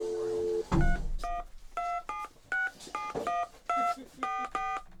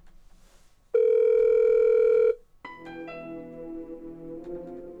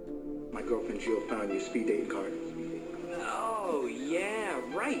speed dating card. Oh, yeah,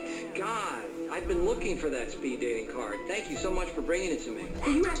 right. God, I've been looking for that speed dating card. Thank you so much for bringing it to me. So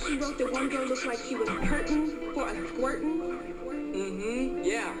you actually wrote that one girl looked like she was hurting for a squirtin'? Mm-hmm.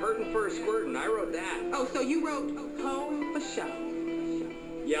 Yeah, hurting for a squirtin'. I wrote that. Oh, so you wrote hoe for show.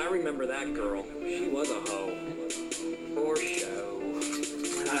 Yeah, I remember that girl. She was a hoe. For show.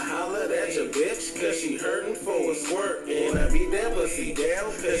 I hollered at your bitch cause she hurtin' for a squirt. And I beat that pussy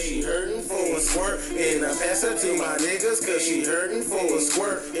down cause she hurtin' for a squirt. And I pass her to my niggas cause she hurtin' for a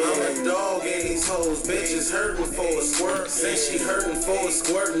squirt. I'm a dog and these hoes bitches hurtin' for a squirt. Since she hurtin' for a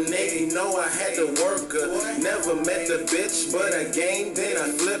squirt and they know I had to work her. Never met the bitch but I gamed then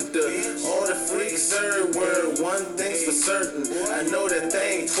I flipped her. All the freaks heard word, one thing's for certain. I know that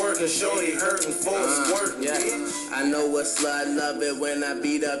thing twerking, shorty hurtin' for a squirt. Yeah, I know what slut love it when I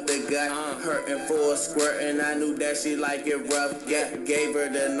beat up the gut, hurting for a squirt, and I knew that she like it rough. Yeah, gave her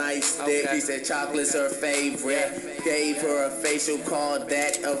the nice stick. She said chocolate's her favorite. Gave her a facial, called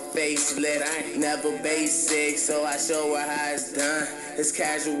that a facelift. Never basic, so I show her how it's done. It's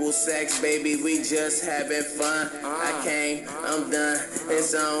casual sex, baby. We just having fun. I came, I'm done.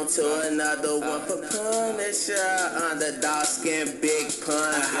 It's on to another one. For Punisher, the dark skin, big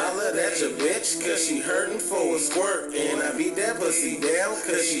pun. I hollered at your bitch cause she hurtin' for a squirt. And I beat that pussy down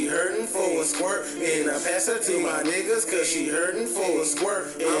cause she hurtin' for a squirt. And I pass her to my niggas cause she hurtin' for a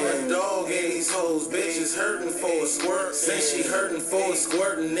squirt. I'm a dog and these hoes bitches hurtin' for a squirt. Since she hurtin' for a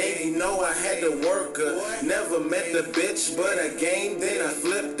squirt and they know I had to work her. Never met the bitch but I gamed then I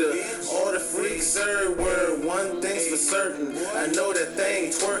flipped her. All the freaks heard word, one thing's for certain. I know that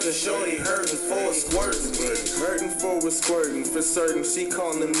thing twerking, shorty hurtin' for a squirtin'. Hurting for a squirting, for certain. She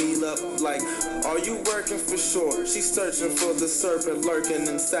calling me up like, are you working for sure? She searching for the serpent lurking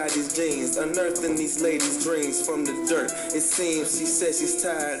inside these jeans, unearthing these ladies' dreams from the dirt. It seems she says she's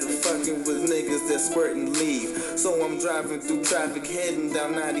tired of fucking with niggas that squirt and leave. So I'm driving through traffic, heading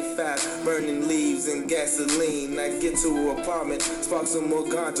down 95, burning leaves and gasoline. I get to her apartment, spark some more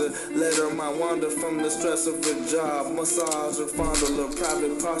ganja, let her mind wander from the stress of her job. Massage her, fondle her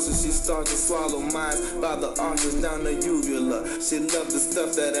private parts. She starts to swallow mines by the arches down the uvula. She loves the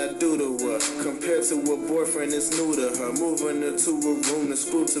stuff that I do to her. Compared to her boyfriend, it's new to her. Moving her to a room, the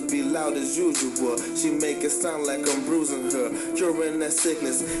screw to be loud as usual. She make it sound like I'm bruising her, curing that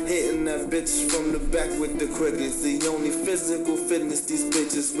sickness, hitting that bitch from the back with the quickness. The only physical fitness these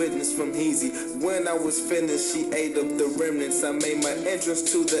bitches witness from Heezy. When I was finished, she ate up the remnants. I made my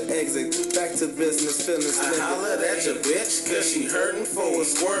entrance to the exit. Back to business, feeling I hollered at your bitch cause she hurtin' for a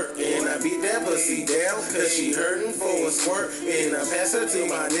squirt. And I beat that pussy down cause she hurtin' for a squirt. And I pass her to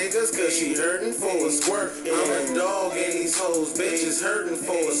my niggas cause she hurtin' for a squirt. I'm a dog and these hoes bitches hurtin'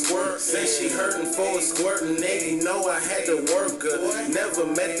 for a squirt. Since she hurtin' for a squirt and they know I had to work her. Never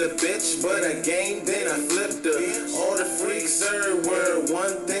met the bitch but I gamed then I flipped her. All the freaks heard word,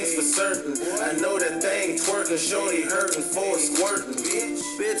 one thing's for certain. I know that thing twerking, shorty hurtin' for a squirtin'.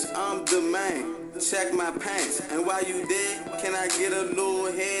 Bitch, I'm the man. Check my pants. And while you there, can I get a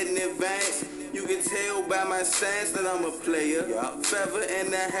little head in advance? You can tell by my stance that I'm a player. Feather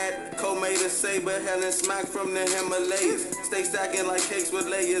in the hat, co-made a saber, Helen smack from the Himalayas. Stay stacking like cakes with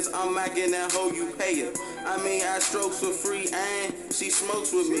layers. I'm macking that hoe, you pay her. I mean, I strokes for free and she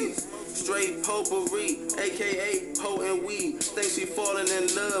smokes with me. Straight potpourri, aka potent weed. Think she falling in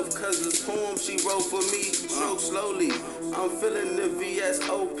love cause this poem she wrote for me. Stroke slowly, I'm feeling the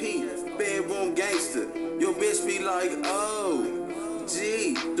VSOP. Bedroom gangster, your bitch be like, oh.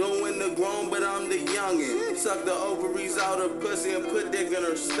 G, doing the grown, but I'm the youngin'. Suck the ovaries out her pussy and put dick in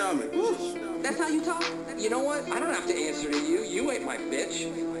her stomach. That's how you talk? You know what? I don't have to answer to you. You ain't my bitch.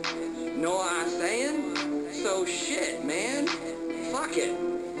 Know what I'm saying? So shit, man. Fuck it.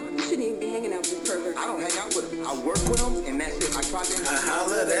 You shouldn't even be hanging out with this pervert. I don't hang out with him. I work with him, and that's it. I try to. I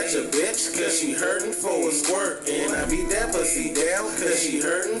hollered at your bitch cause she hurtin' for a squirt. And I beat that pussy down cause she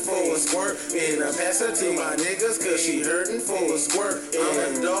hurtin' for a squirt. And I pass her to my niggas cause she hurtin' for a squirt.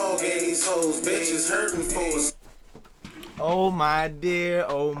 I'm a dog and these hoes bitches hurtin' for a squirt. Oh my dear,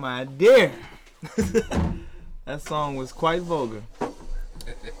 oh my dear. That song was quite vulgar.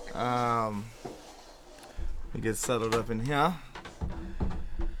 We get settled up in here.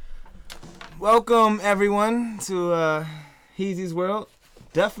 Welcome everyone to Heezy's World.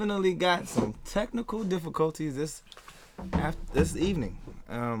 Definitely got some technical difficulties this evening.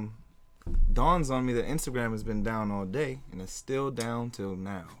 Dawns on me that Instagram has been down all day and it's still down till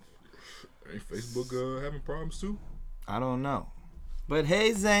now. Ain't Facebook having problems too? I don't know. But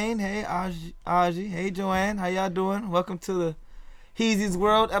hey Zane, hey Aji, hey Joanne, how y'all doing? Welcome to the Heezy's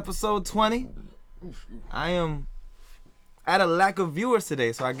World episode 20. I am at a lack of viewers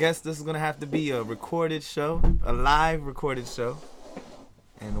today, so I guess this is gonna have to be a recorded show, a live recorded show.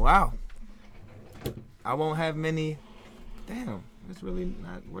 And wow, I won't have many. Damn, it's really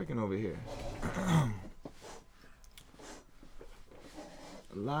not working over here. A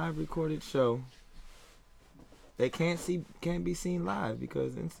live recorded show. They can't be seen live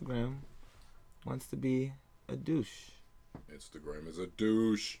because Instagram wants to be a douche. Instagram is a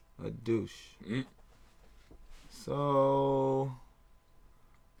douche. A douche. So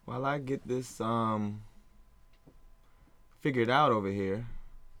while I get this figured out over here,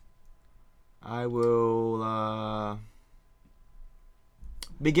 I will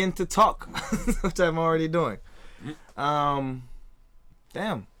begin to talk, which I'm already doing. Damn,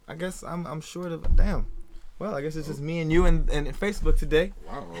 I guess I'm short of damn. Well, I guess it's just me and you and Facebook today.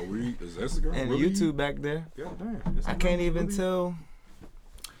 Wow, is Instagram and really? YouTube back there. God damn. I can't even tell.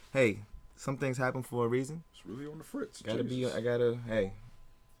 Hey, some things happen for a reason. It's really on the fritz. Hey,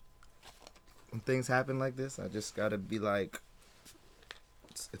 when things happen like this, I just gotta be like,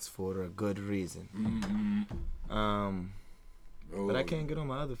 it's for a good reason. But I can't get on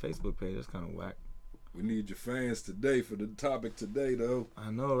my other Facebook page. That's kind of whack. We need your fans today for the topic today, though.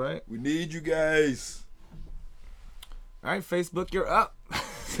 I know, right? We need you guys. All right, Facebook, you're up.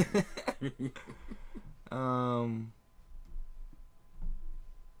 I'm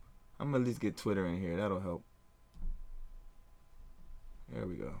gonna at least get Twitter in here. That'll help. There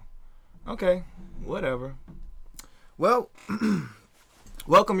we go. Okay, whatever. Well,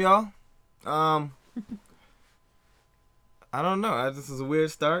 welcome y'all. I don't know. This is a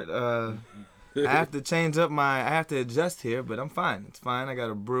weird start. I have to change up I have to adjust here, but I'm fine. It's fine. I got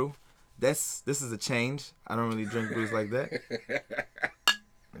a brew. This is a change. I don't really drink brews like that.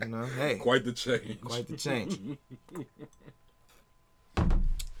 You know, hey. Quite the change. Quite the change.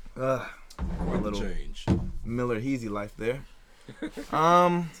 Quite the change. Miller Heezy life there.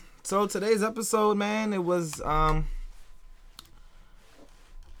 So today's episode, man, it was I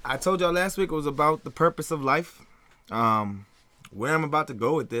told y'all last week it was about the purpose of life. Where I'm about to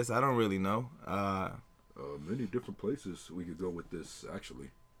go with this, I don't really know. Many different places we could go with this,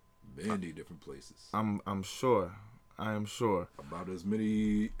 actually. Many different places. I'm sure. I am sure. About as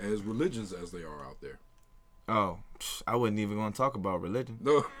many as religions as they are out there. Oh, I wasn't even going to talk about religion.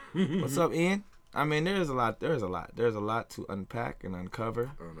 No. What's up, Ian? I mean, there's a lot to unpack and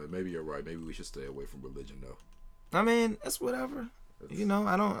uncover. I don't know. Maybe you're right. Maybe we should stay away from religion, though. I mean, it's whatever. You know,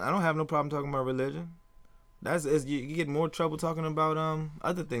 I don't have no problem talking about religion. You get more trouble talking about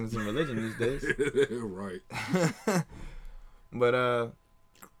other things than religion these days. Right. But I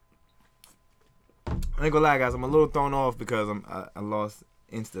ain't gonna lie, guys. I'm a little thrown off because I lost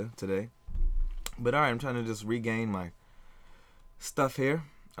Insta today. But all right, I'm trying to just regain my stuff here.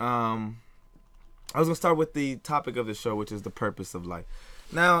 I was gonna start with the topic of the show, which is the purpose of life.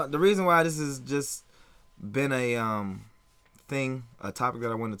 Now, the reason why this has just been a topic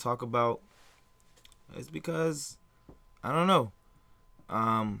that I wanted to talk about, is because I don't know.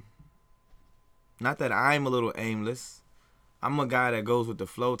 Not that I'm a little aimless. I'm a guy that goes with the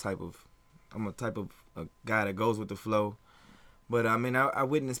flow I'm a type of a guy that goes with the flow. But I mean, I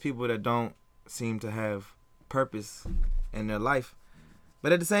witness people that don't seem to have purpose in their life.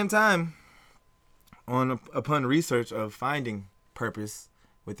 But at the same time, upon research of finding purpose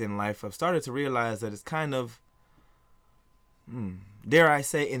within life, I've started to realize that it's kind of, dare I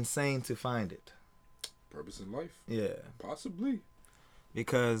say, insane to find it. Purpose in life? Yeah. Possibly.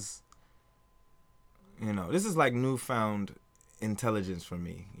 Because, you know, this is like newfound intelligence for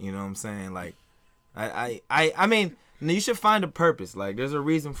me. You know what I'm saying? Like, I mean, you should find a purpose. Like, there's a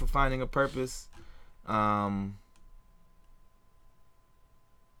reason for finding a purpose. Why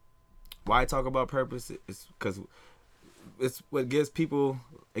I talk about purpose is because it's what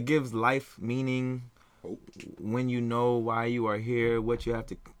gives life meaning. Hope. When you know why you are here, what you have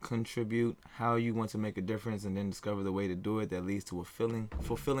to contribute, how you want to make a difference, and then discover the way to do it that leads to a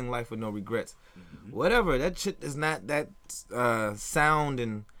fulfilling life with no regrets. Mm-hmm. Whatever, that shit is not that sound,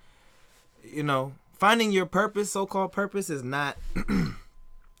 and you know, finding your purpose, so-called purpose, is not.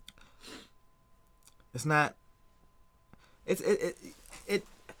 It's not. It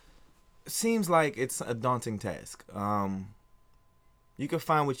seems like it's a daunting task. You can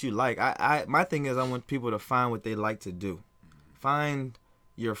find what you like. My thing is I want people to find what they like to do. Find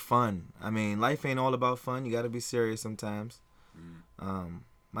your fun. I mean, life ain't all about fun. You got to be serious sometimes.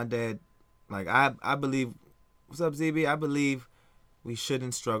 My dad, like, I believe, what's up, ZB? I believe we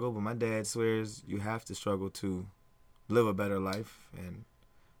shouldn't struggle, but my dad swears you have to struggle to live a better life. And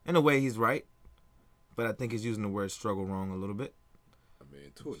in a way, he's right. But I think he's using the word struggle wrong a little bit. I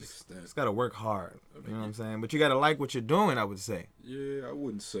mean, to an extent. It's got to work hard. You know what I'm saying? But you got to like what you're doing, I would say. Yeah, I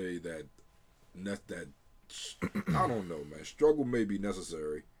wouldn't say that. I don't know, man. Struggle may be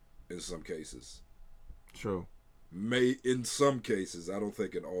necessary in some cases. True. In some cases, I don't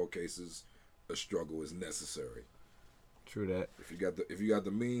think in all cases a struggle is necessary. True that. If you got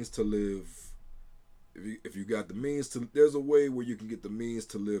the means to live, if you got the means to, there's a way where you can get the means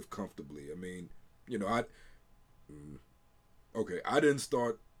to live comfortably. I mean, you know, I didn't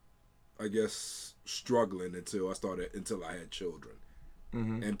start, I guess, struggling until I had children.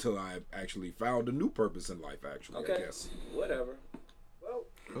 Mm-hmm. Until I actually found a new purpose in life, actually, I guess. Whatever. Well.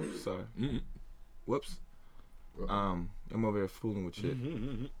 Oh, sorry. Mm-hmm. Whoops. I'm over here fooling with shit.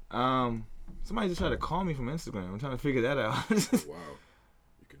 Mm-hmm. Somebody just tried to call me from Instagram. I'm trying to figure that out. Wow.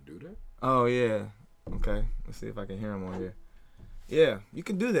 You can do that? Oh, yeah. Okay. Let's see if I can hear him on here. Yeah, you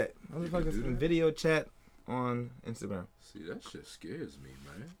can do that. Motherfuckers can video chat on Instagram. See, that shit scares me,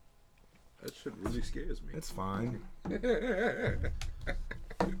 man. That shit really scares me. It's fine.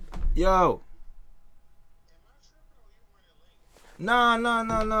 Yo. Nah,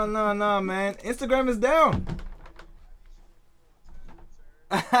 man. Instagram is down.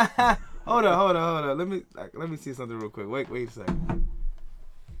 Hold on. Let me see something real quick. Wait a second.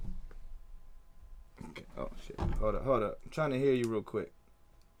 Okay. Oh shit. Hold up. I'm trying to hear you real quick.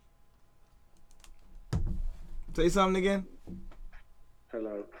 Say something again.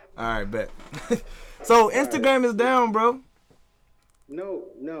 Hello. All right, bet. So Instagram is down, bro. No.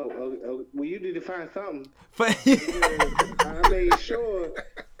 Well, you need to find something. I I made sure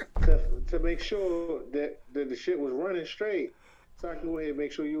to make sure that the shit was running straight, so I can go ahead and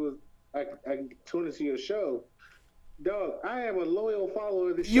make sure I can tune into your show. Dog, I am a loyal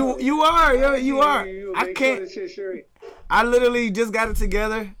follower of the show. You are, yo, you are. I can't. Sure I literally just got it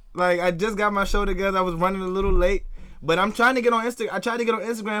together. Like I just got my show together. I was running a little late, but I'm trying to get on Instagram. I tried to get on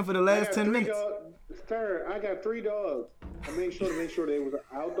Instagram for the last 10 minutes. Sir, I got 3 dogs. I made sure they was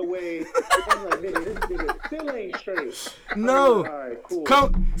out the way. I'm like, nigga, this nigga still ain't straight. No. All right, cool.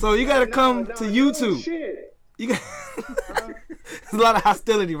 So you gotta come to YouTube. No shit. You got there's a lot of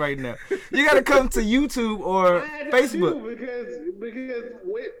hostility right now. You gotta come to YouTube or Facebook. Because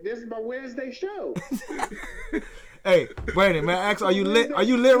this is my Wednesday show. Hey, Brandon, man, ask, are you lit? Are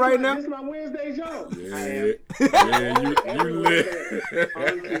you lit right now? This is my Wednesday show. Yeah, you lit.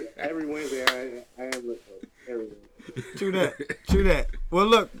 Honestly, every Wednesday I am lit. Every Wednesday. True that. Well,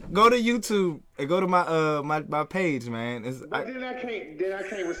 look, go to YouTube and go to my page, man. But then I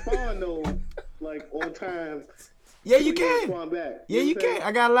can't respond though, like on time. Yeah, you can. Respond back. Yeah, you can.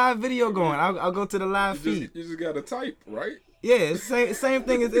 I got a live video going. I'll go to the live feed. You just gotta type, right? Yeah, it's same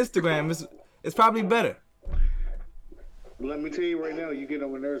thing as Instagram. It's probably better. Let me tell you right now, you get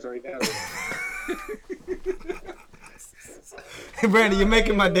on my nerves right now. Hey, Brandon, you're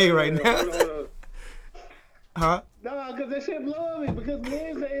making my day right now. Hold on. Huh? No, because that shit blows me. Because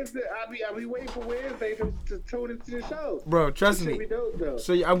Wednesday is I be waiting for Wednesday to tune into the show. Bro, trust me. Be dope, though.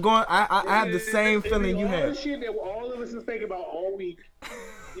 So I'm going. I have the same feeling you all have. The shit that all of us is thinking about all week.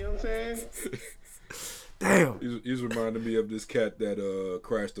 You know what I'm saying? Damn. He's reminding me of this cat that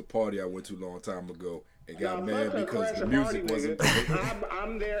crashed a party I went to a long time ago and got mad because the music wasn't.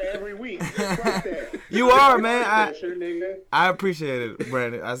 I'm there every week. Fuck that. You are, man. I appreciate it,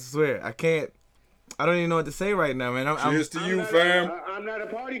 Brandon. I swear. I don't even know what to say right now, man. Cheers to you, fam. I'm not a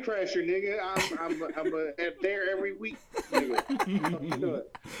party crasher, nigga. I'm there every week, nigga.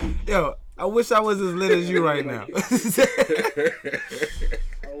 Yo, I wish I was as lit as you right now. Oh,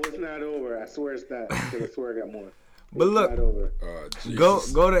 it's not over. I swear it's not. I swear I got more. But look, go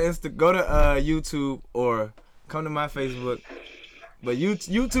to YouTube or come to my Facebook. But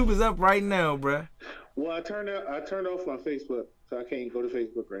YouTube is up right now, bruh. Well, I turned off my Facebook, so I can't go to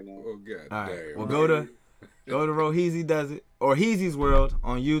Facebook right now. Oh god. All right. Damn. Well, go to Roheezy Does It or Heezy's World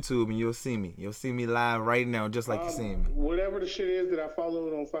on YouTube, and you'll see me. You'll see me live right now, just like you're seeing me. Whatever the shit is that I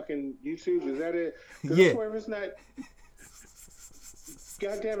followed on fucking YouTube, is that it? Yeah. I swear if it's not.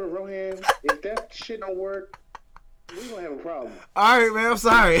 Goddamn it, Rohan! If that shit don't work, we gonna have a problem. All right, man. I'm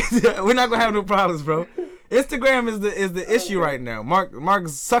sorry. We're not gonna have no problems, bro. Instagram is the issue right now. Mark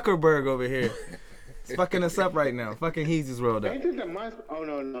Zuckerberg over here. It's fucking us up right now. Fucking Heezy's World up. Ain't this the MySpace? Oh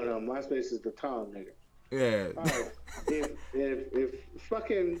no. MySpace is the Tom nigga. Yeah. All right. If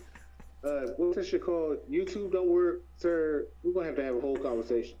fucking what's that shit called? YouTube don't work, sir. We're gonna have a whole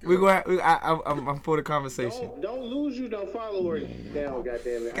conversation. I'm for the conversation. Don't lose you no followers down,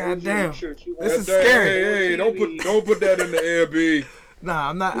 goddamn it. Goddamn. Sure This is scary. Hey, don't put that in the air, B. Nah,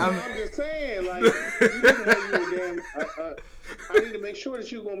 I'm not. I'm just saying, like, you need to have you a damn. I need to make sure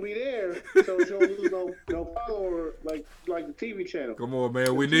that you're gonna be there, so you don't lose no follower like the TV channel. Come on,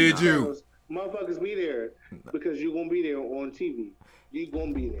 man. We need you. Motherfuckers be there because you're gonna be there on TV. You're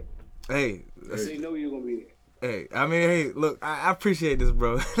gonna be there. Hey, they know you're gonna be there. Hey, I mean, hey, look, I appreciate this,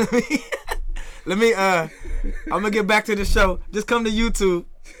 bro. Let me. I'm gonna get back to the show. Just come to YouTube.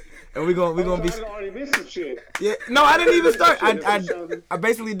 And we're gonna be. I already missed some shit. Yeah, no, I didn't even start. I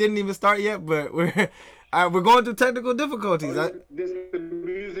basically didn't even start yet, but we're going through technical difficulties. This the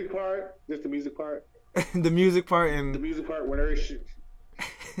music part. The music part and the music part when there is shit.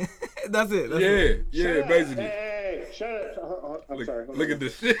 That's it. Yeah, basically. Hey, shut up. I'm sorry. Look at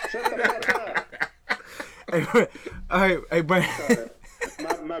this shit. Shut the fuck up. All right, hey, Brandon.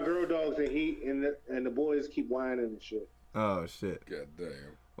 My girl dogs and the boys keep whining and shit. Oh shit. God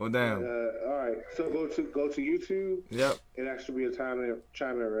damn. Well, damn. All right, so go to YouTube. Yep. It actually be a chime in,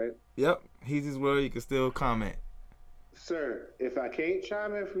 right? Yep. Heezy's World. You can still comment. Sir, if I can't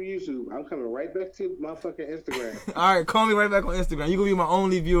chime in from YouTube, I'm coming right back to my fucking Instagram. All right, call me right back on Instagram. You gonna be my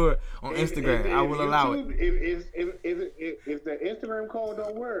only viewer on Instagram. I will allow it. If the Instagram call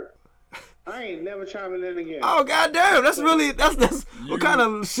don't work, I ain't never chiming in again. Oh goddamn! That's what kind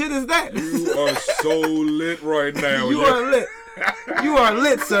of shit is that? You are so lit right now. You are lit. You are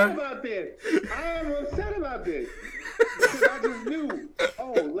lit, sir. I am upset about this. Because I just knew,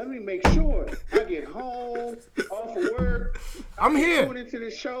 let me make sure I get home, off of work. I'm here. Tune into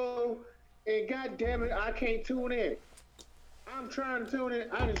the show, and goddamn it, I can't tune in. I'm trying to tune in.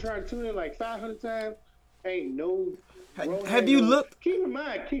 I've been trying to tune in like 500 times. Ain't no. Have you looked? Keep in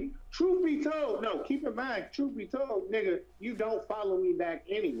mind, truth be told, nigga, you don't follow me back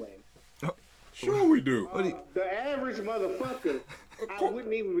anyway. Sure we do. The average motherfucker, I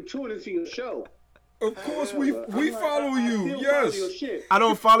wouldn't even be tuning into your show. Of course we follow you. Yes. Follow I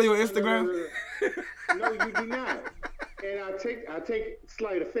don't follow your Instagram. No, you do not. And I take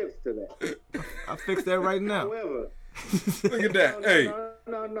slight offense to that. I'll fix that right now. However, look at that.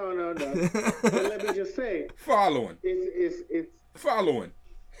 No. But let me just say, following. It's following.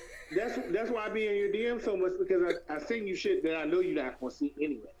 That's why I be in your DM so much, because I send you shit that I know you're not gonna see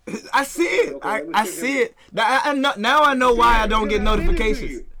anyway. I see it. Okay, I see it. Now I know why I don't get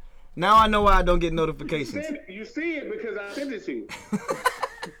notifications. Now I know why I don't get notifications. You see it because I sent it to you.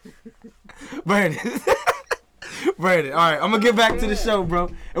 Brandon, all right, I'm gonna get back to the show, bro,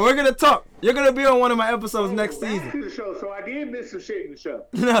 and we're gonna talk. You're gonna be on one of my episodes next season. Back to the show, so I did miss some shit in the show.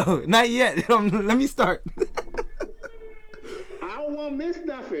 No, not yet. Let me start. I don't want to miss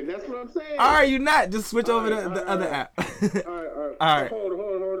nothing. That's what I'm saying. All right, you're not. Just switch over to the other app. All right. Hold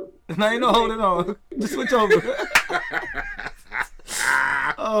on. No, ain't no holding on. Just switch over.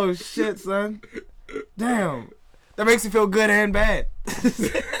 Oh shit, son. Damn. That makes you feel good and bad.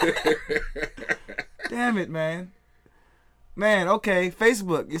 Damn it, man. Man, okay.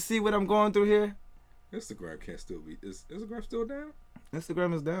 Facebook. You see what I'm going through here? Instagram can't still be. Is Instagram still down?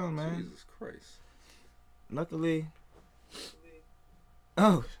 Instagram is down, man. Jesus Christ. Luckily.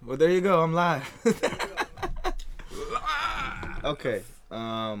 Oh, well, there you go. I'm live. Okay.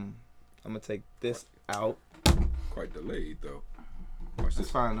 I'm gonna take this out. Quite delayed though. Watch this.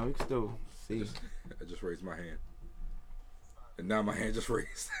 It's fine though. You can still see. I just raised my hand, and now my hand just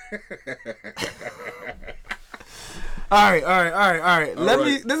raised. All right.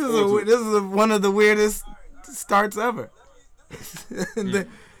 This is one of the weirdest starts ever. And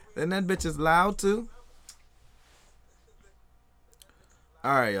that bitch is loud too.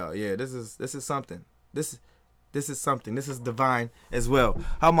 All right, y'all. Yeah, this is something. This is something. This is divine as well.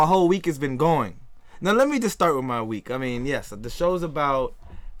 How my whole week has been going. Now let me just start with my week. I mean, yes, the show's about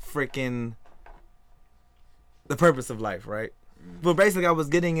freaking the purpose of life, right? But basically, I was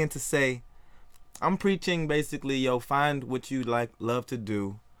getting into say, I'm preaching basically, find what you love to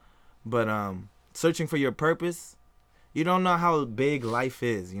do, but searching for your purpose. You don't know how big life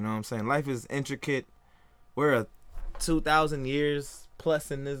is. You know what I'm saying? Life is intricate. We're 2,000 years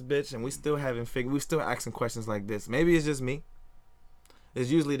plus in this bitch, and we still haven't figured. We still asking questions like this. Maybe it's just me. It's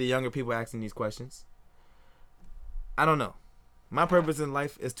usually the younger people asking these questions. I don't know. My purpose in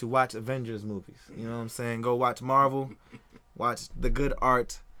life is to watch Avengers movies. You know what I'm saying? Go watch Marvel. Watch the good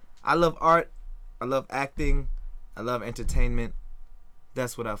art. I love art. I love acting. I love entertainment.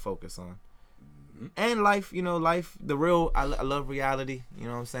 That's what I focus on. And life, the real, I love reality. You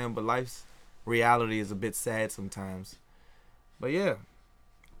know what I'm saying? But life's reality is a bit sad sometimes. But yeah.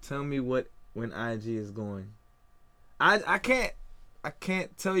 Tell me when IG is going. I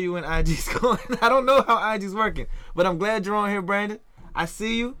can't tell you when IG's going. I don't know how IG's working. But I'm glad you're on here, Brandon. I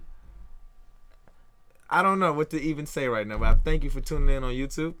see you. I don't know what to even say right now, but I thank you for tuning in on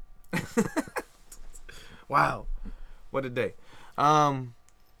YouTube. Wow, what a day. So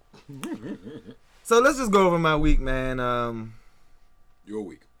let's just go over my week, man. Your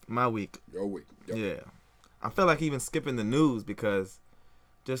week. My week. Your week. Yep. Yeah. I feel like even skipping the news because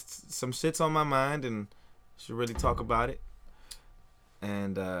just some shit's on my mind and should really talk about it.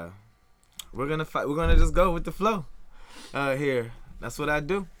 And we're gonna fight. We're gonna just go with the flow here. That's what I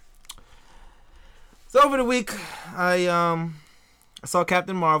do. So over the week, I saw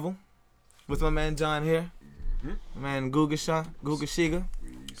Captain Marvel with my man John here. My man Guga Shiga.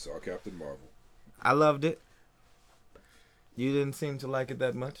 We saw Captain Marvel. I loved it. You didn't seem to like it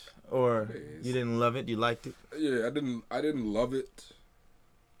that much, or you didn't love it. You liked it. Yeah, I didn't love it.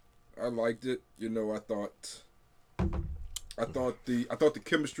 I liked it. You know, I thought the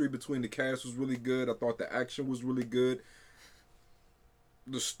chemistry between the cast was really good. I thought the action was really good.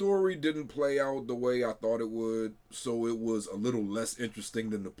 The story didn't play out the way I thought it would, so it was a little less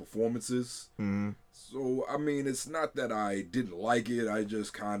interesting than the performances. Mm-hmm. So I mean, it's not that I didn't like it. I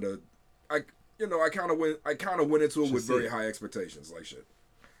just kind of went into it with very high expectations, like shit.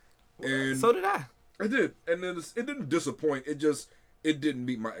 And so did I. I did, and it didn't disappoint. It didn't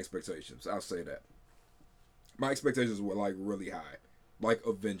meet my expectations. I'll say that. My expectations were like really high, like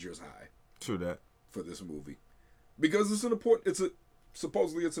Avengers high. True that. For this movie, because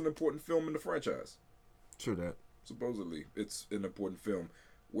supposedly it's an important film in the franchise. True that. Supposedly it's an important film,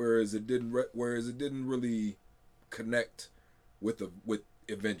 whereas it didn't really connect with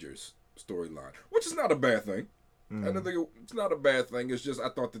Avengers storyline, which is not a bad thing. I don't think it's not a bad thing. It's just I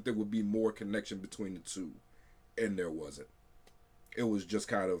thought that there would be more connection between the two, and there wasn't. It was just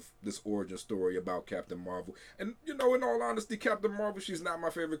kind of this origin story about Captain Marvel. And, you know, in all honesty, Captain Marvel, she's not my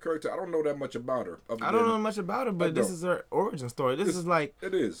favorite character. I don't know that much about her. I don't know much about her, but this is her origin story. This is like...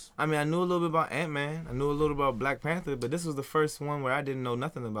 It is. I mean, I knew a little bit about Ant-Man. I knew a little about Black Panther, but this was the first one where I didn't know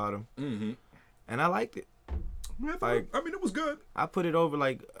nothing about him. Mm-hmm. And I liked it. I mean, it was good. I put it over,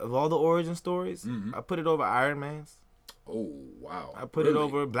 like, of all the origin stories, I put it over Iron Man's. Oh, wow. I put it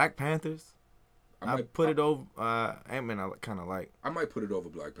over Black Panther's. I put it over Ant-Man. I kind of like. I might put it over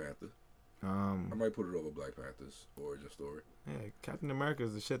Black Panther. I might put it over Black Panther's origin story. Yeah, Captain America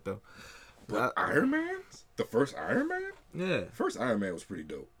is the shit though. But Iron Man, the first Iron Man. Yeah, first Iron Man was pretty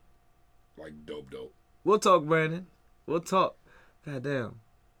dope. Like dope. We'll talk, Brandon. We'll talk. Goddamn,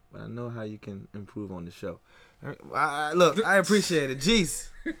 but I know how you can improve on the show. Look, I appreciate it. Jeez.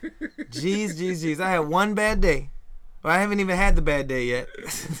 I had one bad day. Well, I haven't even had the bad day yet.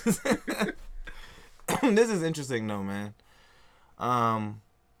 This is interesting though, man. But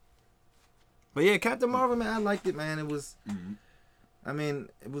yeah, Captain Marvel, man, I liked it, man. It was, I mean,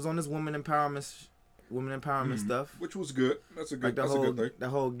 it was on this woman empowerment stuff, which was good. That's a good, like a good thing. The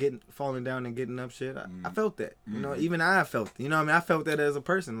whole falling down and getting up shit. I felt that, you know. Even I felt, you know, what I mean, I felt that as a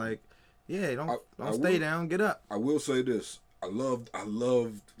person. Like, yeah, don't stay down, get up. I will say this: I loved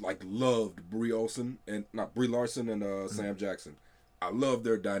Brie Larson and Sam Jackson. I loved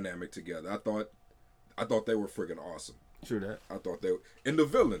their dynamic together. I thought they were friggin' awesome. True that. I thought they were. And the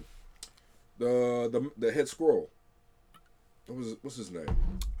villain, the head scroll. What's his name? I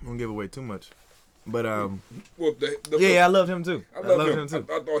won't give away too much, but well, I loved him too. I loved him too.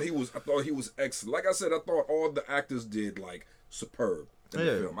 I thought he was excellent. Like I said, I thought all the actors did like superb in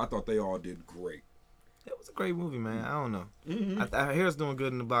the film. I thought they all did great. It was a great movie, man. I don't know. I hear it's doing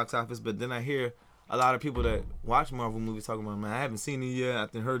good in the box office, but then I hear a lot of people that watch Marvel movies talking about, man, I haven't seen it yet.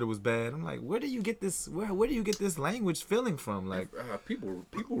 I heard it was bad. I'm like, where do you get this? Where do you get this language feeling from? Like, people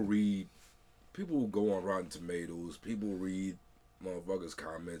go on Rotten Tomatoes. People read motherfuckers'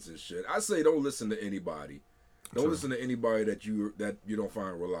 comments and shit. I say don't listen to anybody. Don't listen to anybody that you don't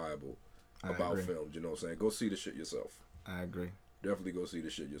find reliable about films. You know what I'm saying? Go see the shit yourself. I agree. Definitely go see the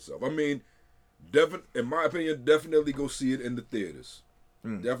shit yourself. I mean, in my opinion, definitely go see it in the theaters.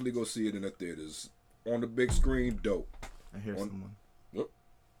 Definitely go see it in the theaters. On the big screen, dope. I hear someone. Yep.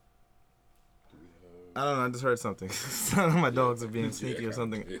 I don't know. I just heard something. My dogs are being sneaky or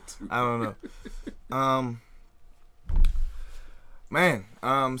something. I don't know. Man.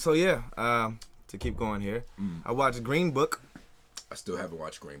 So yeah. To keep going here, I watched Green Book. I still haven't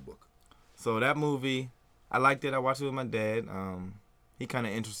watched Green Book. So that movie, I liked it. I watched it with my dad. He kind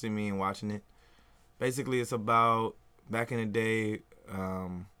of interested me in watching it. Basically, it's about back in the day.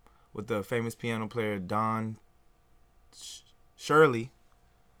 With the famous piano player Don Shirley.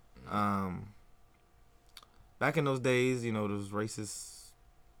 Back in those days, you know, those racist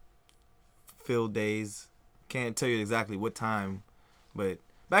filled days. Can't tell you exactly what time, but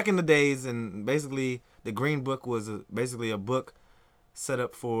back in the days, and basically the Green Book was basically a book set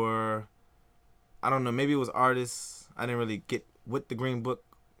up for I don't know, maybe it was artists. I didn't really get what the Green Book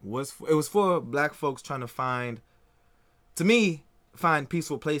was. It was for black folks trying to find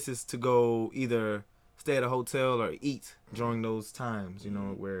peaceful places to go, either stay at a hotel or eat during those times, you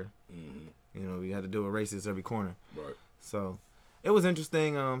know, where, you know, you had to deal with racists every corner. Right. So it was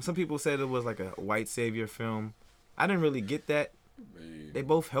interesting. Some people said it was like a white savior film. I didn't really get that. They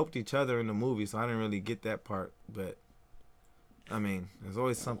both helped each other in the movie, so I didn't really get that part. But, I mean, there's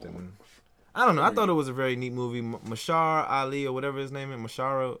always something. I don't know. I thought it was a very neat movie. Mashar Ali, or whatever his name is,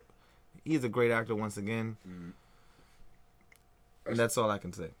 Mashara, he's a great actor once again. And that's all I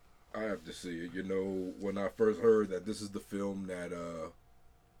can say. I have to see it. You know, when I first heard that this is the film that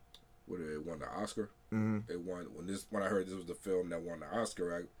it won the Oscar. It won when I heard this was the film that won the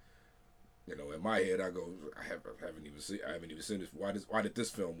Oscar. You know, in my head, I go, I haven't even seen this. Why did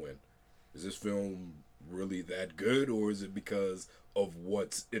this film win? Is this film really that good, or is it because of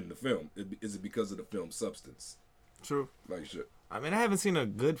what's in the film? Is it because of the film substance? True. Like shit. I mean, I haven't seen a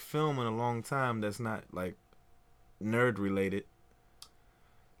good film in a long time that's not like nerd related.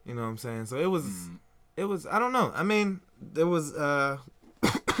 You know what I'm saying? So it was. I don't know. I mean, there was.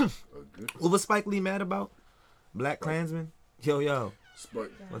 What was Spike Lee mad about? Black Klansman. Yo.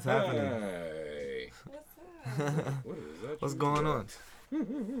 Spike. What's happening? Hey. What's up? What is that? What's going on?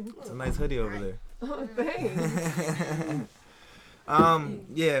 It's a nice hoodie over there. Oh, thanks.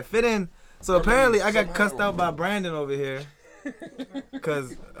 Yeah, fit in. So apparently I got cussed out by Brandon over here.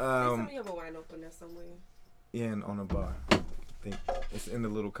 Cause Somebody have a wine opener somewhere. yeah, and on a bar. I think it's in the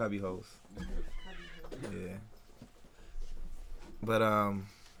little cubby holes. Yeah. But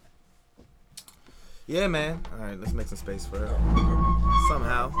yeah, man. All right, let's make some space for it.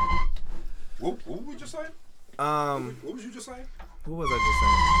 Somehow. What were we just saying? What was you just saying? Who was I just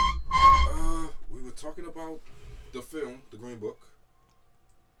saying? We were talking about the film, The Green Book.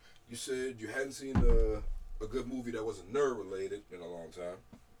 You said you hadn't seen a good movie that wasn't nerd related in a long time.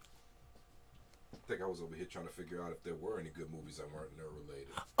 I think I was over here trying to figure out if there were any good movies that weren't nerd related.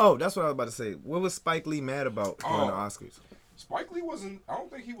 Oh, that's what I was about to say. What was Spike Lee mad about during the Oscars? Spike Lee wasn't. I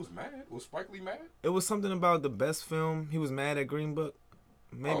don't think he was mad. Was Spike Lee mad? It was something about the best film. He was mad at Green Book.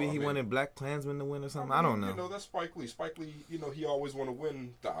 Maybe he wanted Black Klansman to win or something. I don't know. You know, that's Spike Lee. Spike Lee, you know, he always want to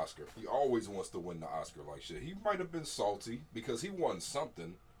win the Oscar. He always wants to win the Oscar like shit. He might have been salty because he won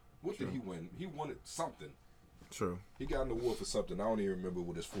something. What did he win? He wanted something. True. He got an award for something. I don't even remember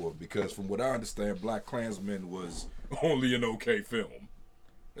what it's for because from what I understand, Black Klansman was only an okay film.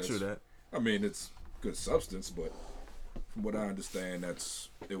 True that. I mean, it's good substance, but from what I understand,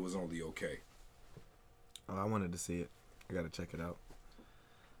 it was only okay. Oh, I wanted to see it. I gotta check it out.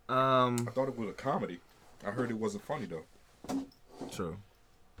 I thought it was a comedy. I heard it wasn't funny though. True.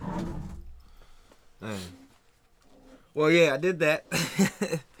 Man. Well, yeah, I did that.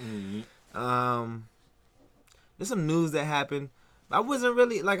 There's some news that happened. I wasn't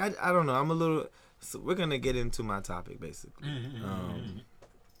really like I don't know. I'm a little. So we're gonna get into my topic basically.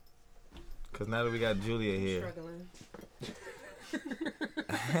 Cause now that we got Julia here. Struggling.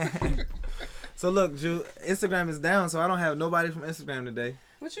 So look, Instagram is down, so I don't have nobody from Instagram today.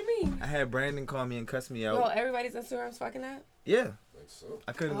 What you mean? I had Brandon call me and cuss me out. Well, everybody's Instagram's fucking up? Yeah. So.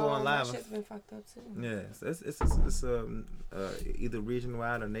 I couldn't go on live. My shit's been fucked up too. Yeah, so it's either region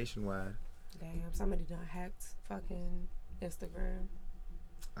wide or nationwide. Damn, somebody done hacked fucking Instagram.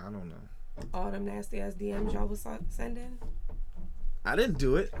 I don't know. All them nasty ass DMs y'all was sending. I didn't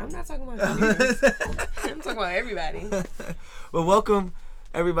do it. I'm not talking about you. I'm talking about everybody. Well, welcome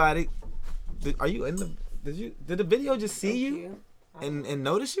everybody. Are you in the? Did the video just see you and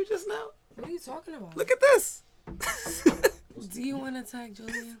notice you just now? What are you talking about? Look at this. Do you want to tag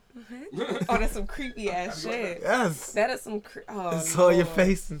Julia? Oh, that's some creepy ass shit. Yes. That is some. I saw your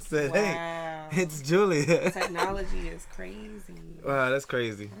face and said, wow. "Hey, it's Julia." Technology is crazy. Wow, that's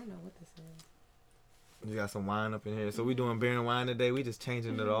crazy. I don't know what this is. You got some wine up in here. So we doing beer and wine today. We just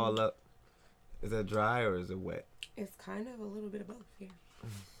changing it all up. Is that dry or is it wet? It's kind of a little bit of both here.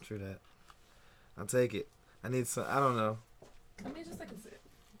 True that. I'll take it. I need some. I don't know. I mean, just like a sip.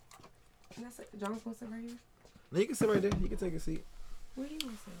 Can I sit? John's gonna sit right here. No, you can sit right there. You can take a seat. Where do you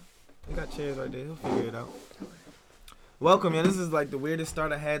want to sit? We got chairs right there. He'll figure it out. Welcome, man. This is like the weirdest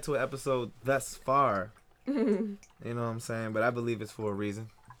start I had to an episode thus far. You know what I'm saying? But I believe it's for a reason.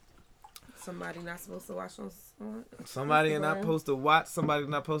 Somebody not supposed to watch on Somebody not supposed to watch. Somebody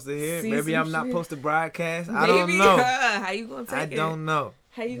not supposed to hear. See Maybe some I'm not shit. supposed to broadcast. Maybe. I don't know. How you gonna take it? I don't know.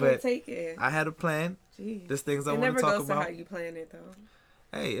 How you But gonna take it? I had a plan. Jeez. There's things I It want never to talk goes about. to how you plan it though.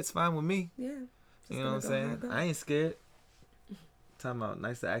 Hey, it's fine with me. Yeah. You know what I'm saying? I ain't scared. Talking about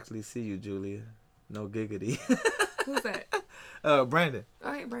nice to actually see you, Julia. No giggity. Who's that? Brandon.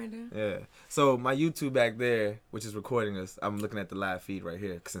 Oh, hey, Brandon. Yeah. So my YouTube back there, which is recording us, I'm looking at the live feed right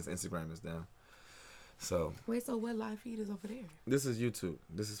here since Instagram is down. So. Wait, so what live feed is over there? This is YouTube.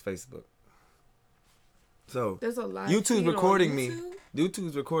 This is Facebook. So there's a live YouTube's feed recording on me. YouTube?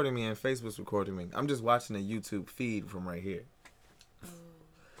 YouTube's recording me and Facebook's recording me. I'm just watching a YouTube feed from right here.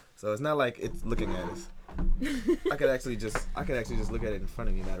 So it's not like it's looking at us. I could actually just look at it in front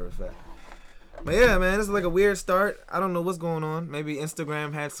of me, matter of fact. But yeah, man, this is like a weird start. I don't know what's going on. Maybe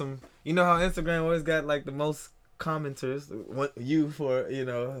Instagram had some, you know how Instagram always got like the most commenters.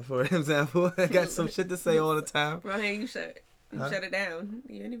 For example, I got some shit to say all the time. Ryan, you shut it down.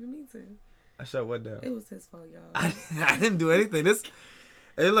 You didn't even mean to. I shut what down? It was his fault, y'all. I didn't do anything.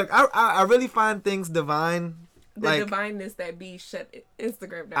 Hey, look, I really find things divine. The divineness that be shut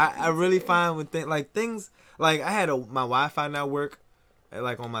Instagram down. I really find with things like I had my Wi-Fi not work,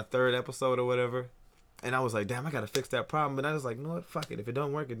 like on my 3rd episode or whatever, and I was like, damn, I gotta fix that problem. But I was like, you know what, fuck it. If it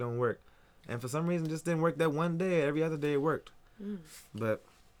don't work, it don't work. And for some reason, it just didn't work that one day. Every other day it worked. But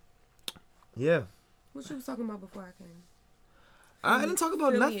yeah. What you was talking about before I came? I didn't talk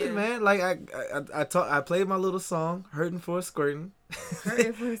about nothing, man. Like I played my little song, "Hurting for a Squirtin'."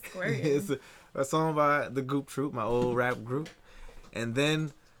 Hurting for a Squirtin'. It's a song by the Goop Troop, my old rap group. And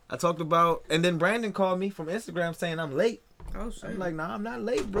then I talked about, and then Brandon called me from Instagram saying I'm late. Oh shit! I'm like, nah, I'm not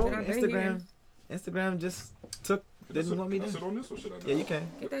late, bro. Instagram just didn't want me to. Sit on this or should I? Yeah, you can.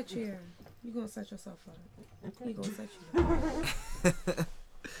 Get that chair. You gonna set yourself up. You gonna set you up.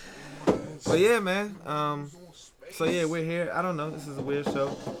 But yeah, man. So yeah, we're here. I don't know. This is a weird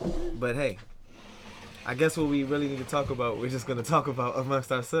show, but hey, I guess what we really need to talk about, we're just gonna talk about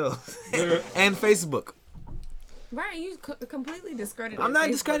amongst ourselves and Facebook. Right, you completely discredited. I'm not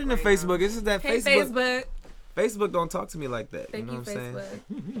discrediting Facebook. It's just that Facebook. Facebook don't talk to me like that. Thank you know what I'm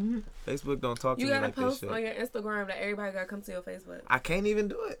saying? Facebook don't talk to me like that. You gotta post on your Instagram that everybody gotta come to your Facebook. I can't even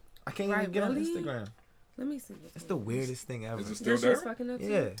do it. I can't even get on Instagram. Let me see. It's the weirdest thing ever. Is it still there? Fucking up too?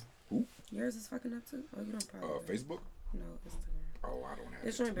 Yeah. Who? Yours is fucking up too? Oh, you don't probably. Facebook? No, Instagram. Oh, I don't have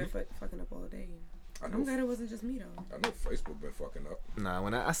This joint been fucking up all day. I'm glad it wasn't just me though. I know Facebook been fucking up. Nah,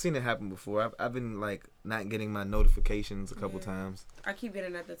 when I seen it happen before, I've been like not getting my notifications a couple times. I keep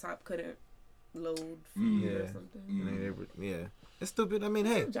getting at the top, couldn't load feed or something. Yeah, it's stupid. I mean,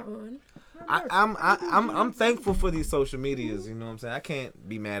 hey, John. I'm thankful for these social medias. You know what I'm saying? I can't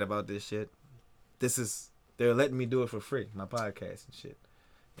be mad about this shit. They're letting me do it for free. My podcast and shit.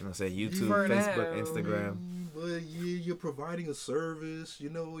 You know what I'm saying? YouTube, Facebook, Instagram. But you're providing a service. You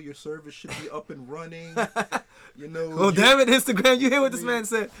know, your service should be up and running. You know. Oh, damn it, Instagram. You hear what this man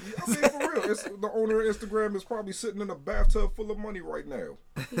said? I mean, for real. The owner of Instagram is probably sitting in a bathtub full of money right now.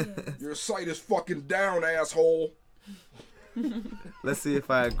 Yes. Your site is fucking down, asshole. Let's see if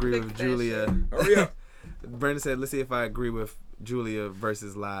I agree with Julia. Hurry up. Brandon said, let's see if I agree with Julia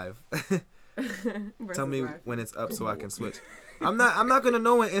versus live. Tell me when it's up so I can switch. I'm not gonna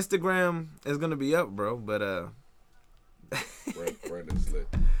know when Instagram is gonna be up, bro. But Brandon's lit.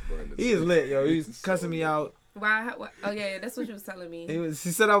 He is lit, yo. He's cussing me out. Why? Oh yeah, that's what you was telling me. She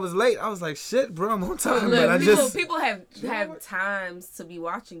said I was late. I was like, shit, bro, I'm on time. Look, but people have times to be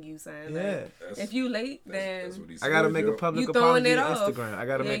watching you, son. Yeah. Like, if you late, then I gotta make a public apology on Instagram. I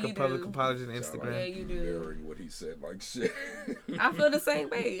gotta make a public apology on Instagram. Yeah, you do. Mirroring what he said, like shit. I feel the same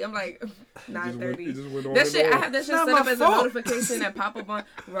way. I'm like 9:30. That shit, I have that shit set up as a notification that pop up on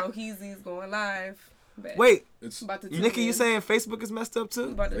Roheezy's going live. Wait, Nikki, you saying Facebook is messed up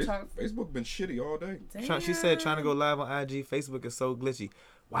too? Facebook been shitty all day. She said trying to go live on IG. Facebook is so glitchy.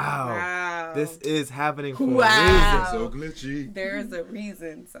 Wow. This is happening for a reason. So glitchy. There is a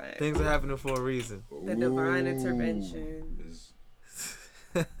reason, son. Things are happening for a reason. The divine intervention.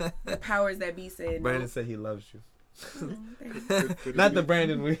 The powers that be said. Brandon said he loves you. Not the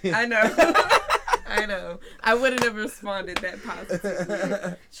Brandon we. I know. I know. I wouldn't have responded that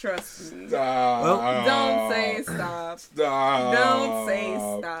positively. Trust me. Stop. Don't say stop. Stop. Don't say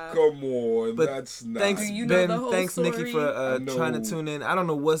stop. Come on. But that's not. Thanks, you Ben. know the whole Thanks, story? Nikki, for trying to tune in. I don't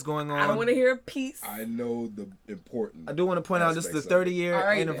know what's going on. I don't want to hear a piece. I know the important. I do want to point out this is the 30-year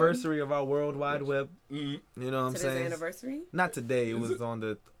anniversary of our World Wide Web. You know what I'm saying? Today's anniversary? Not today. It was on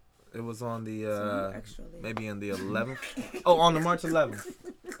the maybe on the 11th. Oh, on the March 11th.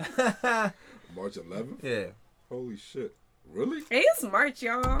 March 11th? Yeah. Holy shit. Really? It's March,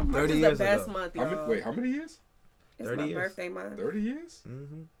 y'all. March is the best month, y'all. How many years? It's 30 my years. Birthday month. 30 years?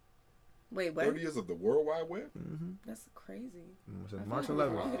 Mm-hmm. Wait, what? 30 years of the World Wide Web? Mm-hmm. That's crazy. March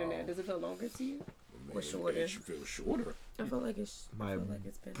 11th. Longer than that. Does it feel longer to you? Or shorter? It should feel shorter. I feel like it's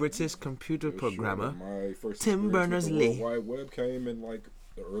been British computer programmer, my first Tim Berners-Lee. The World Wide Web came in like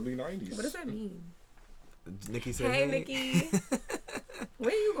the early 90s. What does that mean? Nikki said, Hey, Nikki.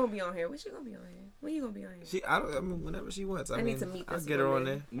 When you gonna be on here? When she gonna be on here? When you gonna be on here? I mean, whenever she wants. I mean, need to meet I'll this get her on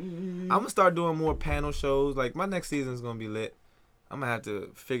woman. there. I'm gonna start doing more panel shows. Like my next season's gonna be lit. I'm gonna have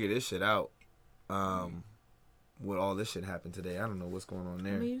to figure this shit out. With all this shit happened today, I don't know what's going on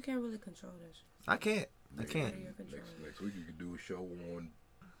there. I mean, you can't really control that shit. I can't. Next week you could do a show on.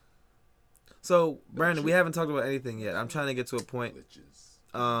 So Brandon, we haven't talked about anything yet. I'm trying to get to a point.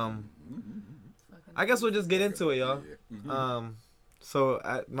 I guess we'll just get into it, y'all. So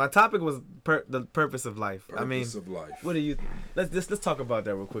my topic was the purpose of life. Purpose of life. What do you? Let's talk about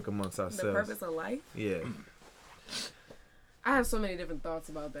that real quick amongst ourselves. The purpose of life? Yeah. I have so many different thoughts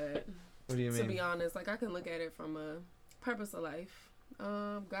about that. What do you mean? To be honest, like I can look at it from a purpose of life.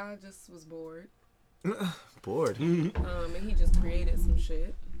 God just was bored. Bored. And he just created some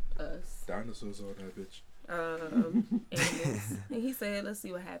shit. Us. Dinosaurs on that bitch. And he said, let's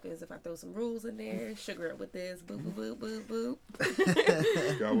see what happens if I throw some rules in there, sugar it with this, boop, boop, boop, boop,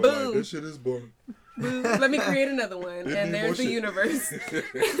 boop. God was like, this shit is boring. Boop. Let me create another one. Give And me there's the more universe.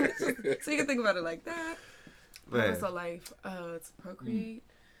 So you can think about it like that. Purpose of life, to procreate.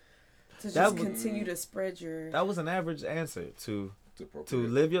 To just continue to spread your... That was an average answer to procreate.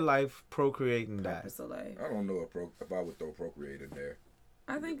 live your life, procreate, and die. Purpose of life. I don't know if I would throw procreate in there.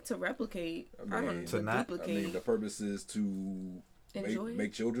 I think to replicate. I mean, to duplicate. I mean, the purpose is to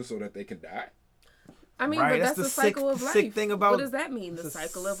make children so that they can die. I mean, right, but that's the cycle of life. Sick thing about, what does that mean? The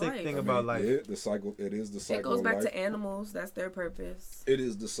cycle of life. Sick thing about life. Yeah, the cycle. It is the cycle. It goes of back life. to animals. That's their purpose. It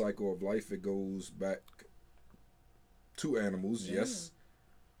is the cycle of life. It goes back to animals. Yeah. Yes,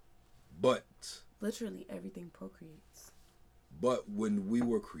 but literally everything procreates. But when we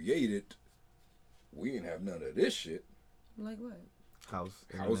were created, we didn't have none of this shit. Like what?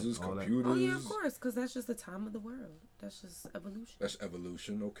 Houses, computers. Oh yeah, of course, because that's just the time of the world. That's just evolution. That's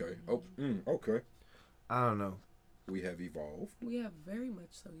evolution. Okay. Okay. I don't know. We have evolved. We have very much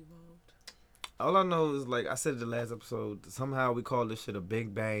so evolved. All I know is, like I said in the last episode, somehow we call this shit a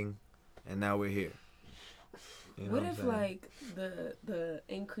Big Bang, and now we're here. You know what if like the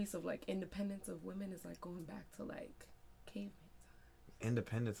increase of like independence of women is like going back to like caveman time?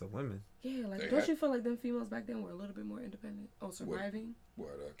 Independence of women? Yeah, like don't you feel like them females back then were a little bit more independent on surviving?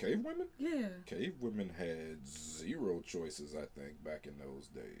 Cave women? Yeah. Cave women had zero choices, I think, back in those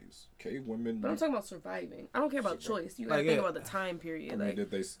days. Cave women. But I'm talking about surviving. I don't care about choice. You gotta think about the time period. I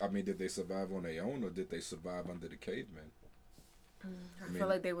mean, did they survive on their own, or did they survive under the cavemen? I feel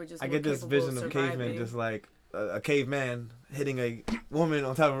like they were just. I get this vision of cavemen just like a caveman hitting a woman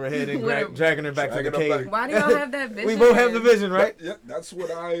on top of her head and dragging her back to the cave. Why do y'all have that vision? We both have the vision, right? Yeah, that's what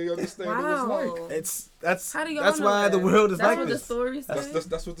I understand it was like. That's how do y'all that's know why that? the world is that's like what this. The story says?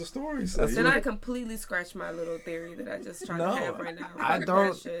 That's what the story says. Then I completely scratched my little theory that I just try to have right now. I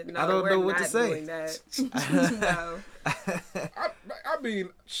don't know what to say. No. I mean,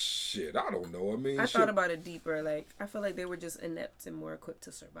 shit, I don't know. I mean, I thought about it deeper. Like, I feel like they were just inept and more equipped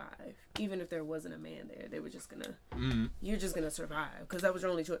to survive. Even if there wasn't a man there, they were just gonna. You're just gonna survive because that was your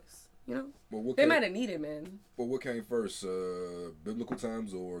only choice. You know. Well, they might have needed men. Well, what came first, biblical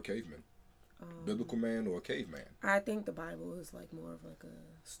times or cavemen? Biblical man or caveman? I think the Bible is like more of like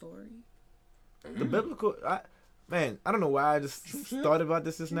a story. The biblical, I don't know why I just thought about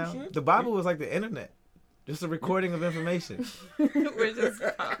this just now. The Bible was like the internet. Just a recording of information. We're just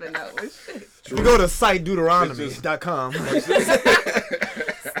popping out with shit. You go to site Deuteronomy.com.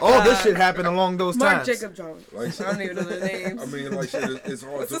 All this shit happened along those Mark times. Jacob Jones. Like, I don't even know the names. I mean, like shit, it's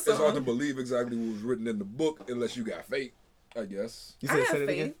hard to believe exactly what was written in the book unless you got faith, I guess. I have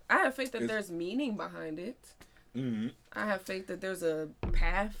faith. I have faith that there's meaning behind it. Mm-hmm. I have faith that there's a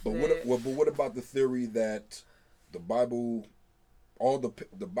path. But what about the theory that the Bible,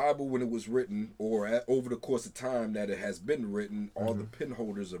 the Bible when it was written, or over the course of time that it has been written, all the pen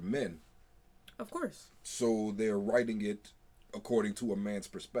holders are men. Of course. So they're writing it according to a man's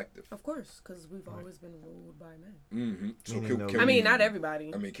perspective. Of course, because we've always been ruled by men. Mm-hmm. So not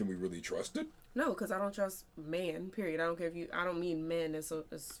everybody. I mean, can we really trust it? No, because I don't trust man. Period. I don't care if you. I don't mean men as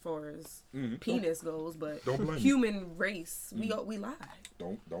far as penis goes, but human race. We lie.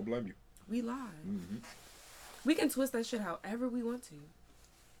 Don't blame you. We lie. Mm-hmm. We can twist that shit however we want to.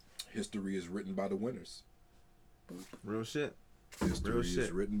 History is written by the winners. Real shit. History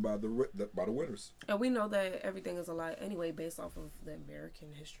is written by the winners. And we know that everything is a lie anyway, based off of the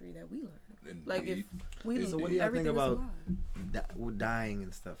American history that we learned. Like if we, so what do you think about dying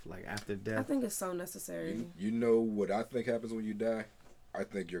and stuff like after death? I think it's so necessary. You know what I think happens when you die? I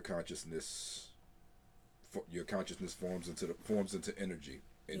think your consciousness forms into energy,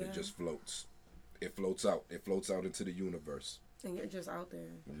 and it just floats. It floats out. It floats out into the universe. And you're just out there.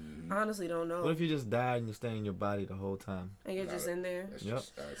 I honestly don't know. What if you just died and you stay in your body the whole time? And you're just in there. Yep.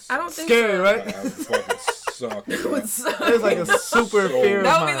 I don't think Scary, so. right? I would fucking suck. It's like a super fear of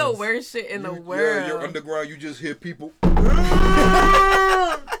That would be the mine. worst shit in the world. Yeah, you're underground. You just hear people.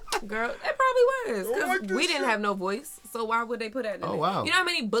 Girl, it probably was. Don't Because like this we didn't shit. have no voice. So why would they put that in Oh, there? wow. You know how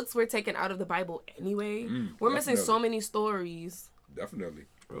many books were taken out of the Bible anyway? We're missing so definitely. many stories. Definitely.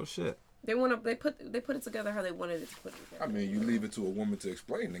 Real shit. They put it together how they wanted it to put it I together. mean, you leave it to a woman to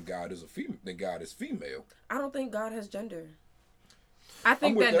explain. Then God is female. I don't think God has gender. I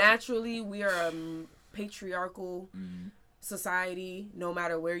think with that that. naturally we are a patriarchal society, no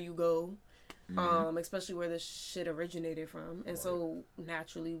matter where you go, especially where this shit originated from. And so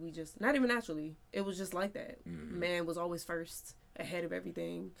naturally, we just, not even naturally, it was just like that. Man was always first, ahead of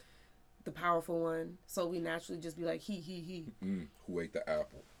everything, the powerful one. So we naturally just be like, he. Who ate the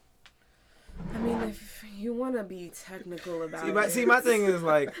apple? I mean, if you want to be technical about it. See, my thing is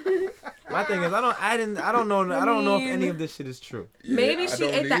like, I don't know if any of this shit is true. Maybe I she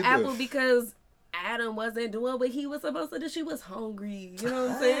don't ate the either. apple because Adam wasn't doing what he was supposed to do. She was hungry. You know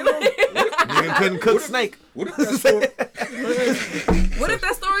what I'm saying? Nigga couldn't cook snake. What if that story? What if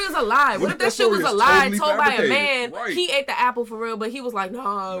that story is a lie? What if that shit story was a is lie totally told by a fabricated? man? Right. He ate the apple for real, but he was like,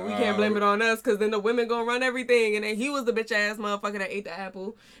 nah, we can't blame it on us because then the women gonna run everything. And then he was the bitch ass motherfucker that ate the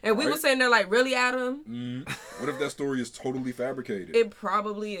apple. And we Right. was sitting there like, really, Adam? What if that story is totally fabricated? It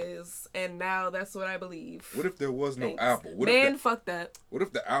probably is. And now that's what I believe. What if there was no Thanks. apple? Man, fuck that. What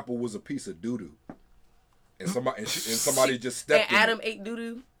if the apple was a piece of doo doo, and somebody just stepped And in Adam it? ate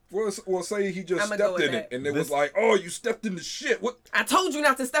doo-doo. Well, say he just I'ma go stepped with in it, that. and it was like, oh, you stepped in the shit. What? I told you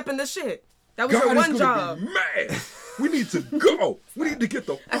not to step in the shit. That was God your is one gonna job. be mad. We need to go. We need to get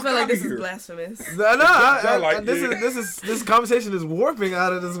the fuck I feel like out this of here. is blasphemous. No, this conversation is warping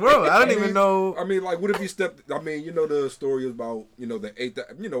out of this world. I don't even know. I mean, like, what if he stepped? I mean, you know the story about, they ate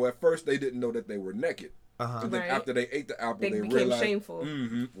the. At first they didn't know that they were naked. And then Right. after they ate the apple, They they became realized. shameful.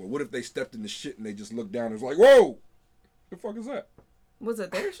 Well, what if they stepped in the shit and they just looked down and was like, whoa, the fuck is that? Was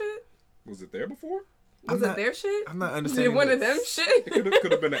it their shit? Was it there before? Was it their shit? I'm not Did understanding. one of them shit? It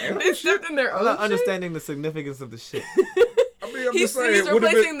could have been an animal. They stepped in their I'm own not shit? understanding the significance of the shit. I mean, I'm He's just saying. what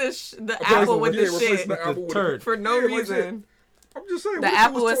if replacing it- the apple with the replacing shit the apple with turd. for no Yeah, like reason. I'm just saying. The what if it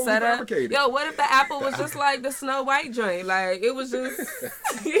apple was totally set up. fabricated? Yo, what if the apple was just like the Snow White joint? Like, it was just,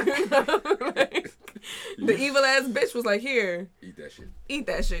 you know, like, the evil ass bitch was like, here, Eat that shit. eat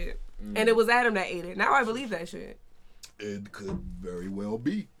that shit. And it was Adam that ate it. Now I believe that shit. It could very well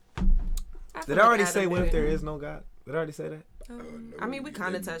be. I feel Did like I already Adam say what did if it. there is no God? Did I already say that? No, I mean, we you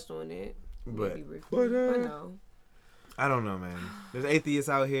kind of didn't. touched on it. But Maybe briefly, but no. I don't know, man. There's atheists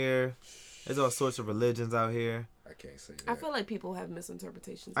out here. There's all sorts of religions out here. I can't say that. I feel like people have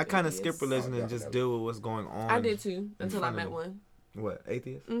misinterpretations. I kind of atheists. skip religion and just definitely. deal with what's going on. I did too until I front of met me. one. What,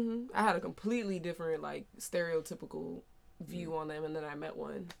 atheist? I had a completely different, like, stereotypical view on them, and then I met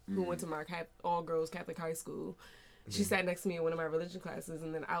one who went to my all girls Catholic high school. She sat next to me in one of my religion classes,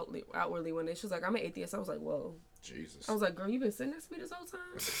 and then outwardly one day she was like, "I'm an atheist." I was like, "Whoa." Jesus. I was like, "Girl, you been sitting next to me this whole time?"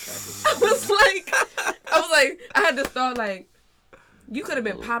 I was like, I had this thought, like, you could have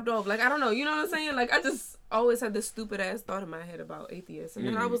been popped off. Like, I don't know, you know what I'm saying? Like, I just always had this stupid ass thought in my head about atheists, and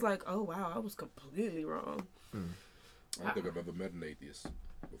then I was like, "Oh wow, I was completely wrong." I don't think I've ever met an atheist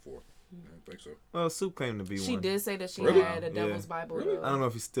before. I don't think so. Well, Soup claimed to be She one. did say that she Really? had a Yeah. devil's Bible. Really? Though. I don't know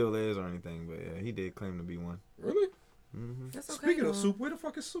if he still is or anything, but yeah, he did claim to be one. Really? That's okay. Speaking of though. Soup, where the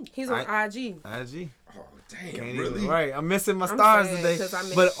fuck is Soup? He's on IG. IG. Oh, damn, Can't really? even, right. I'm missing my I'm stars sad, today. 'cause I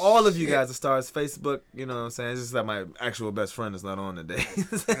missed But all of you guys are stars. Facebook, you know what I'm saying? It's just that my actual best friend is not on today.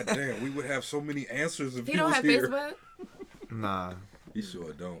 God damn, we would have so many answers if He he don't was have here. Facebook. Nah. He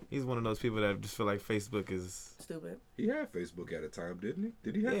sure don't. He's one of those people that just feel like Facebook is... Stupid. He had Facebook at a time, didn't he?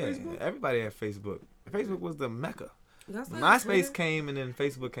 Did he have Yeah, Facebook? everybody had Facebook. Facebook was the mecca. That's like MySpace Twitter. came and then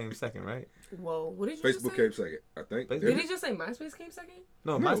Facebook came second, right? Whoa, what did you Facebook just say? came second, I think. Facebook- Did he just say MySpace came second?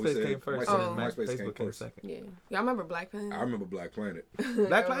 No, No, we MySpace said came first. MySpace- and MySpace came Facebook came first. second. Yeah. Y'all remember Black Planet? I remember Black Planet.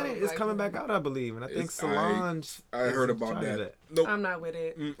 Black Planet is coming back out, I believe, and I think It's- Solange. I is heard in about charge of that. Nope. I'm not with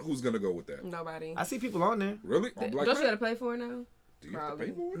it. Who's gonna go with that? Nobody. I see people on there. Really? On Black Don't you Planet? gotta pay for it now? Do you have to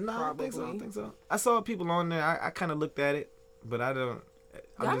pay for it? No, I don't think so. I Probably. don't think so. I saw people on there. I kind of looked at it, but I don't.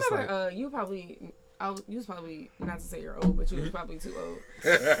 I I'm just remember like, you was probably, not to say you're old, but you was probably too old.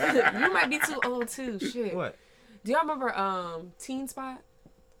 You might be too old too. Shit. what? Do y'all remember Teen Spot?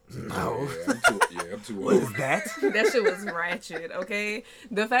 No. I'm too What old. is that? That shit was ratchet, okay?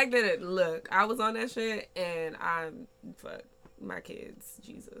 The fact that I was on that shit and fuck my kids,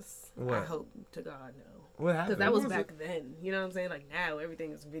 Jesus. What? I hope to God no. What happened? Because that was was back then. You know what I'm saying? Like now,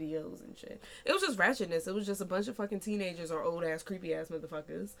 everything is videos and shit. It was just ratchetness. It was just a bunch of fucking teenagers or old ass, creepy ass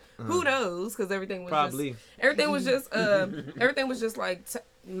motherfuckers. Who knows? Because everything was Probably. everything was just like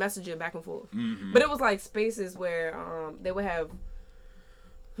messaging back and forth. Mm-hmm. But it was like spaces where they would have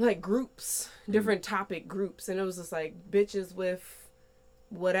like groups, different topic groups, and it was just like bitches with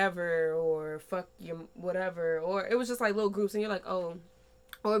whatever or fuck you whatever, or it was just like little groups, and you're like, oh,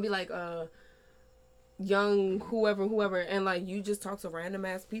 or it'd be like young whoever, and like you just talk to random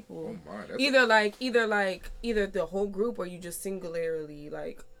ass people. Oh my, that's either the whole group or you just singularly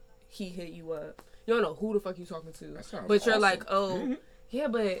like he hit you up. You don't know who the fuck you talking to, That sounds but you're awesome. like, oh yeah,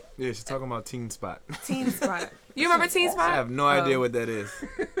 but Yeah, she's talking about Teen Spot. Teen Spot. You remember Teen Spot? I have no idea what that is.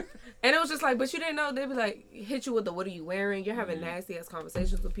 And it was just like, but you didn't know. They'd be like, hit you with the, what are you wearing? You're having nasty ass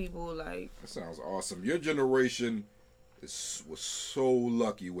conversations with people. Like, that sounds awesome. Your generation was so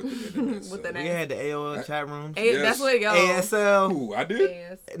lucky with the internet. With son. the We had the AOL chat rooms. Yes. that's what y'all. ASL. Ooh, I did.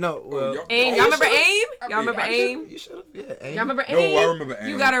 Yes. No, well, y'all- AIM. Oh, Y'all remember should've- AIM? I Y'all mean, remember I AIM? you should have. Yeah, AIM. Y'all remember No, AIM? I remember AIM.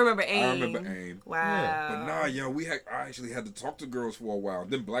 You gotta remember AIM. I remember AIM. Wow. But nah, yo, I actually had to talk to girls for a while.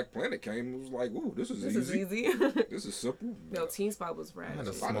 Then Black Planet came. It was like, ooh, this is This easy. is easy. This is simple. No, Teen Spot was I had rad. a a lot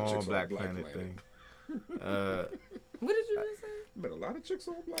of small chicks on Black Black Planet Planet. thing. What did you just say? But a lot of chicks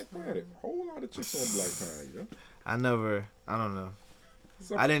on Black Planet. A whole lot of chicks on Black Planet, yo. I don't know.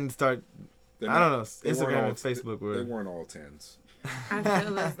 Some- I didn't start. they're I don't not- know. they weren't Instagram all- and Facebook They were. weren't all tens. I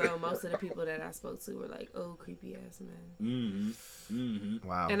feel as though most of the people that I spoke to were like, oh, creepy ass men.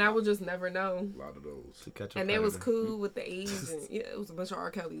 Wow. And I would just never know. A lot of those. To catch a And they was predator. cool with the age. And yeah, it was a bunch of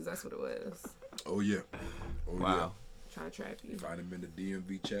R. Kellys. That's what it was. Oh yeah. Oh Wow. Trying to trap you. yeah. Find him in the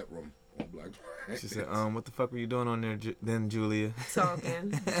DMV chat room on Black Planet. She said, what the fuck were you doing on there then, Julia?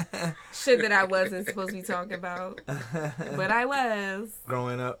 Talking. Shit that I wasn't supposed to be talking about. But I was.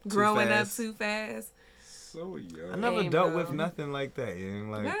 Growing up Too fast. So young. I never Hey, dealt bro. with nothing like that. You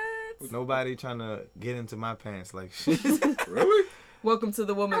know, like What? nobody trying to get into my pants like shit. Really? Welcome to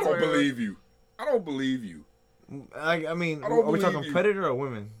the I woman's don't world. believe you. I don't believe you. I mean, I don't are we believe talking you. predator or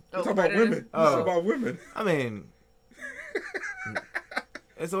women? Oh, Talk about predator? women. Oh. Talk about women. I mean,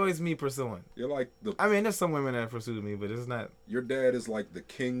 it's always me pursuing. You're like the. I mean, there's some women that pursue me, but it's not. Your dad is like the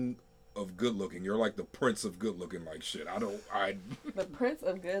king of good looking. You're like the prince of good looking. Like shit. The Prince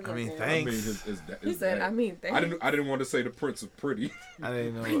of Good I mean, Looking. thanks. He said, I mean, thanks. I didn't want to say the prince of pretty. I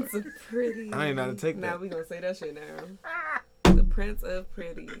didn't know. Prince of Pretty. I ain't know how to take Now that. we gonna say that shit now. The Prince of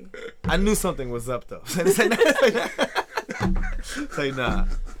Pretty. I knew something was up though. Say nah.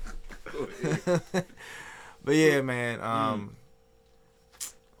 But yeah, man. I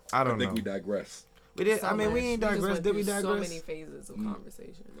don't think know. we digress. We did. So I mean, we much. ain't just digress. went Did we through digress? So many phases of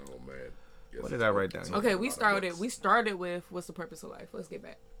conversation. No man. Yes, What did I write down? Okay, we started with what's the purpose of life. Let's get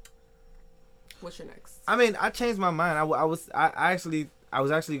back. What's your next? I mean, I changed my mind. I was actually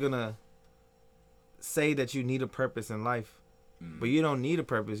gonna say that you need a purpose in life, but you don't need a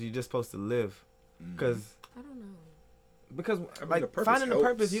purpose. You're just supposed to live, because I don't know. I mean, like the purpose finding a helps.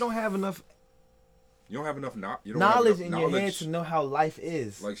 purpose, you don't have enough You don't have enough knowledge in your head knowledge. to know how life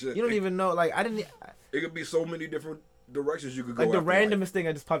is. Like shit, you don't it- even know. Like I didn't. It could be so many different directions you could go. Like the after life. randomest thing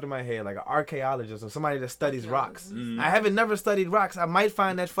that just popped in my head, like an archaeologist or somebody that studies rocks. Archaeologist. I haven't never studied rocks. I might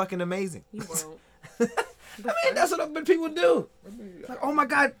find that fucking amazing. You won't. I mean, that's what people do. Like, oh my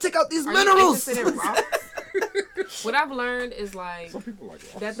god, check out these Are minerals. you interested in rocks? What I've learned is like Some people like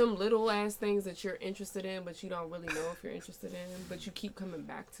rocks. that them little ass things that you're interested in, but you don't really know if you're interested in, but you keep coming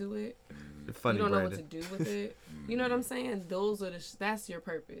back to it. Funny, You don't know what Brandon. to do with it. You know what I'm saying? Those are that's your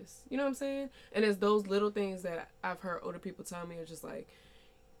purpose. You know what I'm saying? And it's those little things that I've heard older people tell me are just like,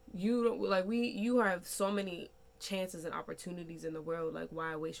 you don't like you have so many chances and opportunities in the world. Like,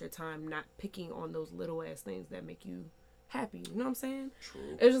 why waste your time not picking on those little ass things that make you happy? You know what I'm saying? True.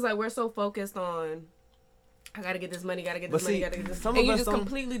 It's just like we're so focused on, I gotta get this money, gotta get this But money, see, gotta get this, some and of you us just don't-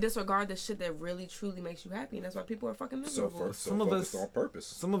 completely disregard the shit that really truly makes you happy, and that's why people are fucking So miserable. so Some of focused us- on purpose.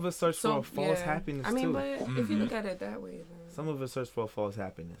 Some of us search for a false yeah. happiness I mean, too. but if you look at it that way, then Some of us search for a false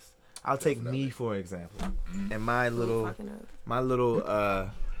happiness. I'll take me for example, and my who little, fucking up? my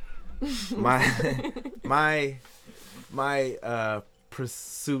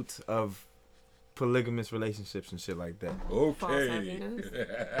pursuit of polygamous relationships and shit like that. False Okay. happiness.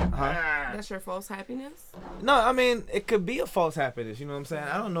 That's your false happiness. No, I mean it could be a false happiness. You know what I'm saying?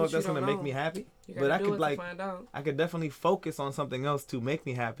 I don't know But if that's you gonna don't make me know. happy, You but gotta I do could it like, to find out. I could definitely focus on something else to make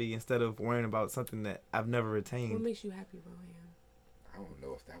me happy instead of worrying about something that I've never What retained. makes you happy, Rohan? I don't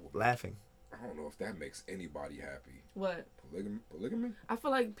know if that would. Laughing. I don't know if that makes anybody happy. What? Polygamy? I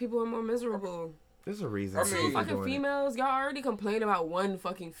feel like people are more miserable. There's a reason. I for mean- Two people fucking doing it. females. Y'all already complain about one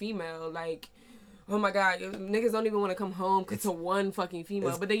fucking female. Like, oh my God, niggas don't even want to come home to one fucking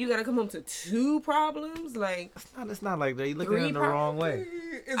female, but then you gotta come home to 2 problems. Like It's not like that. You looking at it in the wrong way.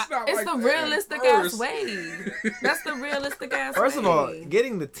 It's not it's like the that realistic at ass first. way. That's the realistic ass way. First of all,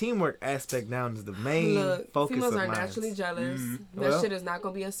 getting the teamwork aspect down is the main focus females of are mine. naturally jealous. That Well, shit is not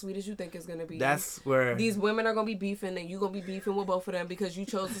gonna be as sweet as you think it's gonna be. That's where These women are gonna be beefing, and you gonna be beefing with both of them because you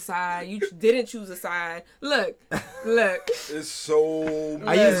chose a side. You didn't choose a side. Look. It's so.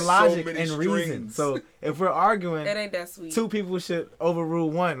 I Look. use logic so many and reason. strings. So if we're arguing, It ain't that sweet. 2 people should overrule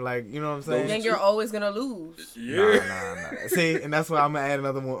 1. Like, you know what I'm saying? Then you're always gonna lose. Yeah. Nah. See, and that's why I'm gonna add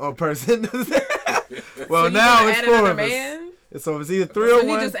another one person. Well, So you now gonna it's add 4 another of us. man? So it's either 3 So or he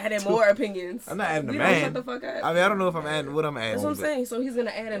 1. just added 2. more opinions. I'm not adding a We man. don't shut the fuck up. I mean, I don't know if I'm adding what I'm adding. That's what I'm but saying. So he's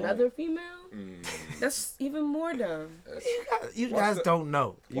gonna add another female? That's even more dumb. You Watch guys that- don't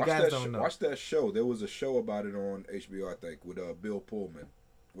know. You Watch guys that don't know. Watch that show. There was a show about it on HBO, I think, with Bill Pullman,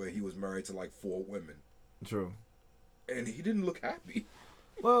 where he was married to like 4 women, True. and he didn't look happy.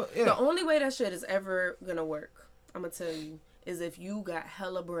 Well, yeah. The only way that shit is ever gonna work, I'm gonna tell you, is if you got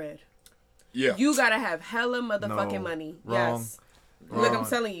hella bread. Yeah, You gotta have hella motherfucking No. money. Wrong. Yes. Look, I'm Wrong.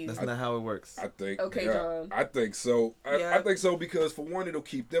 telling you. That's not how it works. I think. Okay, yeah, John. I think so. I Yeah. think so because for one, it'll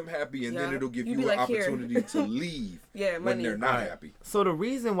keep them happy, and then Yeah. it'll give You you be an like, here. opportunity to leave Yeah, when money. they're not Alright. happy. So the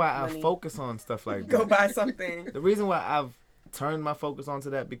reason why I Money. focus on stuff like Go that, buy something. the reason why I've turned my focus onto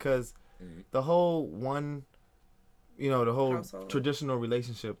that because the whole the whole Household. traditional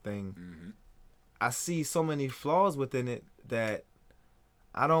relationship thing, I see so many flaws within it that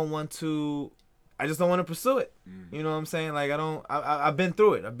I just don't want to pursue it. You know what I'm saying? Like I've been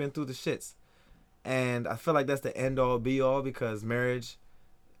through it. I've been through the shits. And I feel like that's the end all be all because marriage,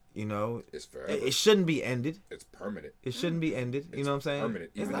 It's forever. it shouldn't be ended. It's permanent. It shouldn't be ended. You It's know what I'm saying?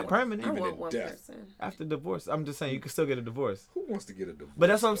 permanent, It's even not in- permanent. I even want in one death. person. After divorce, I'm just saying you can still get a divorce. Who wants to get a divorce? But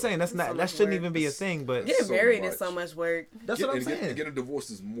that's what I'm though? saying. That's So not. That much shouldn't work. even be a thing. But Getting so married much. is so much work. that's what I'm and saying. Get a divorce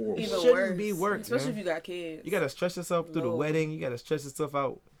is more. Even work. shouldn't worse. be work, Especially man. if you got kids. You gotta stress yourself through the No. wedding. You gotta stress yourself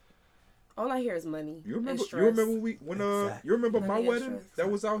out. All I hear is money. You and remember? stress. You remember when Exactly. you remember my Money and wedding stress. that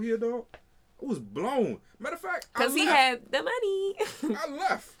was out here, dog? I was blown. Matter of fact, Because he had the money. I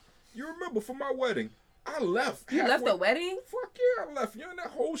left. You remember for my wedding? I left. You left halfway- the wedding? Fuck yeah, I left. That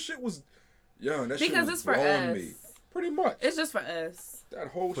whole shit was. That shit Because was it's for blowing us. me. Pretty much. It's just for us. That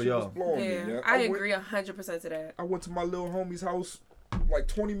whole For shit was y'all. blowing Yeah, me. Yeah. I went- agree 100% to that. I went to my little homie's house like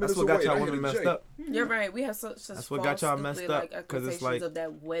 20 minutes That's what away. got y'all and I hit women a messed J. up. You're right. We have such That's what got y'all messed up, 'cause it's like- of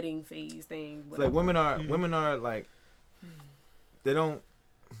that wedding phase thing. It's like women are like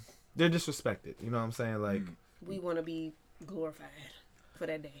they're disrespected. You know what I'm saying? Like we want to be glorified for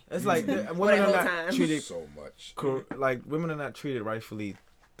that day. it's like women that are whole not time. treated So much. like women are not treated rightfully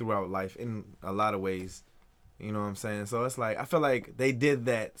throughout life in a lot of ways. You know what I'm saying? So it's like I feel like they did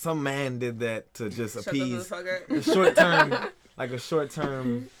that. Some man did that to just Shut the appease fuck up. the short term, like a short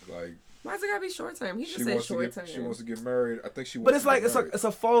term. Like Why's it gotta be short term? He just she said wants to short get term. she wants to get married. I think she wants But it's to like get married. it's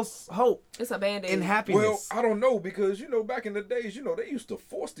a false hope It's a band aid. in happiness. Well, I don't know because back in the days, they used to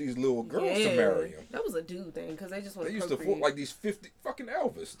force these little girls to marry him. That was a dude thing because they just want They to used to force like these 50 fucking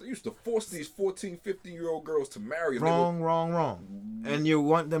Elvis. They used to force these 14, 15-year-old girls to marry him. wrong. And you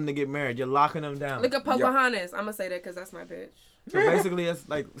want them to get married. You're locking them down. Look at Pocahontas. I'm gonna say that because that's my bitch. So basically,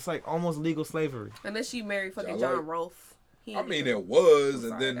 it's like almost legal slavery. And then she married fucking Yeah, I John like- Rolfe. He I ain't mean, even- it was,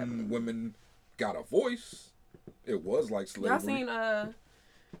 I'm and sorry, then that- women got a voice. It was like slavery.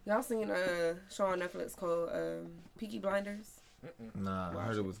 Y'all seen a show on Netflix called Peaky Blinders? Nah, I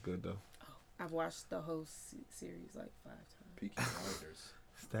heard it was good though. I've watched the whole series like 5 times. Peaky Blinders.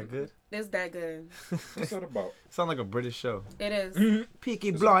 Is that good? It's that good. What's that about? Sound like a British show. It is.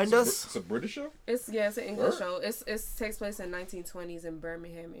 Peaky Blinders. It's a British show. It's an English Word. show. It takes place in 1920s in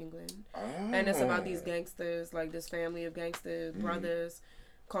Birmingham, England, Oh. and it's about these gangsters, like this family of gangster brothers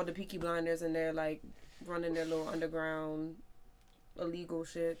called the Peaky Blinders, and they're like running their little underground illegal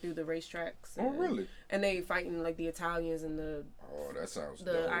shit through the racetracks. Oh, and- really? And they fighting like the Italians and the Oh, that sounds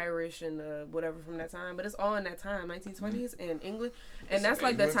the dope. Irish and the whatever from that time, but it's all in that time, 1920s in England, and It's that's in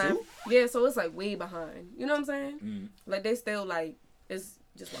like the England, time. too? Yeah, so it's like way behind. You know what I'm saying? Mm. Like they still like it's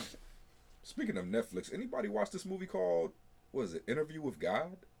just watch it. Speaking of Netflix, anybody watch this movie called, what is it, Interview with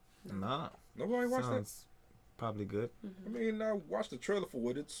God? Nah. Nobody watched that? Sounds probably good. I mean, I watched the trailer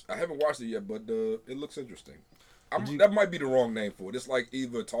for it. I haven't watched it yet, but it looks interesting. you- That might be the wrong name for it. It's like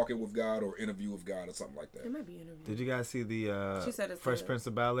either Talking with God or Interview with God or something like It that. might be an interview. Did you guys see the She said it's Fresh good. Prince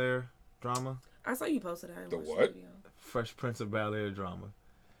of Bel-Air drama? I saw you posted that. I didn't The watch what? video. Fresh Prince of Bel-Air drama.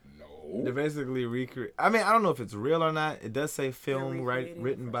 No. They're basically recreate. I mean, I don't know if it's real or not. It does say film recreating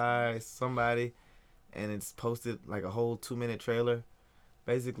written Fresh by somebody, and it's posted like a whole 2-minute trailer.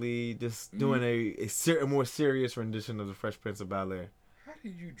 basically just doing a more serious rendition of the Fresh Prince of Bel-Air. How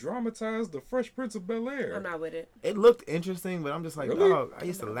did you dramatize the Fresh Prince of Bel-Air? I'm not with it. It looked interesting, but I'm just like, Really? dog, I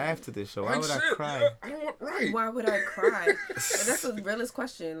used to laugh to this show. Why Like would I shit, cry? yeah, I don't want right. Why would I cry? That's the realest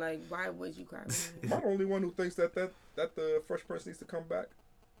question. Like, why would you cry? Am I the only one who thinks that the Fresh Prince needs to come back?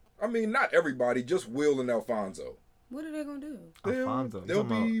 I mean, not everybody, just Will and Alfonso. What are they gonna do? Alfonso. They'll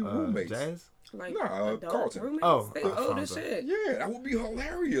be about, roommates. Jazz? Like, Nah, adult Carlton. roommates? Oh, They old as Alfonso. shit. Yeah, that would be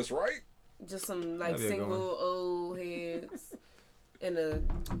hilarious, right? Just some like That'd be a good single old heads in a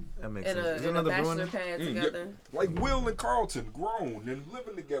That makes in sense. a, Is in there a another bachelor Bruin? pad Yeah. together. Like Will and Carlton, grown and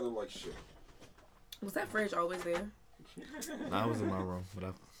living together like shit. Was that fridge always there? Nah, I was in my room, but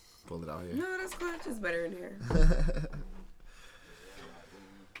I pulled it out here. No, that's clutch. It's better in here.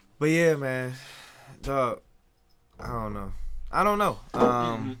 But yeah, man, dog. I don't know.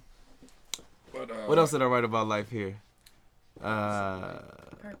 But What else did I write about life here?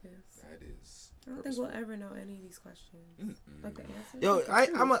 Purpose. That is. I don't think we'll ever know any of these questions. Like the answer. Yo, I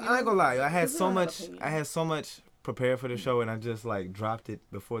ain't gonna lie. I had Because we so don't have much. opinions. I had so much prepared for the show, and I just like dropped it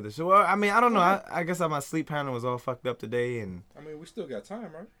before the show. Well, I mean, I don't know. I guess my sleep pattern was all fucked up today, and I mean, we still got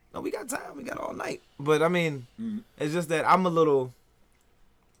time, right? no, we got time. We got all night. But I mean, it's just that I'm a little.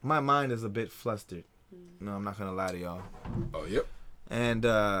 My mind is a bit flustered. No, I'm not gonna lie to y'all. Oh, yep. And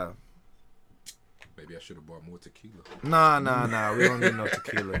Maybe I should have bought more tequila. nah. We don't need no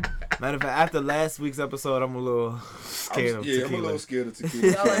tequila. Matter of fact, after last week's episode, I'm a little scared of tequila. I'm a little scared of tequila.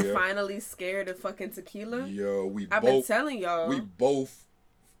 Y'all are yeah. finally scared of fucking tequila. Yo, I've been telling y'all. We both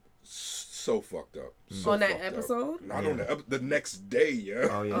so fucked up. So On that fucked up. episode? Not on the next day, yeah.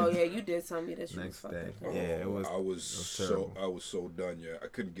 Oh yeah. Oh yeah, you did tell me that you Next was day. fucking. Yeah, it was. I was so done, yeah. I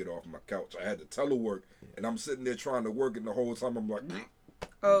couldn't get off my couch. I had to telework, and I'm sitting there trying to work, and the whole time I'm like,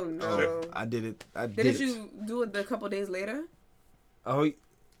 Oh no. I did it. I did Didn't it. you do it a couple days later? Oh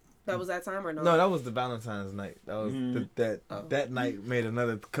That was that time or no? no, that was the Valentine's night. That was that night made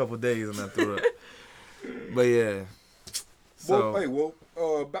another couple days, and I threw it. But yeah. So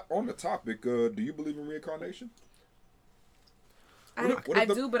back on the topic, do you believe in reincarnation? I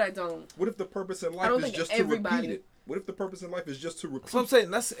do, but I don't. What if the purpose in I life don't is think just everybody- to repeat it? What if the purpose in life is just to repeat? So I'm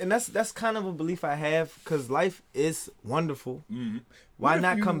saying that's kind of a belief I have, because life is wonderful. Mm-hmm. Why if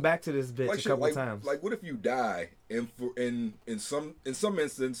not you- come back to this bitch a couple times? Like, what if you die and in some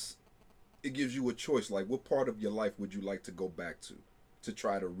instance, it gives you a choice. Like, what part of your life would you like to go back to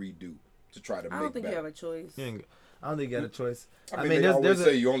try to redo, to try to make I don't think better? you have a choice. I don't think you got a choice. I mean, they always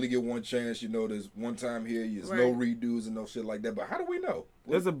say you only get one chance. You know, there's one time here. There's no redos and no shit like that. But how do we know?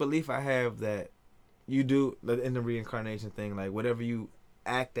 There's a belief I have that you do in the reincarnation thing, like whatever you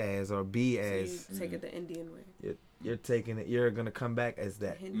act as or be as, You take it the Indian way. you're taking it. You're gonna come back as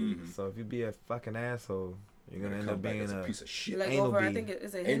that. Hindu. So if you be a fucking asshole, you're gonna end come up back being as a a piece of shit. Like Ain't no over, I bead. think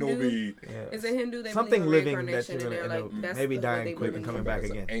it's a Ain't Hindu. no bead. yeah. It's a Hindu. They Something believe in living that reincarnation, you're and gonna they're end like up that's maybe the way dying they quick and believe. coming back As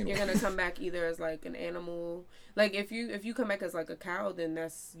an again. anal. You're gonna come back either as like an animal. Like if you come back as like a cow, then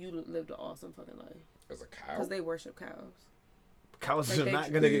that's you lived an awesome fucking life. As a cow. Because they worship cows. Cows Like are they-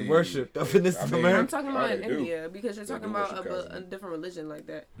 not gonna get worshipped up in this I mean, I'm America. talking Oh, about they in do. India because you're They talking do about worship cows, a different religion like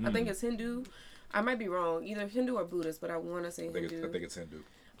that. I think it's Hindu. I might be wrong, either Hindu or Buddhist, but I want to say I think Hindu. it's Hindu.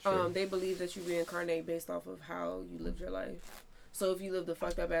 Sure. They believe that you reincarnate based off of how you lived your life. So if you lived a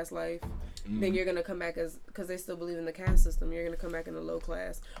fucked up ass life, then you're gonna come back as, because they still believe in the caste system, you're gonna come back in the low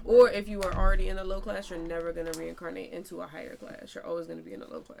class. Or if you are already in the low class, you're never gonna reincarnate into a higher class. You're always gonna be in the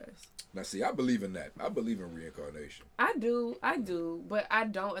low class. Now, see, I believe in that. I believe in reincarnation. I do, but I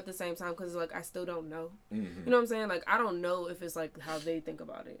don't at the same time because like I still don't know. Mm-hmm. You know what I'm saying? Like I don't know if it's like how they think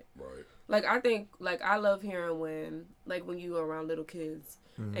about it. Right. Like I think like I love hearing when you are around little kids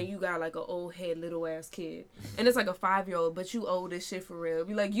and you got like an old head little ass kid and it's like a 5-year-old but you old as shit for real.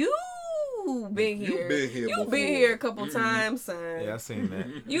 Be like you been here. You been here a couple times, son. Yeah, I seen that.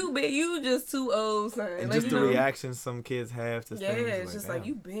 You just too old, son. And like, just you the know, reactions some kids have to yeah, things. it's just like damn.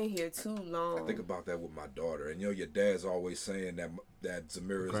 you been here too long. I think about that with my daughter, and your dad's always saying that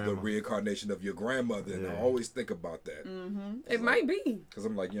Zamira is the Grandma. reincarnation of your grandmother, and I always think about that It might be. because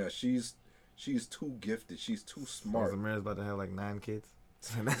I'm like, yeah, she's too gifted, she's too smart. Zamira's about to have like 9 kids.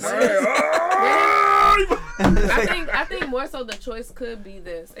 I think more so the choice could be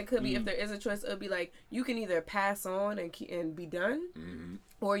this. It could be if there is a choice, it would be like you can either pass on and be done,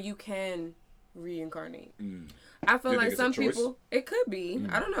 or you can reincarnate. I feel You like think it's some a choice? people, it could be.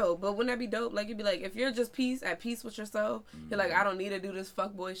 I don't know, but wouldn't that be dope? Like you'd be like, if you're just at peace with yourself, you're like, I don't need to do this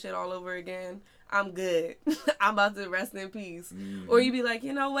fuckboy shit all over again. I'm good. I'm about to rest in peace. Or you'd be like,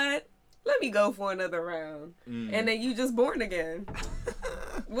 you know what? Let me go for another round, and then you just born again.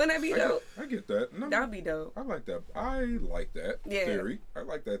 Wouldn't that be dope? I get that. No, That would be dope. I like that. I like that theory. I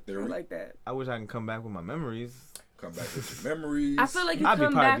like that theory. I like that. I wish I can come back with my memories. Come back with your memories. I feel like you I'd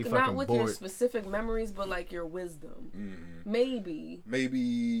come back be not fucking with your bored. specific memories, but like your wisdom. Mm-hmm. Maybe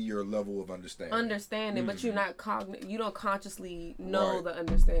your level of understanding. but you're not you don't consciously know Right. the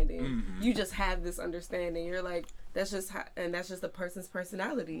understanding. Mm-hmm. You just have this understanding. You're like, that's just and that's just the person's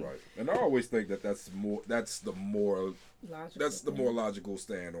personality. Right. And I always think that's the more Logical. logical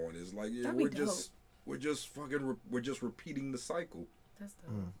stand on is like, yeah, That'd be we're just repeating the cycle. That's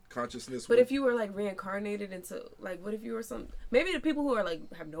dope. Consciousness. But if you were like reincarnated into like, what if you were maybe the people who are like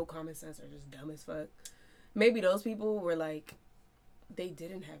have no common sense are just dumb as fuck. Maybe those people were like, they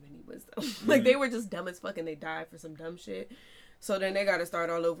didn't have any wisdom. Like they were just dumb as fuck and they died for some dumb shit. So then they got to start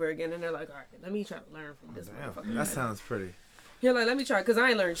all over again and they're like, all right, let me try to learn from this motherfucker. That sounds pretty. You're like, let me try because I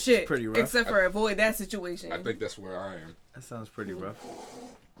ain't learned shit pretty rough. except for avoid that situation. I think that's where I am. That sounds pretty rough.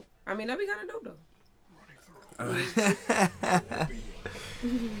 I mean, that'd be kind of dope though.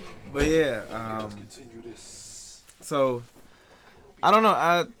 But yeah, so I don't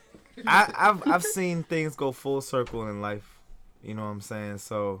know. I've seen things go full circle in life. You know what I'm saying?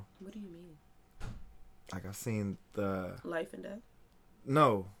 So What do you mean? like I've seen the Life and death?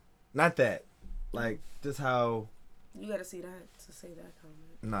 no, not that. Like just how You got to see that to say that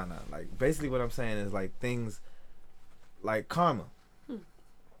comment. no. Like basically what I'm saying is like things like karma.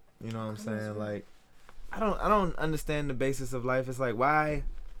 You know what I'm saying? Like I don't understand the basis of life. It's like why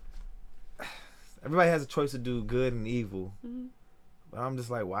everybody has a choice to do good and evil. Mm-hmm. But I'm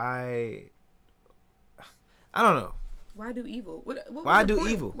just like why I don't know. Why do evil? What Why was the do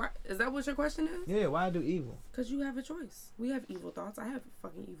point? evil? Why, is that what your question is? Yeah, why do evil? Because you have a choice. We have evil thoughts. I have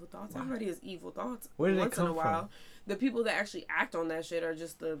fucking evil thoughts. Everybody has evil thoughts. Where did they once in come a while. from? The people that actually act on that shit are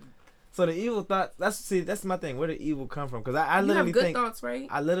just the. So the evil thoughts. That's my thing. Where did evil come from? Because I You literally have good think thoughts, right?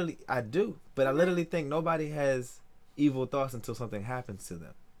 I do, but I literally think nobody has evil thoughts until something happens to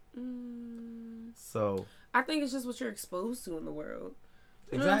them. So I think it's just what you're exposed to in the world.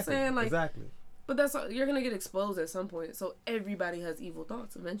 You know exactly, what I'm saying? Like, exactly. but that's you're gonna get exposed at some point. So everybody has evil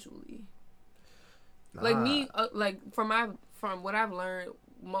thoughts eventually. Like me, like from what I've learned,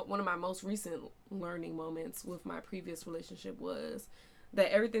 one of my most recent learning moments with my previous relationship was that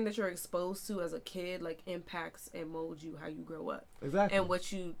everything that you're exposed to as a kid like impacts and molds you how you grow up. Exactly. And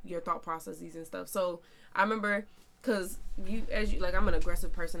what your thought processes and stuff. So I remember, cause I'm an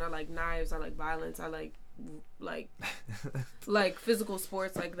aggressive person. I like knives. I like violence. I like physical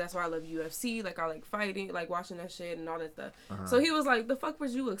sports. Like that's why I love UFC. Like I like fighting. Like watching that shit and all that stuff. So he was like, "The fuck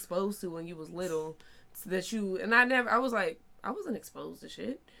was you exposed to when you was little? I was like, I wasn't exposed to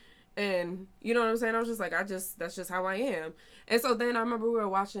shit." And you know what I'm saying? I was just like, that's just how I am. And so then I remember we were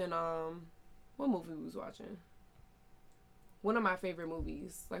watching, what movie we was watching? One of my favorite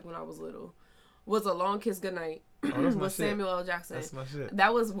movies, like when I was little, was A Long Kiss Goodnight with Samuel L. Jackson. That's my shit.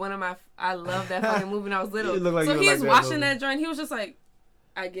 That was one of my, I love that fucking movie when I was little. You look like so you he like was that watching movie. that joint. He was just like,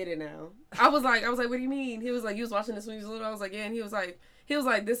 I get it now. I was like, what do you mean? He was like, you was watching this when you was little? I was like, yeah. And he was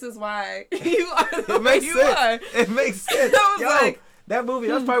like, this is why you are the It way makes you sense. are. It makes sense. I was like, that movie,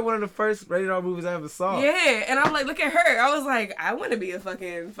 that's probably one of the first rated R movies I ever saw. yeah, and I'm like, look at her. I was like, I want to be a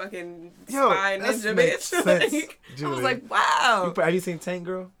fucking spy ninja makes bitch. sense, Like, I Julia. was like, wow. Have you seen Tank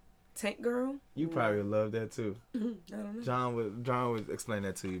Girl? Tank Girl? You probably would love that too. I don't know. John would explain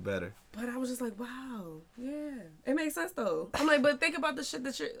that to you better. But I was just like, wow, yeah. It makes sense though. I'm like, but think about the shit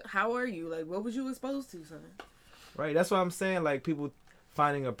how are you? Like, what was you exposed to, son? Right. That's what I'm saying. Like people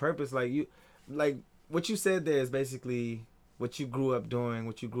finding a purpose. Like what you said there is basically what you grew up doing,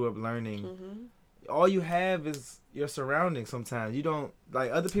 what you grew up learning. All you have is your surroundings. Sometimes you don't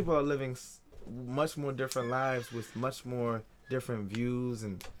like other people are living much more different lives with much more different views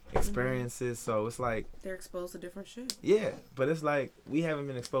and experiences. So it's like They're exposed to different shit. yeah, but it's like we haven't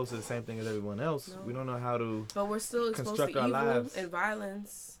been exposed to the same thing as everyone else. No. We don't know how to. But we're still exposed construct to our evil lives. and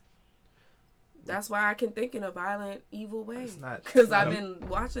violence. That's why I can think in a violent, evil way. It's not Because I've been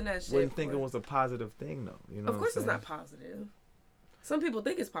watching that shit. Wouldn't think it was a positive thing though. You know. Of course, what it's I'm not positive. Some people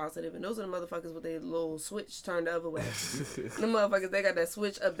think it's positive, and those are the motherfuckers with their little switch turned the other way. The motherfuckers, they got that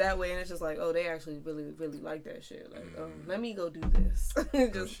switch up that way, and it's just like, oh, they actually really, really like that shit. Like, oh, let me go do this.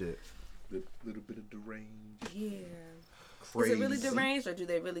 Just, shit. Little bit of deranged. yeah. Crazy. Is it really deranged, or do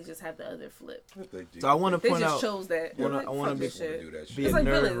they really just have the other flip? What they do. So I want to They point just out. chose that. I wanna Fuck be- this shit. do that shit. Be It's a like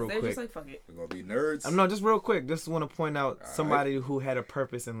nerd villains. real They're quick. just like, fuck it. We're gonna be nerds. I'm not just real quick. Just want to point out All somebody who had a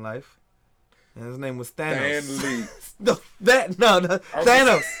purpose in life, and his name was Thanos. Stan Lee. No,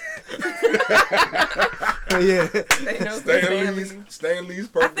 Thanos. Yeah. Stan Lee's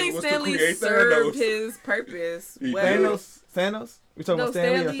I purpose think was Stan to Lee create served Thanos. his purpose He well. did. Thanos. We talking about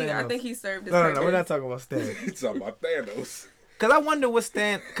Stan Lee or Thanos? I think he served his No, purpose. we're not talking about Stan. He's talking about Thanos. Cause I wonder what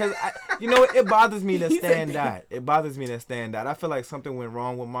Stan. Cause you know, it bothers me that Stan died. It bothers me that Stan died. I feel like something went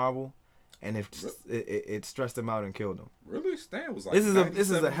wrong with Marvel, and it stressed him out and killed him. Really, Stan was like. This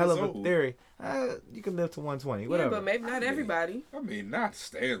is a hell of a old. theory. You can live to 120, whatever. Yeah, but maybe not everybody. I mean, not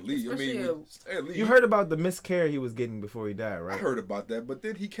Stan Lee. Stan Lee. You heard about the miscarriage he was getting before he died, right? I heard about that, but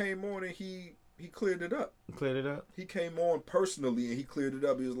then he came on and he cleared it up. Cleared it up. He came on personally and he cleared it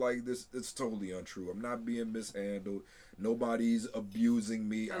up. He was like, "This it's totally untrue. I'm not being mishandled. Nobody's abusing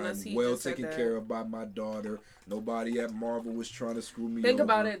me. Unless I'm well taken care of by my daughter. Nobody at Marvel was trying to screw me Think over."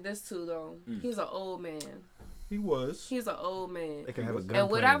 about it this too, though. He's an old man. He was. He's an old man. They can have a gun. And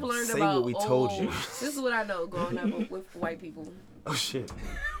what I've learned Say about what we told you. This is what I know growing up with white people. Oh shit.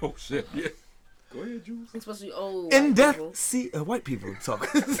 Oh shit. Yeah. Go ahead, Jules. Especially old In white depth. people. See, white people talk.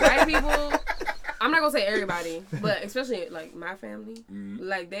 White people. I'm not gonna say everybody, but especially like my family,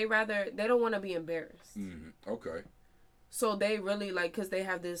 like they don't want to be embarrassed. Okay. So they really like, cause they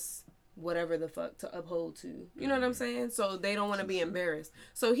have this whatever the fuck to uphold to. You know what I'm saying? So they don't want to be embarrassed.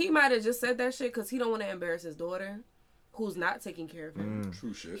 So he might have just said that shit cause he don't want to embarrass his daughter, who's not taking care of him.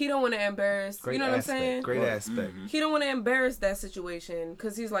 True shit. He don't want to embarrass. Great you know what I'm saying? Great aspect. He don't want to embarrass that situation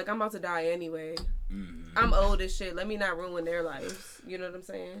because he's like, I'm about to die anyway. I'm old as shit. Let me not ruin their lives. You know what I'm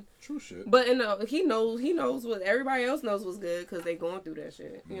saying? True shit. But he knows what everybody else knows was good because they going through that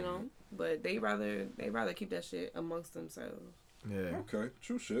shit. You know. But they rather keep that shit amongst themselves. Yeah. Okay.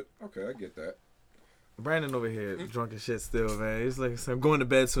 True shit. Okay, I get that. Brandon over here drunk as shit still, man. He's like, I'm going to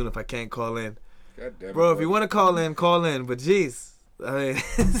bed soon if I can't call in. God damn it, Bro, if you want to call in, call in. But jeez, I mean,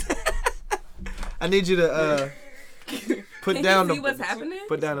 I need you to put Can down you see the what's happening?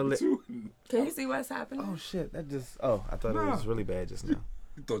 put down the lip. Can you see what's happening? Oh shit, that just. Oh, I thought it was really bad just now.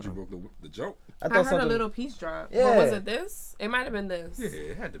 You thought you broke the joke? I heard a little piece drop. Yeah. But was it this? It might have been this. Yeah,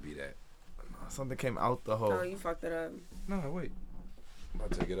 it had to be that. Something came out the hole. Oh, you fucked it up. No, wait. I'm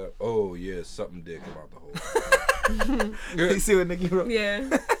about to take it up. Oh yeah, something did come out the hole. You see what Nikki wrote?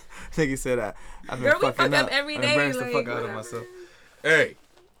 Yeah. Nikki said, "I've been Girl, we fucking fuck up every I day, embarrassed the like, fuck out of whatever. myself." Hey,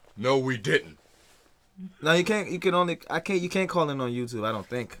 no, we didn't. No, you can't. You can only. I can't. You can't call in on YouTube. I don't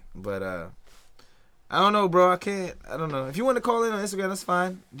think. But I don't know, bro. I can't. I don't know. If you want to call in on Instagram, that's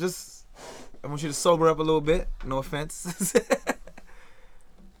fine. Just I want you to sober up a little bit. No offense.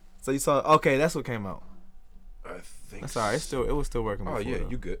 So you saw? Okay, that's what came out. I think. That's alright. It was still working. Oh before, yeah, though.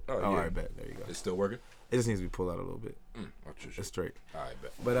 you good? Oh yeah. All right, bet. There you go. It's still working. It just needs to be pulled out a little bit. It's straight. All right,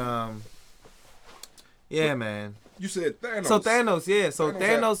 bet. But yeah, man. You said Thanos. So Thanos, yeah. So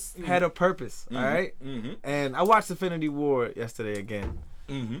Thanos had- had a purpose, all right. Mm-hmm. And I watched Infinity War yesterday again,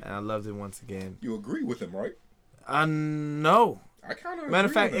 Mm-hmm. and I loved it once again. You agree with him, right? I know. I kind of. Matter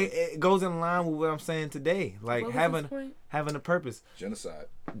of fact, it goes in line with what I'm saying today. Like What was having his point? having a purpose,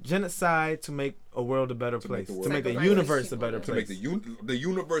 genocide to make a world a better place, the world to make the Sacrifice universe a people. better to make place. the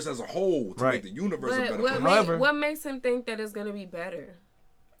universe as a whole, to Right. make the universe a But better what, place. However- what makes him think that it's gonna be better?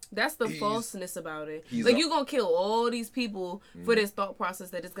 That's the He's- falseness about it. he's Like a- you gonna kill all these people for this thought process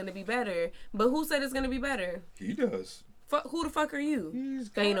that it's gonna be better. But who said it's gonna be better? He does. Who the fuck are you?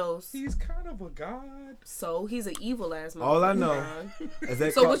 Thanos. He's kind of a god. So he's an evil ass motherfucker. All I know is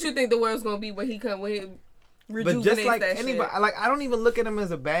that. So what you think the world's gonna be when he rejuvenates But just like that anybody, shit? like I don't even look at him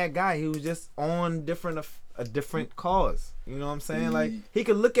as a bad guy. He was just on a different cause. You know what I'm saying? Like he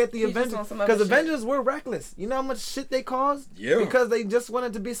could look at the He's just Avengers on some other because shit. Avengers were reckless. You know how much shit they caused? Yeah. Because they just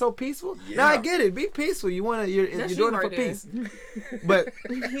wanted to be so peaceful. Yeah. Now I get it. Be peaceful. You want to. You're That's doing you it for right there. peace. But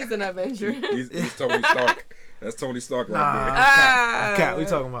He's an Avenger. He's Tony Stark. That's Tony Stark right I'm Cap. We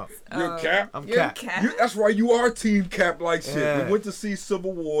talking about? there. You're Cap. I'm You're Cap. Cap. That's why you are Team Cap like shit. Yeah. We went to see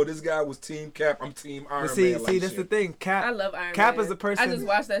Civil War. This guy was Team Cap. I'm Team Iron But see, Man. Like that's shit. the thing. Cap. I love Iron Cap Man. is the person. I just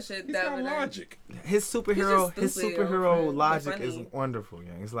watched that shit He's the got other night. logic. His superhero. He's His just stupid, superhero but logic funny. is wonderful.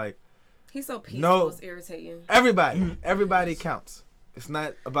 Yeah. It's like He's so peaceful. No. It's irritating. everybody counts. It's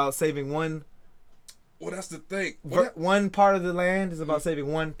not about saving one. Well, that's the thing. One part of the land is about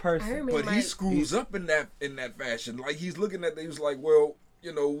saving one person. Iron Man But he might- screws up in that fashion. Like he's looking at. He was like, well,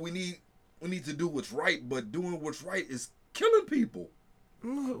 you know, we need to do what's right, but doing what's right is killing people.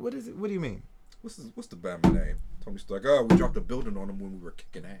 What is it? What do you mean? What's the Batman name? Tony Stark. Oh, we dropped a building on him when we were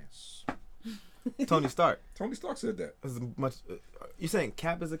kicking ass. Tony Stark. Tony Stark said that. As much. You saying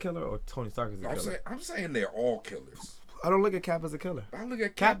Cap is a killer or Tony Stark is a killer? I'm saying they're all killers. I don't look at Cap as a killer. I look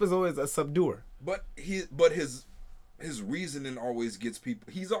at Cap is always a subduer. but his reasoning always gets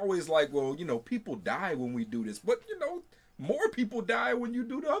people. He's always like, well, you know, people die when we do this, but you know, more people die when you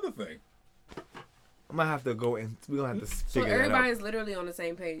do the other thing. I'm gonna have to go and we're gonna have to So figure that out. everybody's literally on the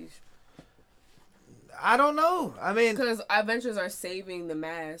same page. I don't know. I mean, because Avengers are saving the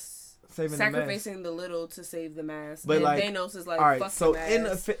mass, sacrificing the little to save the mass. But and like, Thanos is like, all right. fuck So the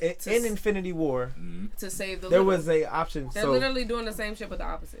mass in Infinity War, to save the there little. was a option. They're so literally doing the same shit, but the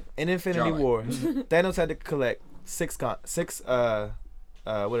opposite. in Infinity War, Thanos had to collect six what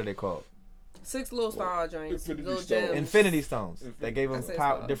are they called? 6 little star joints, little Stones. gems. Infinity Stones. They gave him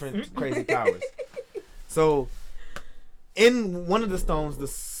stars. different crazy powers. So, in one of the stones, the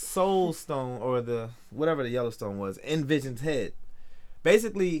Soul Stone or the whatever the yellow stone was, in Vision's head,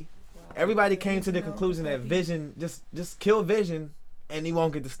 basically, everybody came to the conclusion that Vision just kill Vision, and he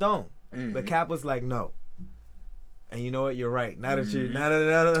won't get the stone. But Cap was like, no. And you know what? You're right. Now that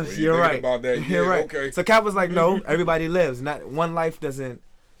you're right. About that, You're right. Okay. So Cap was like, no. Everybody lives. Not one life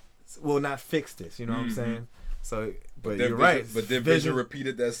will not fix this. You know what I'm saying? So, but you're right. But then Vision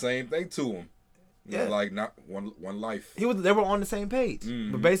repeated that same thing to him. Yeah. Like not one life. They were on the same page.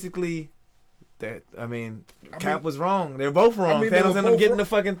 But basically, Cap was wrong. They're both wrong. Thanos ended up getting the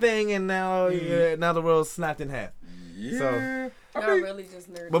fucking thing, and now the world's snapped in half. Yeah. So, Y'all really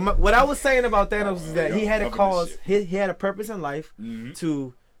just nerdy. but what I was saying about Thanos is that he had a cause. He had a purpose in life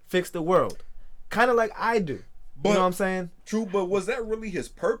to fix the world, kind of like I do. You know what I'm saying? True, but was that really his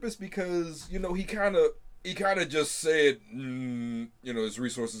purpose? Because he kind of just said, his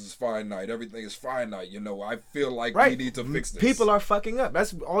resources is finite, everything is finite. I feel like we need to fix this. People are fucking up.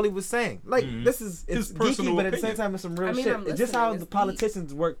 That's all he was saying. Like it's geeky, but at the same time, it's some real shit. It's just how the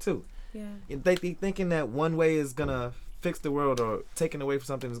politicians work too. Yeah. They thinking that one way is gonna fix the world, or taking away from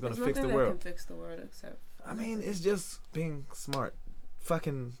something is gonna fix the world. Can fix the world except. I mean, it's just being smart,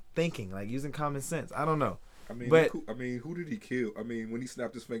 fucking thinking, like using common sense. I don't know. Who did he kill? I mean, when he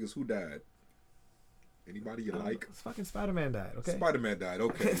snapped his fingers, who died? Anybody you like? Fucking Spider-Man died. Okay. Spider-Man died.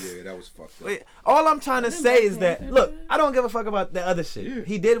 Okay, yeah, that was fucked up. Wait, all I'm trying to say is that look, I don't give a fuck about the other shit. Yeah.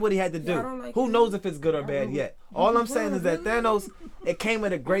 He did what he had to do. Who knows if it's good or bad yet? All I'm saying is that Thanos, it came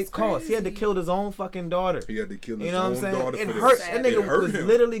at a great cost. He had to kill his own fucking daughter. He had to kill his you know own what I'm saying? daughter. It hurt. That nigga was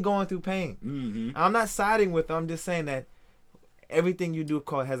literally going through pain. I'm not siding with him. I'm just saying that everything you do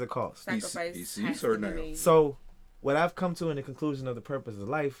has a cost. He sees her now. So, what I've come to in the conclusion of the purpose of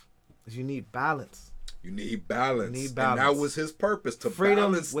life is you need balance. You need balance. And that was his purpose, to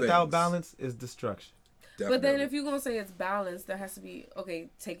freedom balance without things. balance is destruction. Definitely. But then if you're going to say it's balance, there has to be, okay,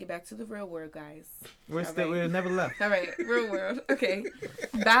 take it back to the real world, guys. We're never left. All right, real world. Okay.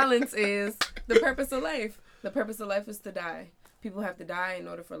 Balance is the purpose of life. The purpose of life is to die. People have to die in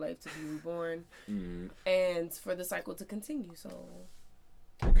order for life to be reborn and for the cycle to continue. So,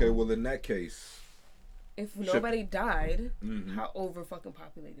 okay, well, in that case, if nobody died, how over fucking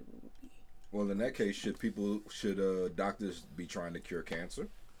populated would it be? Well, in that case, should doctors be trying to cure cancer?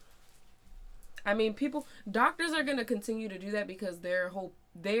 I mean, doctors are gonna continue to do that because their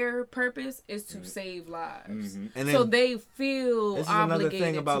purpose is to save lives. And so they feel this is obligated another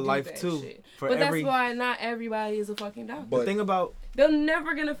thing about to do life that too. shit. But that's why not everybody is a fucking doctor. The thing about they're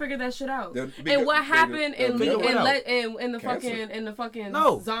never gonna figure that shit out. And what happened in the fucking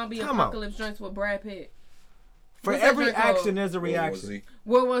zombie apocalypse joints with Brad Pitt? For every action, there's a reaction.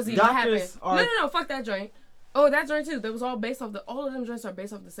 Where was he? What happened? Are... No, fuck that joint. Oh, that joint too. That was all based off all of them joints are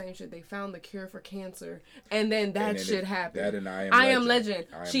based off the same shit. They found the cure for cancer, and then shit happened. That and I Am Legend.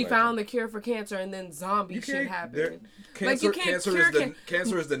 She found the cure for cancer, and then zombie shit happened. Cancer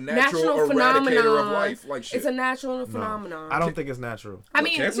is the natural eradicator of life. Like shit. It's a natural phenomenon. I don't think it's natural. I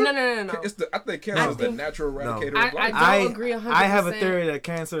mean, no. I think cancer is the natural eradicator of life. I don't agree 100%. I have a theory that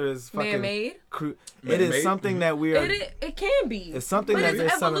cancer is fucking man-made. It is something that we are. It can be. It's something that they're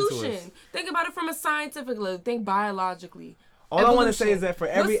selling to us. Think about it from a scientific level. Think biologically. All I want to say is that for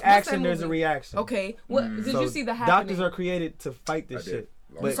every action, there's a reaction. Okay. What did you see the happening? Doctors are created to fight this shit,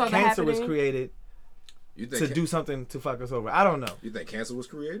 but cancer was created to do something to fuck us over. I don't know. You think cancer was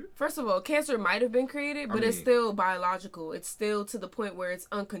created? First of all, cancer might have been created, but it's still biological. It's still to the point where it's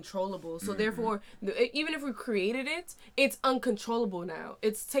uncontrollable. So therefore, even if we created it, it's uncontrollable now.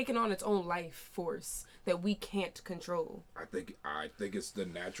 It's taken on its own life force that we can't control. I think it's the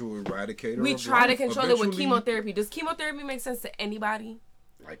natural eradicator. We try to control it with chemotherapy. Does chemotherapy make sense to anybody?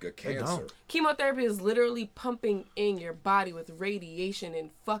 Like a cancer. Chemotherapy is literally pumping in your body with radiation and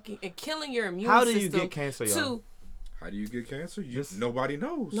killing your immune system. How do you get cancer, y'all? How do you get cancer? Nobody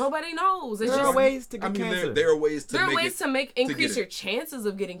knows. Nobody knows. There are ways to get cancer. There are ways to increase your chances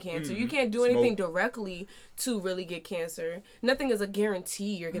of getting cancer. You can't do anything directly to really get cancer. Nothing is a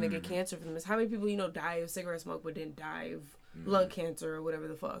guarantee you're gonna get cancer from this. How many people die of cigarette smoke but didn't die of lung cancer or whatever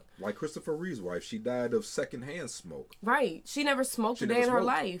the fuck? Like Christopher Reeve's wife, she died of secondhand smoke. Right. She never smoked a day in her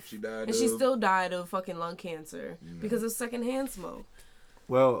life. She died, and she still died of fucking lung cancer because of secondhand smoke.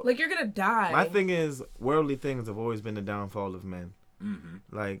 Well, Like, you're gonna die. my thing is, worldly things have always been the downfall of men. Mm-hmm.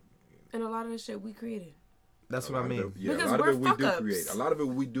 Like, And a lot of the shit we created. that's what I mean. Yeah, Because a lot of we're it we do fuck-ups. create. A lot of it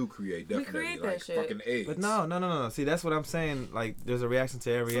we do create. We Definitely, create like that shit. fucking AIDS. But no. See, that's what I'm saying. Like, there's a reaction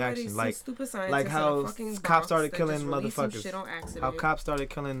to every Somebody, action. some Like, stupid scientist like in a how fucking cops box started that killing just released some motherfuckers. shit on accident. how cops started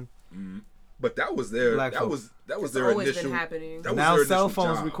killing. But that was their Black that folk. was It's their always initial. been happening. That was Now their cell initial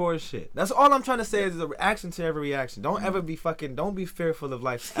phones job. record shit. That's all I'm trying to say is a reaction to every reaction. Don't ever be fucking. Don't be fearful of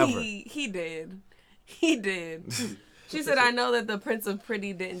life ever. He did. She said, "I know that the Prince of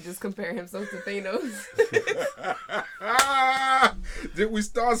Pretty didn't just compare himself to Thanos." Did we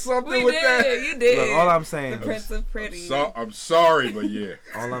start something We with did. that? You did. Look, all I'm saying the is, Prince of Pretty. So, I'm sorry, but yeah.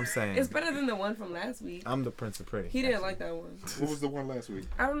 all I'm saying. It's better than the one from last week. I'm the Prince of Pretty. He didn't like that one. What was the one last week?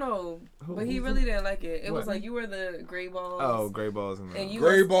 I don't know, but he who's really didn't like it. It was What? like you were the gray balls. Oh, gray balls and And you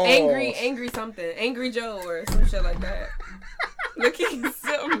Gray were balls. angry something, Angry Joe or some shit like that. Look, he's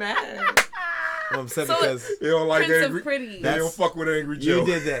so mad. I'm upset So- because They don't like Prince angry. of Pretty. They don't fuck with Angry Joe. you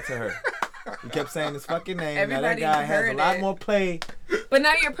did that to her. You kept saying his fucking name. Now that Everybody guy has a heard lot it. more play. But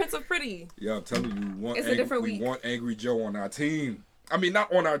now you're Prince of Pretty. Yeah, I'm telling you, we want It's a different we week. want Angry Joe on our team. I mean,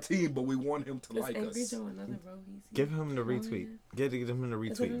 not on our team, but we want him to Is like Angry us. Joe another bro? Give him the retweet. Give him the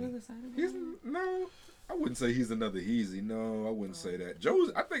Is it retweet. another side of He's him? no, I wouldn't say he's another Heezy. No, I wouldn't say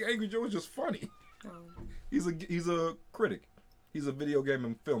that. I think Angry Joe is just funny. Oh. He's a critic. He's a video game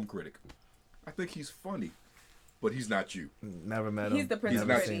and film critic. I think he's funny, but he's not you. Never met him. He's the Prince He's of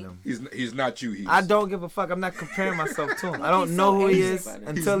not Pretty. seen him. He's not you. I don't give a fuck. I'm not comparing myself to him. I don't He's know so who he angry is about it.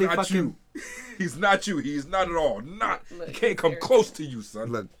 until he not fucking. you. He's not you. He's not at all. Not. Look, He can't come here. close to you,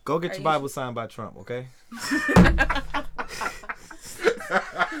 son. Look, go get Are your you Bible signed by Trump, okay?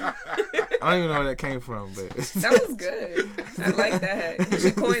 I don't even know where that came from, but That was good. I like that. You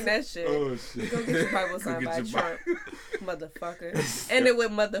should coin that shit. Oh shit. Go get your Bible Go signed get by your Trump. Motherfucker. End it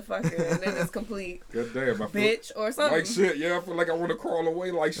with motherfucker. And then it's complete. God damn, I feel Bitch or something. like shit. Yeah, I feel like I want to crawl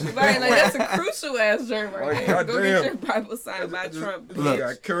away like shit. Right, like that's a crucial ass joint right Like, there. Go get goddamn. your Bible signed by Just- Trump. Look,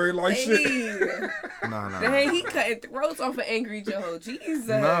 got carried like shit. Hey. no. Dang, he cutting throats off of Angry Joe. Jesus.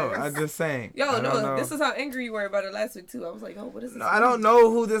 No, I'm just saying. Yo, I don't no, know. this is how angry you were about it last week too. I was like, oh, what is this? No, I don't know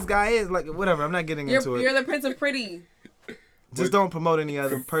who this guy is. Like, whatever. I'm not getting into it. You're the Prince of Pretty. Just don't promote any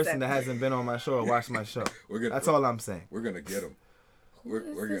other person that hasn't been on my show or watched my show. That's all I'm saying. We're gonna get him. We're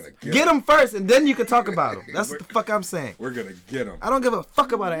gonna Get him first, and then you can talk about him. That's what the fuck I'm saying. We're gonna get him. I don't give a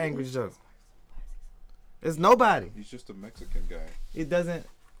fuck about an Angry Joe. It's nobody. He's just a Mexican guy. It doesn't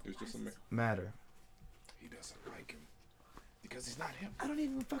It's just a matter. He doesn't like him because he's not him. I don't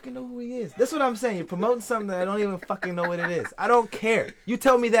even fucking know who he is. That's what I'm saying. You're promoting something that I don't even fucking know what it is. I don't care. You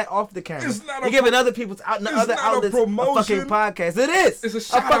tell me that off the camera. It's not You're a giving pro- other people's other not a outlets a promotion. fucking podcast. It is. It's a a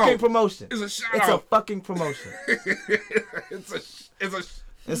shout fucking out. promotion. It's a shout It's a out. fucking promotion. It's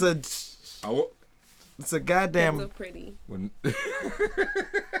a. It's a goddamn. Prince of Pretty. When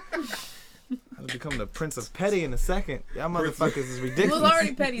I'll become the Prince of Petty in a second. Y'all motherfuckers is He was ridiculous.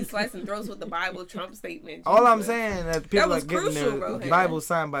 already petty slicing throats with the Bible Trump statement. All I'm Jesus. saying is that people was are getting crucial, their bro. Bible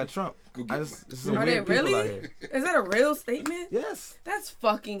signed by Trump. Go get There's some Are they weird people out really? here. Is that a real statement? Yes. That's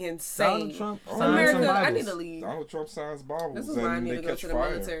fucking insane. Donald Trump signed some America, I Bibles. need to leave. Donald Trump signs Bibles This is why I and need they to go catch to the fire.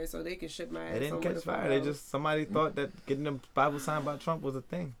 military so they can ship my ass. They didn't somewhere catch the fuck fire. They else. just somebody thought that getting the Bible signed by Trump was a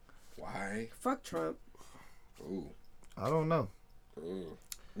thing. Why? Fuck Trump. Ooh. I don't know. Ooh.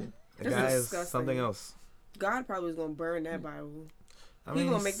 The This guy is is disgusting. something else. God probably was gonna burn that Bible. I He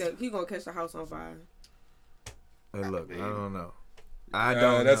mean, gonna catch the house on fire. Hey, look, I don't know. I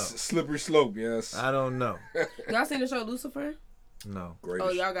don't That's know. slippery slope. Yes. I don't know. Y'all seen the show Lucifer? No. Greatest.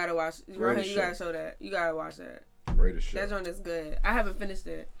 Oh, y'all gotta watch. Greatest Right, you gotta show. show that. You gotta watch that. Greatest show. That joint is good. I haven't finished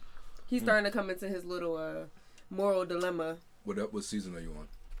it. He's starting to come into his little moral dilemma. What season are you on?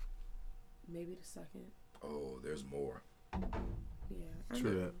 Maybe the second. Oh, there's more. Yeah. I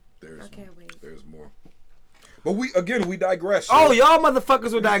True know. that. There's I can't wait. There's more. But we digress. Oh, y'all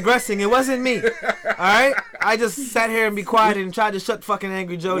motherfuckers were digressing. It wasn't me. All right? I just sat here and be quiet and tried to shut fucking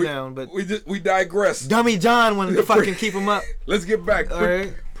Angry Joe down, but we digress. Dummy John wanted to fucking keep him up. Let's get back. All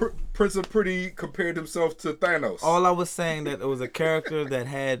right? Prince of Pretty compared himself to Thanos. All I was saying that it was a character that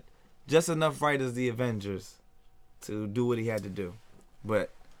had just enough right as the Avengers to do what he had to do. But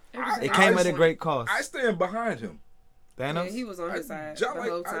it came at a great cost. I stand behind him. Thanos? Yeah, he was on his side John the like-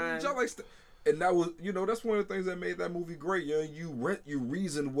 whole time. John likes to- and that was, that's one of the things that made that movie great. You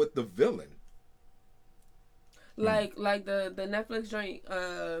reason with the villain. Like the Netflix joint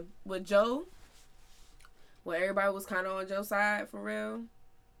with Joe, where everybody was kind of on Joe's side for real.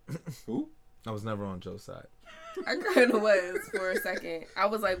 Who? I was never on Joe's side. I kind of was for a second. I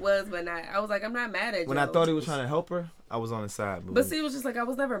was like, but not. I was like, I'm not mad at Joe. When I thought he was trying to help her, I was on his side. But see, it was just like, I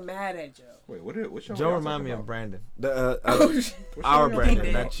was never mad at Joe. Wait, what show? Joe reminded me of Brandon. He Our Brandon,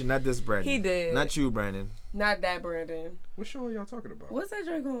 did. not this Brandon. He did. Not you, Brandon. Not that Brandon. What show are y'all talking about? What's that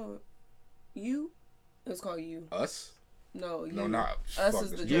joint called? You? It was called You. Us? No, You. No, not Us fuck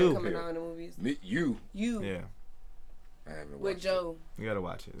is the this. joint You. coming out in the movies. Me, you. You. Yeah, I haven't With watched Joe. you gotta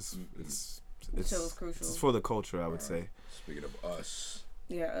watch it. It's show is crucial. It's for the culture, I would say. Speaking of Us,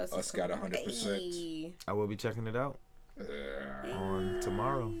 Yeah, Us. Us got 100%. Hey. I will be checking it out on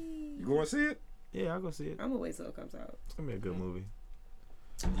tomorrow. You going to see it? Yeah, I'll go see it. I'm gonna wait till it comes out. It's gonna be a good movie.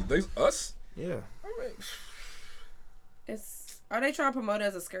 You think Us? Yeah. I mean, Are they trying to promote it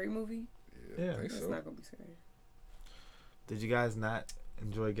as a scary movie? Yeah. I think It's so. not gonna be scary. Did you guys not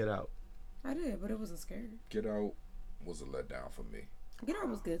enjoy Get Out? I did, but it wasn't scary. Get Out was a letdown for me. Get Out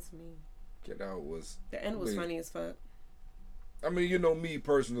was good to me. Get Out was... The end was funny as fuck. I mean, you know me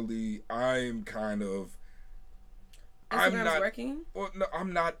personally, I'm kind of... I'm Instagram's not... working? Well, no,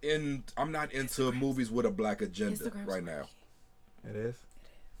 I'm not into movies with a black agenda Instagram's right now. It is.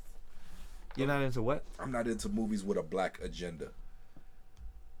 You're not into what? I'm not into movies with a black agenda.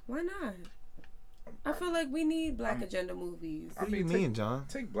 Why not? I feel like we need black agenda movies. What do you mean, John?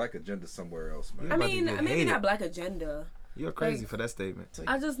 Take black agenda somewhere else, man. I about to mean, get maybe hated. not black agenda. You're crazy Like, for that statement.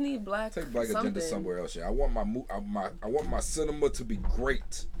 I just need black. Take black something. agenda somewhere else. Yeah, I want I want my cinema to be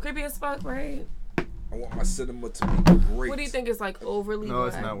great. Creepy as fuck, right? I want my cinema to be great. What do you think is like overly? No,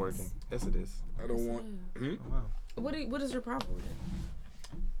 it's black? not working. Yes, it is. I don't want. Oh, wow. What is your problem with it?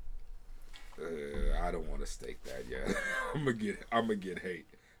 I don't want to stake that yet. I'm gonna get hate.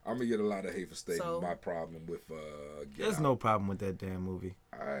 I'm gonna get a lot of hate for stating So? my problem with Get There's Out. no problem with that damn movie.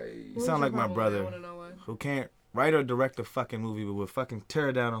 You What's sound your like my problem with it? I brother wanna know why. who can't write or direct a fucking movie, but would fucking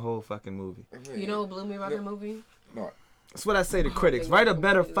tear down a whole fucking movie. You know what blew me about that movie? No, That's what I say to critics. Write a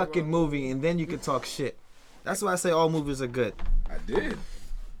better fucking movie, and then you can talk shit. That's why I say all movies are good. I did.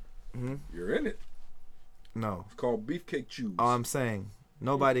 Mm-hmm. You're in it. No. It's called Beefcake Chews. All I'm saying,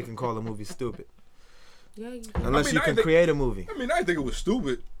 nobody can call a movie stupid. Yeah, you Unless I mean, you I can think- create a movie. I mean, I think it was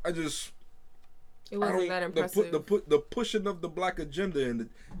stupid. I just It wasn't that impressive. The pushing of the black agenda and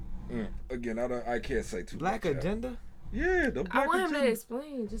again, I can't say too Black much. agenda? Yeah, the black I want him agenda. to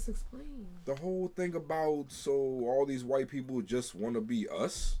explain. Just explain. The whole thing about so all these white people just want to be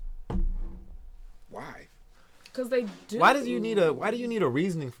us. Why? Because they do. Why do you need a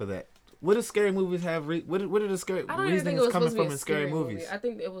reasoning for that? What do scary movies have? What are the scary I don't even think it reasonings was coming supposed to be from a in scary movie. movies? I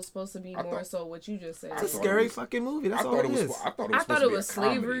think it was supposed to be I more thought- so what you just said. It's a thought scary it was- fucking movie. That's I all thought it it is. was. I thought it was. I supposed thought to it be a was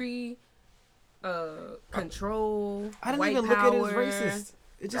comedy. slavery, control. I didn't white even power. look at it as racist.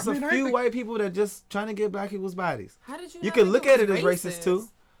 It's just I mean, a I few think- white people that just trying to get black people's bodies. How did you? You not can think look it at it was as racist too.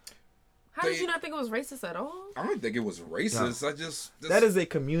 How did They- you not think it was racist at all? I don't think it was racist. I just That is a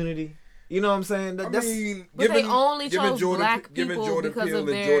community. You know what I'm saying? I That's mean, But they only given chose Jordan, black given people Jordan because Peele of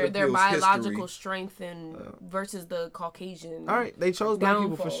and Jordan their Peele's biological history. strength and versus the Caucasian. all right. They chose black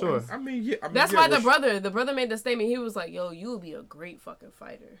people for downfalls. sure. I mean, yeah. That's why the brother made the statement. He was like, "Yo, you will be a great fucking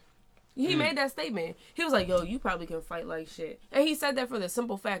fighter." He made that statement. He was like, "Yo, you probably can fight like shit," and he said that for the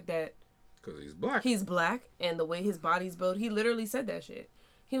simple fact that because he's black. he's black and the way his body's built. He literally said that shit.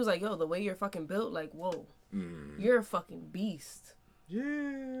 He was like, "Yo, the way you're fucking built, like, whoa, you're a fucking beast."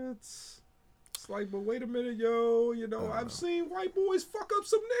 Yeah, it's like, but wait a minute, yo. You know, I've seen white boys fuck up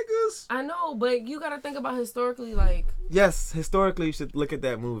some niggas. I know, but you gotta think about historically, like, Yes, historically, you should look at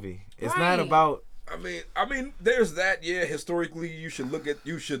that movie. It's not Right. about. I mean, there's that. Yeah, historically, you should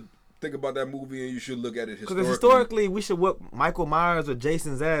think about that movie and you should look at it Because historically. historically, we should whoop Michael Myers or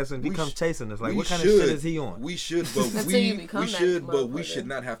Jason's ass when he We comes sh- chasing us. Like, we what kind should. of shit is he on? We should, but Until you become that we motherfucker. should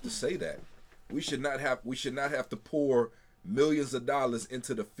not have to say that. We should not have to pour millions of dollars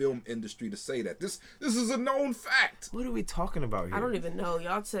into the film industry to say that. This is a known fact. What are we talking about here? I don't even know.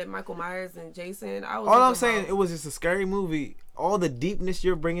 Y'all said Michael Myers and Jason. I was All I'm thinking saying, about- it was just a scary movie. All the deepness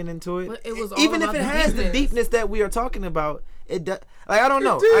you're bringing into it, But it was all even if about it the has the deepness. deepness that we are talking about, it does. Like, I don't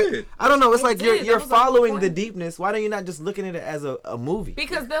know. did. I don't know. It's It like did. you're That you're was the whole following the point. deepness. Why don't you not just looking at it as a movie?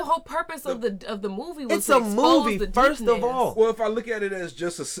 Because the whole purpose of the movie was It's to a expose movie, the first of deepness. all. Well, if I look at it as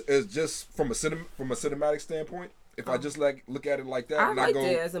just from a cinematic standpoint, if I just look at it like that, I and liked I go,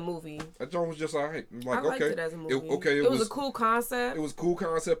 it as a movie. that joint was just alright. Like, I liked okay, it as a movie. it It was a cool concept. It was a cool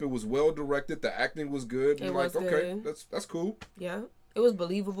concept. It was well directed. The acting was good. It I'm was like, okay, good. that's cool. Yeah, it was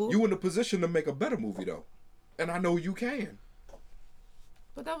believable. You in a position to make a better movie though, and I know you can.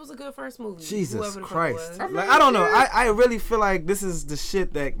 But that was a good first movie. Jesus Whoever the fuck Christ! was. Like, I don't know. I really feel like this is the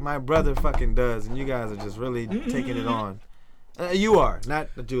shit that my brother fucking does, and you guys are just really taking it on. You are not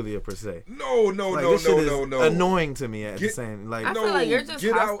Julia per se. No. Annoying to me at the same. Like I feel like you're just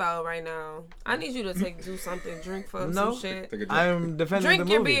hostile right now. I need you to do something, drink for some shit. I'm defending drink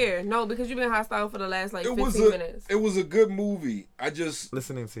the movie. Your beer. No, because you've been hostile for the last 15 minutes. It was a good movie. I just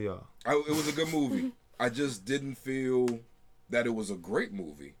listening to y'all. It was a good movie. I just didn't feel that it was a great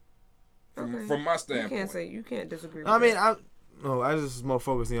movie from my standpoint. You can't disagree. With I mean, that. I just was more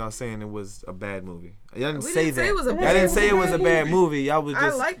focused on y'all saying it was a bad movie. I didn't We say didn't that. say it was a bad I didn't say it movie. was a bad movie. Y'all was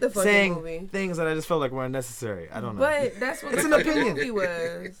just like the fucking saying movie. things that I just felt like were unnecessary. I don't know. But that's what it's the an opinion. movie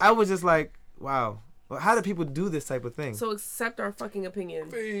was. I was just like, wow. Well, how do people do this type of thing? So accept our fucking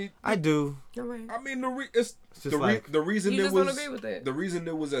opinion. I do. All right. I mean, the reason you it just was don't agree with it. the reason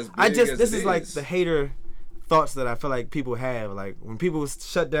it was as big this is like the hater thoughts that I feel like people have. Like when people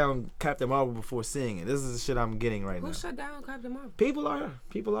shut down Captain Marvel before seeing it. This is the shit I'm getting right now. Who shut down Captain Marvel? People are.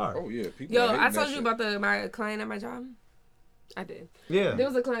 Oh yeah, people. Yo, I told you about my client at my job. I did. Yeah. There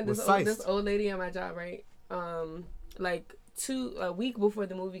was a client, this old lady at my job, right? Like a week before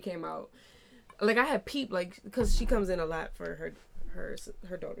the movie came out. Like I had peeped, like, because she comes in a lot for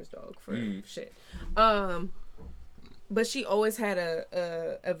her daughter's dog for shit. But she always had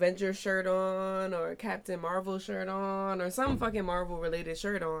a Avenger shirt on or a Captain Marvel shirt on or some fucking Marvel related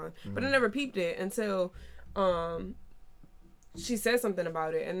shirt on. But I never peeped it until she said something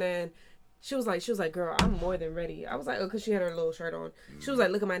about it, and then she was like, girl, I'm more than ready. I was like, oh, because she had her little shirt on. She was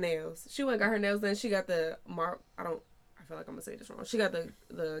like, look at my nails. She went and got her nails done. She got the I feel like I'm gonna say this wrong. She got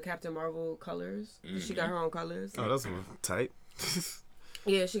the Captain Marvel colors. She got her own colors. Oh, that's tight.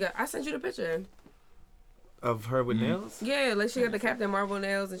 Yeah, I sent you the picture. Of her with nails? Yeah, like she got the Captain Marvel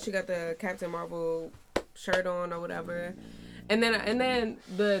nails and she got the Captain Marvel shirt on or whatever. And then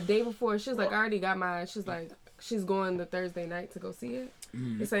the day before, she was like, I already got mine. She's like, she's going the Thursday night to go see it.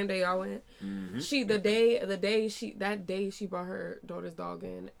 The same day I went. That day she brought her daughter's dog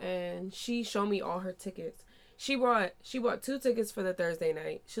in and she showed me all her tickets. She bought 2 tickets for the Thursday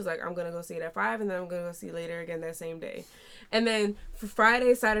night. She was like, I'm gonna go see it at 5 and then I'm gonna go see it later again that same day. And then for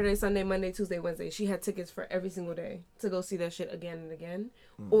Friday, Saturday, Sunday, Monday, Tuesday, Wednesday, she had tickets for every single day to go see that shit again and again.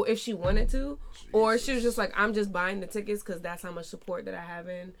 Or if she wanted to. Jesus. Or she was just like, I'm just buying the tickets because that's how much support that I have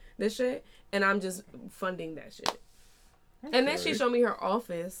in this shit. And I'm just funding that shit. Okay. And then she showed me her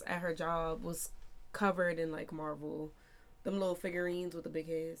office at her job was covered in like Marvel. Them little figurines with the big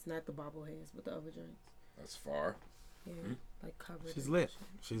heads. Not the bobbleheads, but the other joints. That's far. Yeah, like covered. She's lit.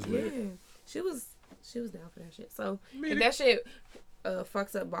 She's lit. Yeah, she was down for that shit. So if that shit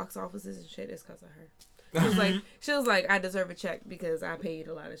fucks up box offices and shit, it's because of her. She was like, I deserve a check because I paid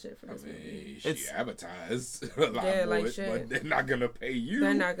a lot of shit for this movie. She advertised a lot more, but they're not gonna pay you.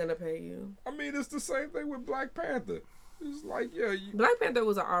 They're not gonna pay you. I mean, it's the same thing with Black Panther. It's like, Black Panther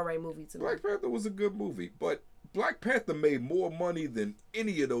was an alright movie to me. Black Panther was a good movie, but Black Panther made more money than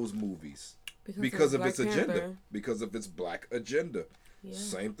any of those movies. Because of its agenda. Because of its black agenda. Yeah.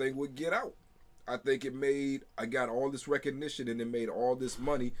 Same thing with Get Out. I think I got all this recognition and it made all this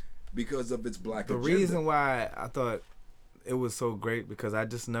money because of its black agenda. The reason why I thought it was so great because I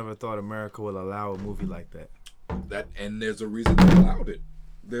just never thought America would allow a movie like that. And there's a reason they allowed it.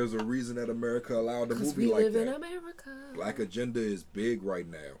 There's a reason that America allowed a movie like that. We live in America. Black agenda is big right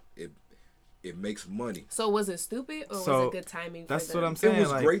now. It makes money. So was it stupid or was it good timing? That's for them? What I'm saying. It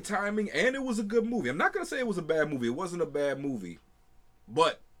was great timing and it was a good movie. I'm not gonna say it was a bad movie. It wasn't a bad movie,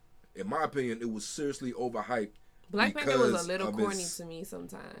 but in my opinion, it was seriously overhyped. Black Panther was a little corny to me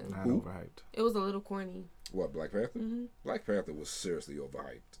sometimes. Not overhyped. It was a little corny. What, Black Panther? Mm-hmm. Black Panther was seriously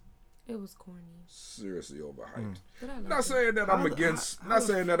overhyped. It was corny. Seriously overhyped. Not saying that I'm against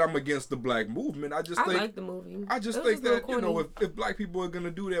the black movement. I like the movie. I just think that if black people are gonna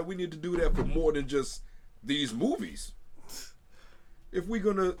do that, we need to do that for more than just these movies. If we're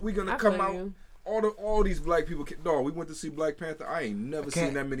gonna come out, all these black people. No, we went to see Black Panther. I ain't never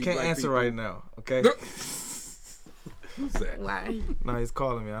seen that many. Can't black answer people. right now. Okay. Who's that? Why? No, he's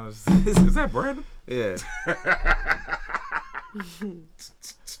calling me. Is that Brandon? Yeah.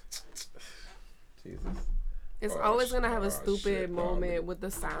 Jesus. It's always gonna have a stupid moment with the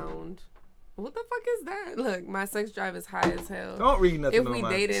sound. What the fuck is that? Look, my sex drive is high as hell. Don't read nothing. If we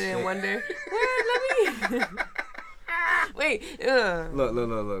dated and wonder, let me. Wait.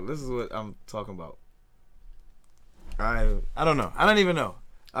 Look. This is what I'm talking about. I don't know. I don't even know.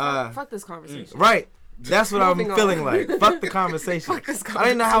 Fuck this conversation. Right. That's what I'm feeling like. Fuck the conversation. Fuck this conversation. I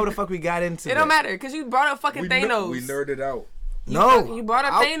don't know how the fuck we got into it. It don't matter because you brought up fucking Thanos. We nerded out. You brought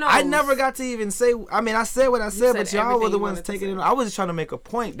up Thanos. I never got to even say. I mean, I said what I said, but y'all were the ones taking it. I was just trying to make a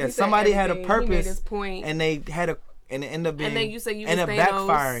point that somebody had a purpose, and they had a, and it ended up being, and then you said you ended up Thanos.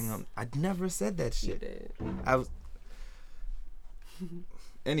 backfiring them. I never said that shit. You did. I was.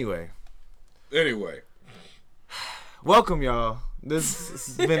 Anyway, welcome, y'all. This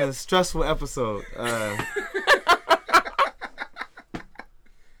has been a stressful episode.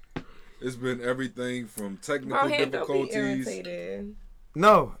 It's been everything from technical difficulties. Don't be irritated.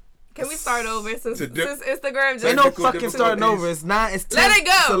 No. Can we start over since Instagram just... Ain't no fucking starting over. It's 9. It's 10. Let it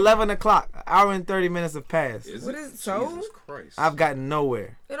go. It's 11 o'clock. An hour and 30 minutes have passed. What is so? Jesus Christ. I've gotten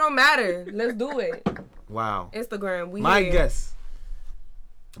nowhere. It don't matter. Let's do it. Wow. Instagram. We My here. guess.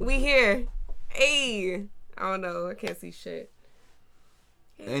 We here. Hey. I don't know. I can't see shit.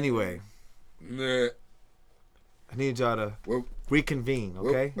 Anyway. Nah. I need y'all to reconvene,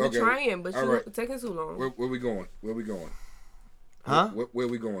 okay? We're trying, but you're taking too long. Where we going? Huh? Where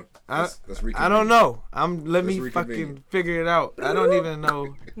we going? Let's reconvene. I don't know. Let me fucking figure it out. I don't even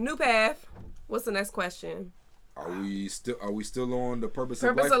know. New path. What's the next question? Are we still on the purpose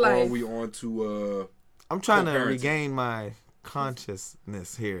of life? Or are we on to I'm trying to regain my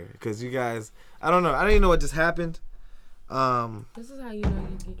consciousness here because you guys, I don't know. I don't even know what just happened. This is how you know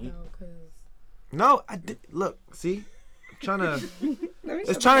you geek out, cause no, I did. Look, see, I'm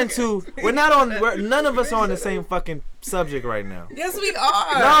trying to. We're not on. None of us are on the same fucking subject right now. Yes, we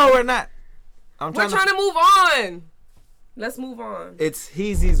are. No, we're not. We're trying to move on. Let's move on. It's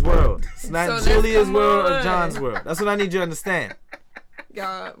Heezy's world. It's not Julia's world or John's world. That's what I need you to understand.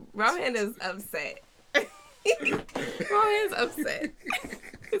 Y'all, Rohan is upset. Rohan's upset.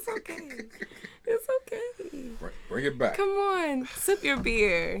 It's okay. It's okay. Bring it back. Come on. Sip your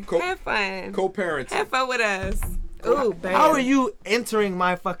beer. Have fun. Co-parenting. Have fun with us. Ooh, bam. How are you entering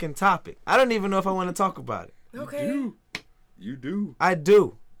my fucking topic? I don't even know if I want to talk about it. Okay. You do. I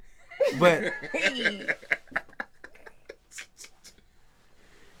do. But...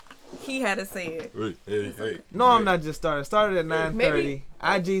 He had to say it. Hey. No, I'm not just started. Started at 9:30.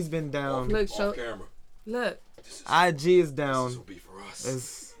 IG's been down. Look, off camera. Look. IG is down. This will be for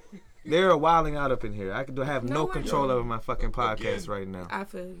us. They're wilding out up in here. I have no control over my fucking podcast right now. I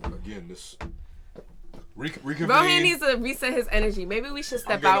feel you. Again, this reconvene. Rohan needs to reset his energy. Maybe we should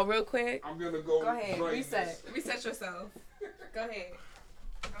step out real quick. I'm gonna go. Go ahead. Reset. Reset yourself. Go ahead.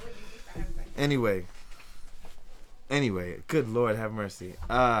 Anyway, good Lord have mercy.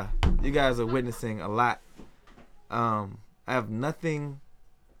 You guys are witnessing a lot. I have nothing.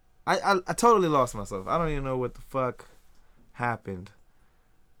 I totally lost myself. I don't even know what the fuck happened.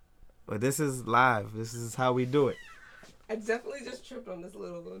 But this is live. This is how we do it. I definitely just tripped on this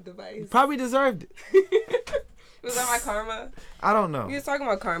little device. Probably deserved it. Was that my karma? I don't know. You was talking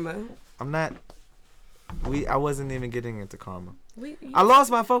about karma. I'm not. I wasn't even getting into karma. I lost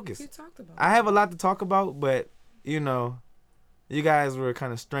my focus. You talked about I have a lot to talk about, but you know, you guys were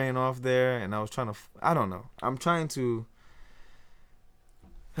kind of straying off there, and I was trying to. I don't know. I'm trying to.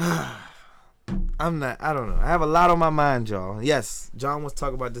 I'm not. I don't know. I have a lot on my mind, y'all. Yes, John was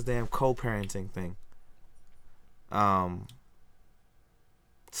talking about this damn co-parenting thing.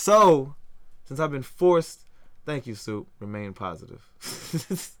 So, since I've been forced, thank you, Soup. Remain positive.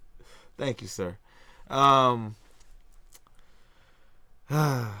 Thank you, sir.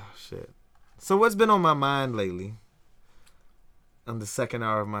 Shit. So what's been on my mind lately, on the second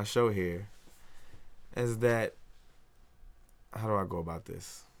hour of my show here, is that, how do I go about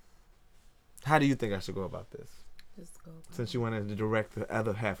this? How do you think I should go about this? Just go. Since you wanted to direct the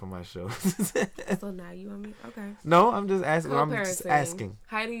other half of my show. So now you want me? Okay. No, I'm just asking. Co-parenting. I'm just asking.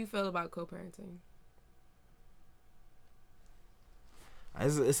 How do you feel about co-parenting?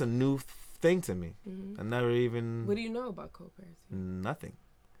 It's a new thing to me. Mm-hmm. I never even. What do you know about co-parenting? Nothing.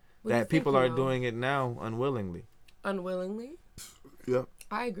 What That people are doing it now unwillingly. Unwillingly? Yep.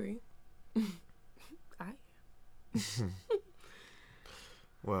 I agree.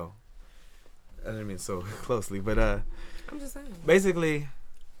 Well, I didn't mean so closely, but I'm just saying. Basically,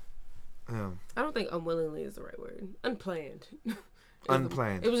 I don't think unwillingly is the right word. Unplanned.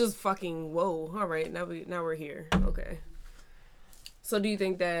 Unplanned. It was just fucking whoa. All right, now we're here. Okay. So do you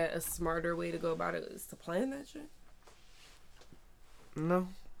think that a smarter way to go about it is to plan that shit? No.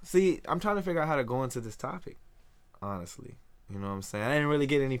 See, I'm trying to figure out how to go into this topic, honestly. You know what I'm saying? I didn't really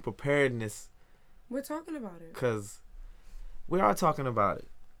get any preparedness. We're talking about it. Because we are talking about it,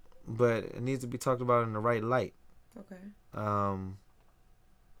 but it needs to be talked about in the right light. Okay. And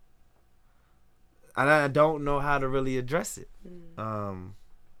I don't know how to really address it.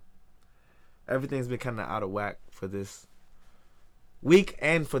 Everything's been kind of out of whack for this week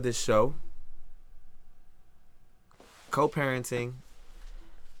and for this show. Co-parenting.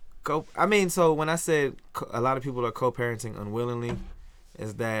 So when I said a lot of people are co-parenting unwillingly,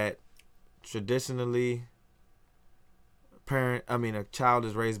 is that traditionally a child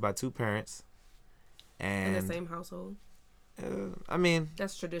is raised by two parents and in the same household. I mean,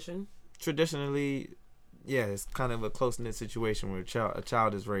 That's tradition. traditionally, yeah, it's kind of a close knit situation where a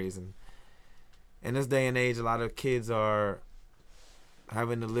child is raised, and in this day and age, a lot of kids are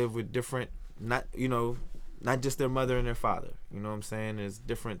having to live with different, not just their mother and their father. You know what I'm saying? There's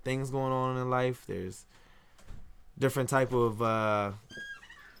different things going on in life. There's different type of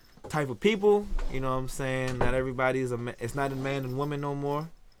people. You know what I'm saying? Not everybody's it's not a man and woman no more,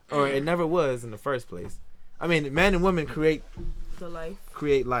 or it never was in the first place. I mean, man and woman create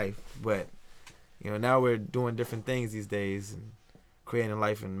life, but now we're doing different things these days and creating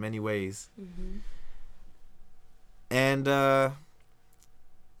life in many ways. Mm-hmm. And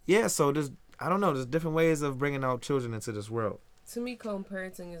so there's different ways of bringing out children into this world. To me,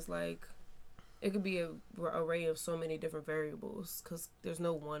 co-parenting is like, it could be a array of so many different variables because there's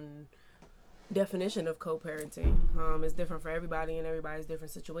no one definition of co-parenting. It's different for everybody, and everybody's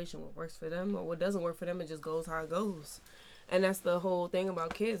different situation. What works for them or what doesn't work for them, it just goes how it goes. And that's the whole thing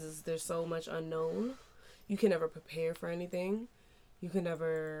about kids, is there's so much unknown. You can never prepare for anything. You can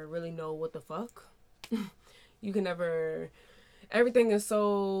never really know what the fuck. You can never... Everything is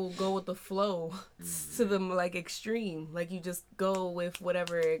so go with the flow to the extreme. Like, you just go with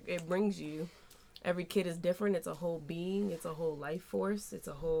whatever it brings you. Every kid is different. It's a whole being. It's a whole life force. It's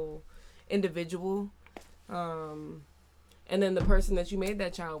a whole individual. And then the person that you made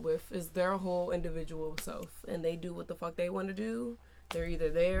that child with is their whole individual self. And they do what the fuck they want to do. They're either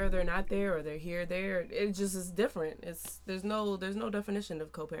there, they're not there, or they're here, there. It just is different. There's no definition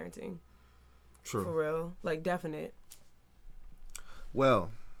of co-parenting. True. For real. Like, definite.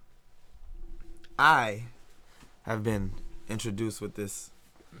 Well, I have been introduced with this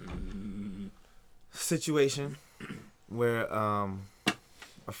situation where a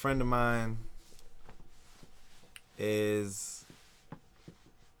friend of mine is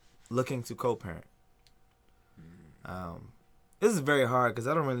looking to co-parent. This is very hard because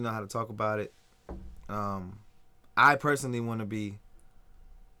I don't really know how to talk about it. I personally want to be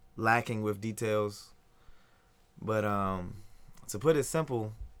lacking with details, but to put it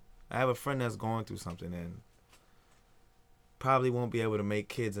simple, I have a friend that's going through something and probably won't be able to make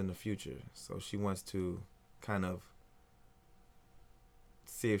kids in the future. So she wants to kind of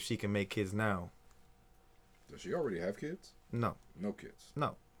see if she can make kids now. Does she already have kids? No. No kids?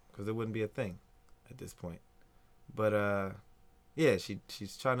 No, because it wouldn't be a thing at this point. But, yeah,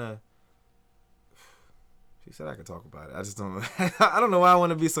 she's trying to... She said I could talk about it. I just don't know. I don't know why I want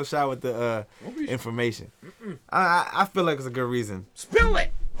to be so shy with the information. I feel like it's a good reason. Spill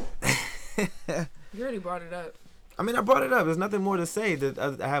it! You already brought it up. I mean, I brought it up. There's nothing more to say.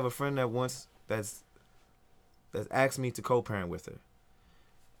 That I have a friend that's asked me to co-parent with her,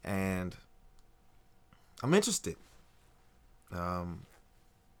 and I'm interested. I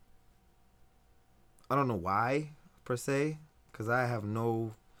don't know why per se, because I have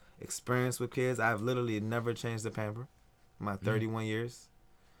no experience with kids. I've literally never changed the pamper in my 31 years.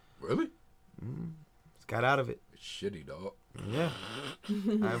 Really? Just got out of it. It's shitty, dog. Yeah.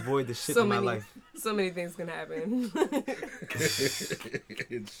 I avoid the shit in my life. So many things can happen.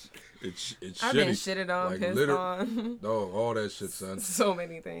 it's shitty. I've been shitted on, pissed on. Dog, all that shit, son. So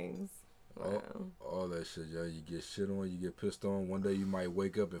many things. Wow. All that shit, yo. You get shit on, you get pissed on. One day you might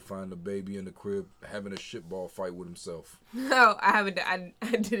wake up and find the baby in the crib having a shitball fight with himself. No, I haven't. I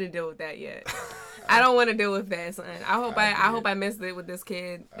didn't deal with that yet. I don't want to deal with that, son. I hope I missed it with this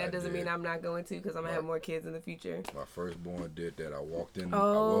kid. That doesn't mean I'm not going to, because I'm gonna have more kids in the future. My firstborn did that. I walked in. I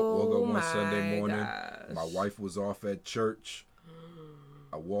woke up one Sunday morning. Gosh. My wife was off at church.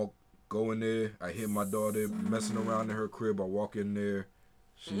 I go in there. I hear my daughter messing around in her crib. I walk in there.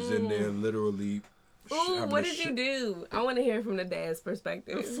 She's in there literally. Ooh, what did you do? I want to hear from the dad's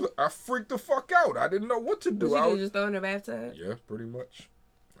perspective. I freaked the fuck out. I didn't know what to do. What you do, just throw in the bathtub? Yeah, pretty much.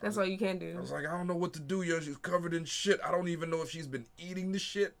 That's all you can do. I was like, I don't know what to do, yo. She's covered in shit. I don't even know if she's been eating the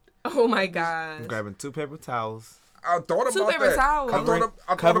shit. Oh my god. I'm grabbing 2 paper towels. I thought about that. 2 paper towels.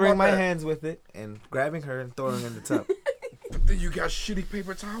 Covering my hands with it and grabbing her and throwing her in the tub. But then you got shitty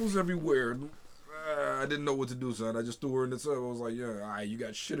paper towels everywhere. I didn't know what to do, son. I just threw her in the tub. I was like, yeah, all right, you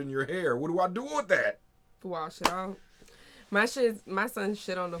got shit in your hair. What do I do with that? Wash it out. My son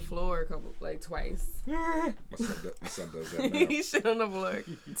shit on the floor twice. My son does that now. He shit on the floor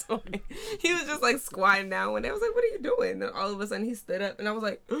twice. He was just squatting down one day. I was like, what are you doing? And all of a sudden he stood up and I was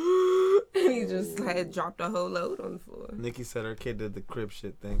like, and he just had dropped a whole load on the floor. Nikki said her kid did the crib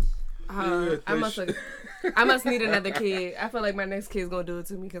shit thing. I must need another kid. I feel like my next kid's gonna do it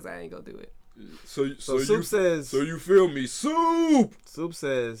to me because I ain't gonna do it. So Soup says. So you feel me, Soup? Soup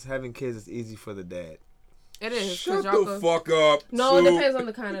says having kids is easy for the dad. It is. Shut the fuck up. No, Soup. it depends on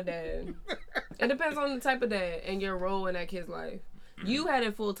the kind of dad. It depends on the type of dad and your role in that kid's life. You had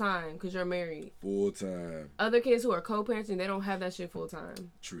it full time because you're married. Full time. Other kids who are co-parenting, they don't have that shit full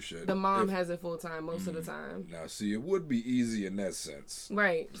time. True shit. The mom has it full time most of the time. Now, see, it would be easy in that sense.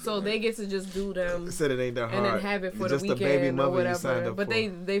 Right. So they get to just do them. Said it ain't that hard. And then have it for the just weekend baby or whatever. But for.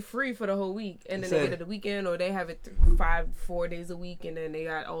 they free for the whole week, and then they get it the weekend, or they have it 4 days a week, and then they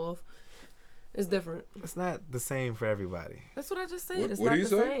got off. It's different. It's not the same for everybody. That's what I just said. It's what not do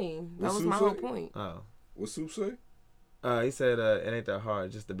the you say? same. What That was Sue my say? whole point. Oh. What Soup say? He said it ain't that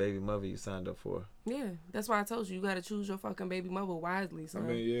hard. Just the baby mother you signed up for. Yeah, that's why I told you got to choose your fucking baby mother wisely. Son. I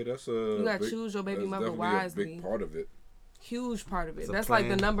mean, yeah, that's a. You got to choose your baby mother wisely. A big part of it. Huge part of it. It's a That's plan.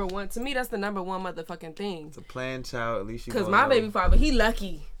 like the number one. To me, that's the number one motherfucking thing. It's a planned child. At least you. Because my baby father, he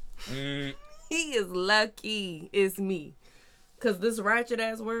lucky. Mm. He is lucky. It's me. Because this ratchet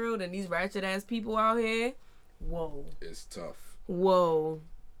ass world and these ratchet ass people out here, whoa. It's tough. Whoa.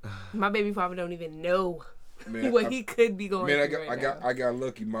 My baby father don't even know Man, what he could be going through I got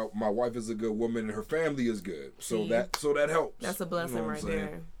lucky. My wife is a good woman and her family is good. So that helps. That's a blessing, you know right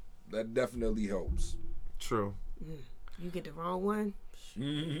there. That definitely helps. True. You get the wrong one.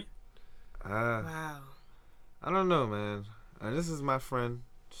 Wow. I don't know, man. This is my friend.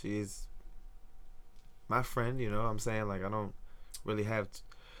 She's my friend. You know what I'm saying? Like, I don't really have.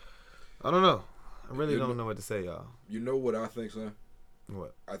 I don't know. I really don't know what to say, y'all. You know what I think, son?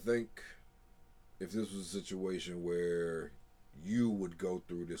 What? I think if this was a situation where you would go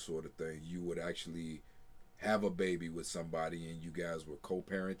through this sort of thing, you would actually have a baby with somebody and you guys were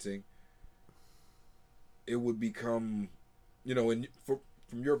co-parenting, it would become, you know,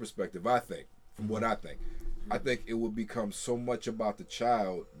 from your perspective, I think, from what I think it would become so much about the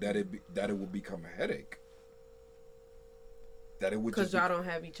child that it would become a headache. That it would because y'all don't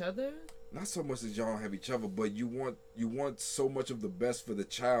have each other. Not so much that y'all don't have each other, but you want so much of the best for the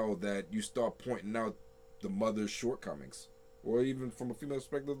child that you start pointing out the mother's shortcomings, or even from a female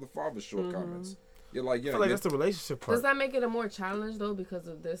perspective, the father's shortcomings. You're like, yeah, I feel like that's the relationship part. Does that make it a more challenge though because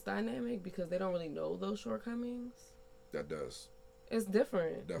of this dynamic? Because they don't really know those shortcomings. That does. It's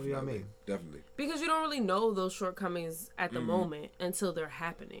different. Definitely. What do you mean? Definitely. Because you don't really know those shortcomings at the moment until they're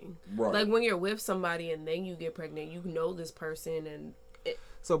happening. Right. Like when you're with somebody and then you get pregnant, you know this person and.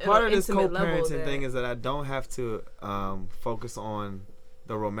 So part of this co-parenting thing is that I don't have to focus on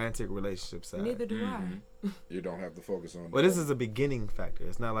the romantic relationship side. Neither do I. You don't have to focus on. Well, this is a beginning factor.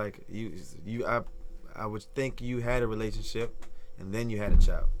 It's not like I would think you had a relationship and then you had a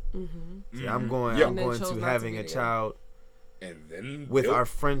child. Mm-hmm. See, I'm going to having a child, and then with our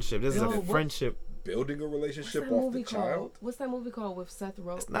friendship. This is a friendship. Building a relationship off the child. What's that movie called with Seth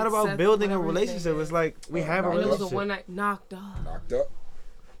Rogen? It's not about building a relationship. It's like we have a relationship. It was the one night knocked up. Knocked up.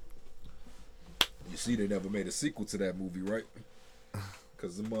 You see, they never made a sequel to that movie, right?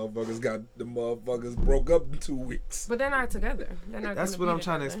 Because the motherfuckers broke up in 2 weeks. But they're not together. That's what I'm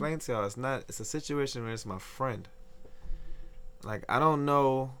trying to explain to y'all. It's a situation where it's my friend. Like, I don't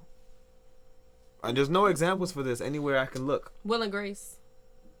know. There's no examples for this anywhere I can look. Will and Grace.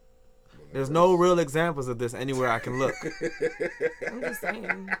 There's no real examples of this anywhere I can look. I'm just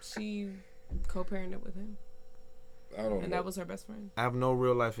saying, she co-parented with him. I don't know. And that was her best friend. I have no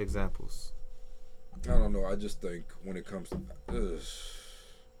real life examples. I don't know. I just think when it comes to...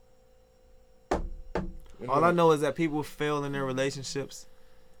 All I know is that people fail in their relationships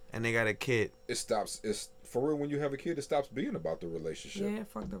and they got a kid. It's for real, when you have a kid, it stops being about the relationship. Yeah,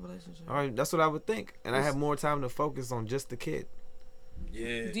 fuck the relationship. All right, that's what I would think. And I have more time to focus on just the kid.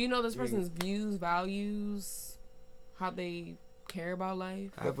 Yeah. Do you know this person's views, values, how they care about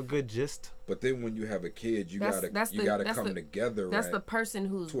life? I have a good gist. But then when you have a kid, you gotta come together. That's the person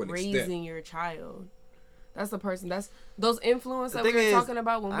who's raising your child. That's the person. That's those influence that we were talking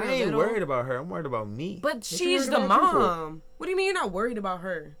about when we were little. I ain't worried about her. I'm worried about me. But she's the mom. What do you mean you're not worried about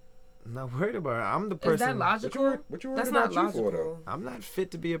her? I'm not worried about her. I'm the person. Is that logical? What you worried That's about not you for, though? I'm not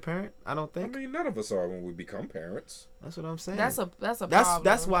fit to be a parent. I don't think. I mean, none of us are when we become parents. That's what I'm saying. That's a problem.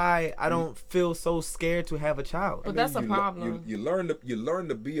 That's why I don't feel so scared to have a child. But that's a problem. You learn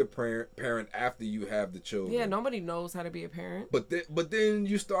to be a parent after you have the children. Yeah, nobody knows how to be a parent. But then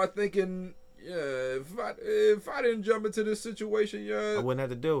you start thinking, yeah, if I didn't jump into this situation, yeah, I wouldn't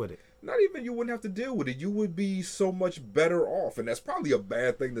have to deal with it. Not even you wouldn't have to deal with it. You would be so much better off, and that's probably a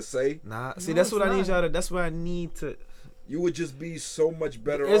bad thing to say. Nah, see, that's what I need y'all to. That's what I need to. You would just be so much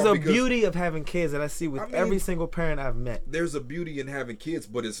better off. There's a because, beauty of having kids that I see with every single parent I've met. There's a beauty in having kids,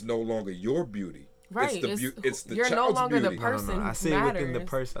 but it's no longer your beauty. Right. It's the you're no child's longer beauty. the person I who see it within the matters.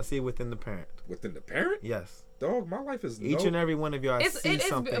 person. I see it within the parent. Within the parent? Yes. Dog, my life is Each and every one of y'all see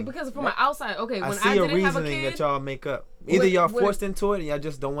something. Because from an outside, okay, I when see I a didn't have a reasoning kid, that y'all make up. Either y'all forced into it and y'all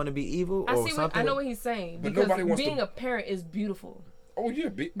just don't want to be evil, or something. I know what he's saying. But Because nobody wants being to- a parent is beautiful. Oh yeah,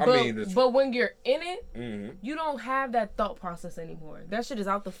 But when you're in it, Mhm. you don't have that thought process anymore. That shit is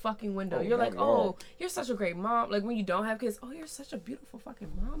out the fucking window. Oh, You're not like, at all. oh, you're such a great mom. Like when you don't have kids, oh, you're such a beautiful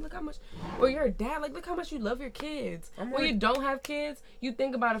fucking mom. Look how much. Or you're a dad. Like look how much you love your kids. I'm When like- you don't have kids, you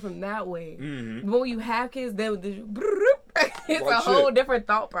think about it from that way. Mhm. But when you have kids, then it's Like a whole shit. different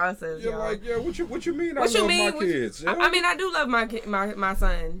thought process. You're y'all. like, yeah, what you mean? What I you love mean? my kids. Yeah? I mean, I do love my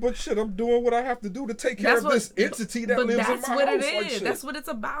son. But shit, I'm doing what I have to do to take care of this entity that lives in my That's what house. it Like is. shit. That's what it's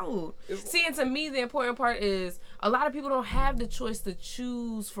about. See, and to me, the important part is a lot of people don't have the choice to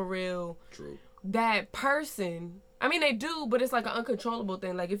choose for real. True. That person. I mean, they do, but it's like an uncontrollable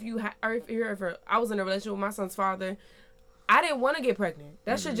thing. Like if I was in a relationship with my son's father, I didn't want to get pregnant.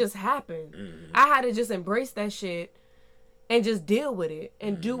 That shit just happened. I had to just embrace that shit and just deal with it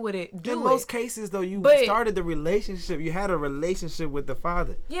and do with it. In most cases, though, you started the relationship. You had a relationship with the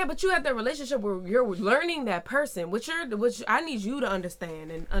father. Yeah, but you have that relationship where you're learning that person, which I need you to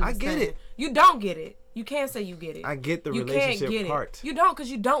understand and understand. I get it. You don't get it. You can't say you get it. I get the you relationship can't get part. It. You don't, because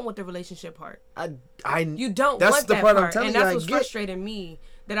you don't want the relationship part. You don't that's want the that part part. I'm telling and you. that's I what's get. frustrating me.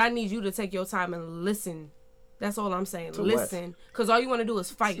 That I need you to take your time and listen. That's all I'm saying. To Listen, because all you want to do is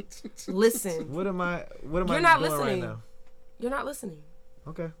fight. Listen. What am I You're doing not right listening. now? You're not listening.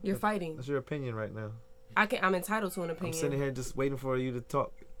 Okay. You're fighting. That's your opinion right now. I'm entitled to an opinion. I'm sitting here just waiting for you to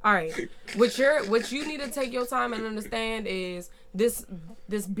talk. All right. What you need to take your time and understand is this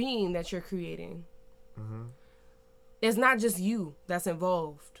being that you're creating. Mm-hmm. It's not just you that's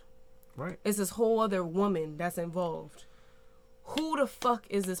involved. Right. It's this whole other woman that's involved. Who the fuck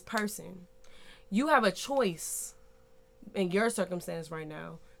is this person? You have a choice in your circumstance right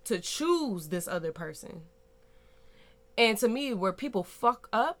now to choose this other person. And to me, where people fuck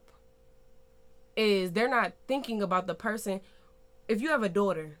up is they're not thinking about the person. If you have a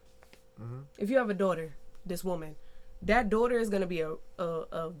daughter, this woman, that daughter is going to be a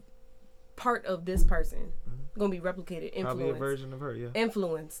part of this person. Going to be replicated, influenced. Probably a version of her, yeah.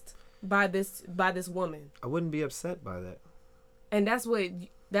 Influenced by this woman. I wouldn't be upset by that. And that's what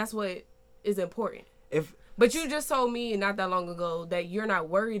is important. But you just told me not that long ago that you're not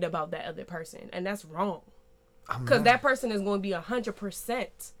worried about that other person, and that's wrong. Because that person is going to be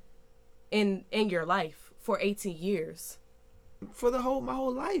 100% in your life for 18 years. For my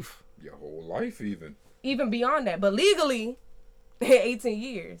whole life. Your whole life, Even beyond that, but legally, 18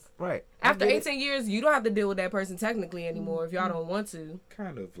 years. Right. After 18 years, you don't have to deal with that person technically anymore if y'all don't want to.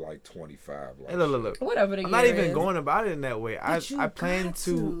 Kind of like 25. Like hey, look. Whatever the I'm year not even is. going about it in that way. I plan got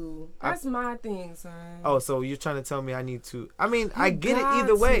to. That's my thing, son. Oh, so you're trying to tell me I need to? I mean, You I get it got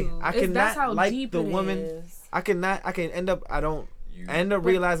either way. to. I That's how cannot like deep the it woman. is. I can end up. I end up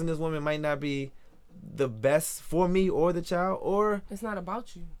realizing this woman might not be the best for me or the child, or it's not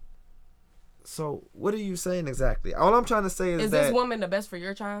about you. So what are you saying exactly? All I'm trying to say is that this woman the best for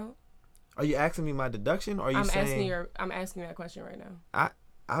your child? Are you asking me my deduction, or are you saying I'm asking you that question right now.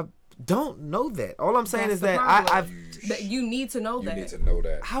 I don't know that. All I'm saying is that that you need to know that. You need to know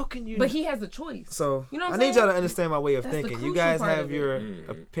that. How can you? But he has the choice. So you know what I I'm need saying? y'all to understand my way of That's the thinking. You crucial guys part have of it. your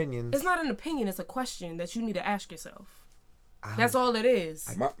opinions. It's not an opinion. It's a question that you need to ask yourself. That's all it is.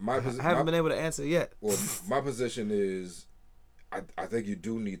 I haven't been able to answer yet. Well, my position is, I think you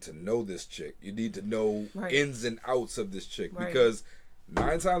do need to know this chick. You need to know ins and outs of this chick because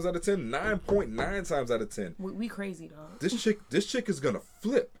 9 times out of 10, 9.9 times out of 10, we crazy, dog. This chick is gonna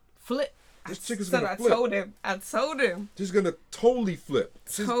flip. This chick is gonna flip. I told him. She's gonna totally flip.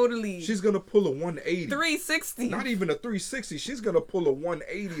 She's gonna pull a 180. 360. Not even a 360. She's gonna pull a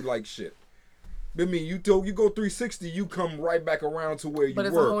 180 like shit. I mean, you go 360, you come right back around to where you were. But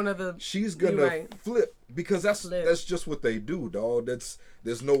it's a whole nother. She's gonna flip because that's just what they do, dog.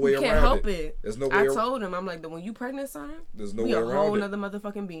 There's no way around it. You can't help it. There's no way. I told him, I'm like, when you pregnant, son, there's no way around it. a whole nother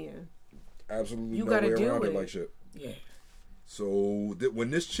motherfucking being. Absolutely you no gotta way deal around with it like shit. Yeah. So when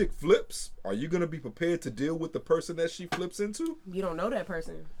this chick flips, are you gonna be prepared to deal with the person that she flips into? You don't know that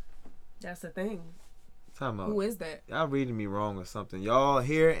person. That's the thing. Time out. Who is that? Y'all reading me wrong or something. Y'all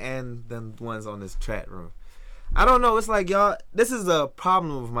here and them ones on this chat room. I don't know. It's like y'all. This is a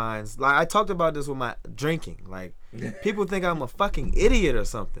problem of mine. Like I talked about this with my drinking. Like people think I'm a fucking idiot or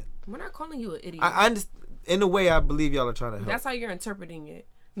something. We're not calling you an idiot. I understand. In a way, I believe y'all are trying to help. That's how you're interpreting it.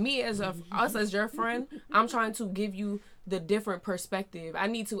 me as us as your friend, I'm trying to give you the different perspective. I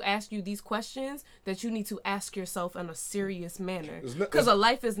need to ask you these questions that you need to ask yourself in a serious manner. Because a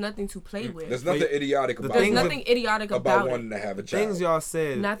life is nothing to play with. There's nothing idiotic about There's nothing idiotic about wanting to have a child. Things y'all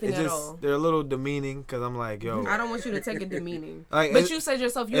said, nothing at all. They're a little demeaning because I'm like, yo. I don't want you to take it demeaning. Like, but you said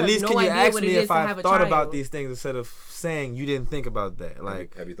yourself you at have least no can you idea ask what me it is if to I have a thought child. about these things instead of saying you didn't think about that.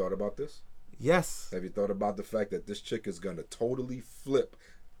 Like, have you thought about this? Yes. Have you thought about the fact that this chick is gonna totally flip?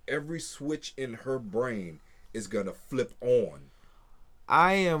 Every switch in her brain is gonna flip on.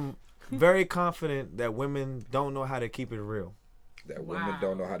 I am very confident that women don't know how to keep it real. That women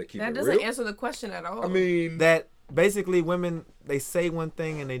don't know how to keep it real? That doesn't answer the question at all. I mean... That basically women, they say one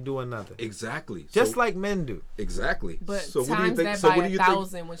thing and they do another. Exactly. Just like men do. Exactly. But so what do you times think, that so by what do you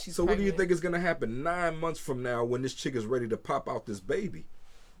 1,000 think, when she's so what do you pregnant. think is going to happen 9 months from now when this chick is ready to pop out this baby?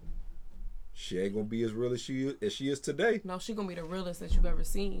 She ain't going to be as real as she is today. No, she going to be the realest that you've ever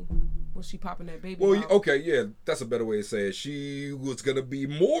seen when she popping that baby Well, out. okay, yeah, that's a better way to say it. She was going to be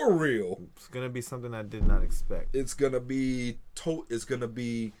more real. It's going to be something I did not expect. It's going to be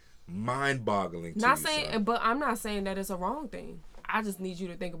mind-boggling to Not you, saying, son. but I'm not saying that it's a wrong thing. I just need you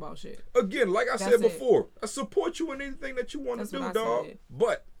to think about shit. Again, like I That's said it. before, I support you in anything that you want to That's do, what I dog. said.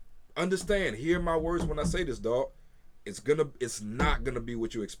 But understand, hear my words when I say this, dog. It's not gonna be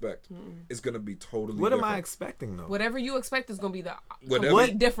what you expect. It's gonna be totally What different. am I expecting though? Whatever you expect is going to be the Whatever-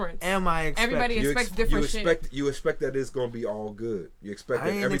 complete difference. Am I expecting? Everybody expects different shit. You expect that it's gonna be all good. You expect I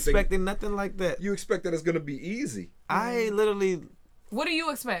that ain't everything. expecting nothing like that. You expect that it's gonna be easy. I literally What do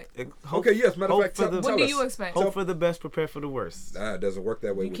you expect? hope, Okay, yes. Matter of hope fact, for tell the, What do us. you expect? hope for the best, prepare for the worst. Nah, it doesn't work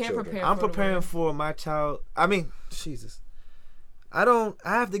that way You with can't children. prepare. I'm for the preparing worst. for my child. I mean, Jesus. I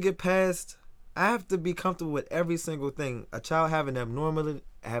have to get past. I have to be comfortable with every single thing. A child having abnormalities.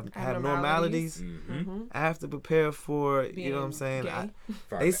 Mm-hmm. I have to prepare for. Being you know what I'm saying? gay.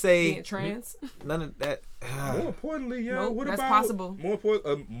 They say Being trans. none of that. More importantly, yeah. Nope, what that's about possible.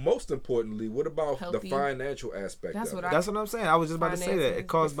 most importantly, what about Healthy. the financial aspect That's of what it? That's what I'm saying. I was just about to say that Finances. it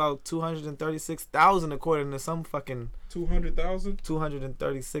costs about $236,000 according to some fucking 200,000.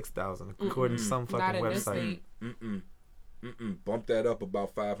 $236,000 according to some Not fucking in this website. state. Bump that up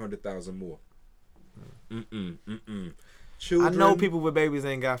about 500,000 more. I Children. know people with babies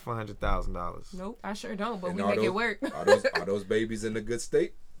ain't got $400,000. Nope, I sure don't, but And we are make those, it work. Are those babies in a good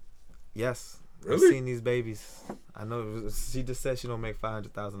state? Yes, Really? I've seen these babies. I know she just said she don't make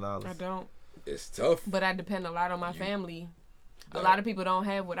 $500,000. I don't. It's tough. But I depend a lot on my family. A lot of people don't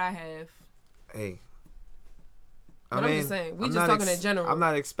have what I have. Hey, But I'm just saying, we I'm just not talking in general. I'm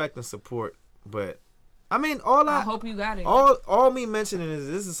not expecting support, but I mean, I hope you got it. all me mentioning is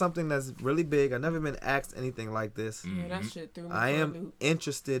this is something that's really big. I've never been asked anything like this. Yeah, that shit threw me I for a am loop.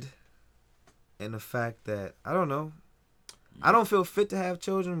 interested in the fact that I don't know. I don't feel fit to have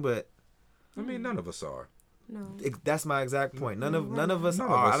children, but I mean, none of us are. No. that's my exact point. None of us None of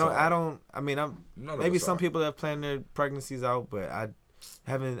are. us are. I mean, I'm None of maybe us some are. people have planned their pregnancies out, but I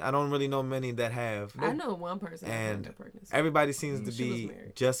don't really know many that have. I know one person that had And that pregnancy. everybody seems to She was be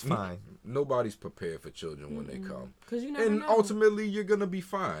married. just fine. Nobody's prepared for children when they come. Because you never And know. ultimately, you're gonna be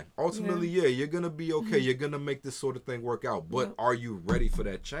fine. Ultimately, yeah, you're gonna be okay. Mm-hmm. You're gonna make this sort of thing work out. But are you ready for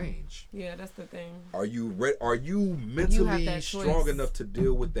that change? Yeah, that's the thing. Are you Are you mentally that strong choice. Mm-hmm. enough to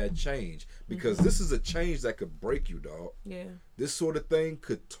deal with that change? Because this is a change that could break you, dog. Yeah. This sort of thing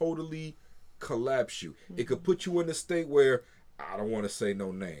could totally collapse you. It Mm-hmm. could put you in a state where I don't want to say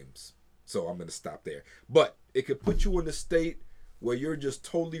no names, so I'm gonna stop there. But it could put you in a state where you're just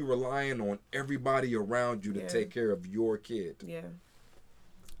totally relying on everybody around you to Yeah. take care of your kid. Yeah.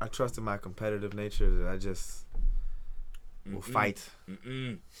 I trust in my competitive nature that I just will fight.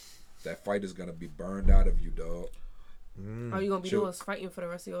 That fight is gonna be burned out of you, dog. All you gonna be Chill. doing is fighting for the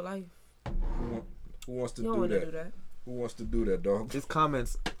rest of your life. Who wants to You don't do want to that? do that. Who wants to do that, dog? These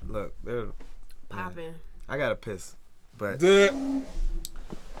comments, look, they're. Popping. I gotta piss, but Biz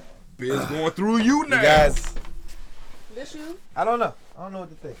going through you now. you guys, This you? I don't know. I don't know what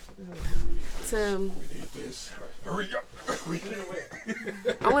to think. Tim, Hurry up.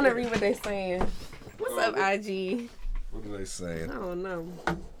 I want to read what they saying. What's up, IG? What are they saying? I don't know.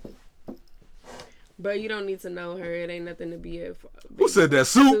 But you don't need to know her. It ain't nothing to be a. Who said that?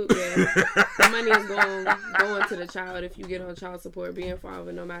 Soup? The money is going to the child. If you get on child support, being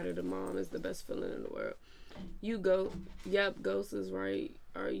father, no matter the mom, is the best feeling in the world. You go. Yep, Ghost is right.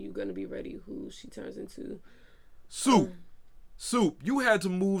 Are you gonna be ready? Who she turns into? Soup. Soup, you had to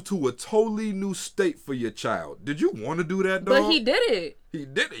move to a totally new state for your child. Did you want to do that, dog? But he did it. He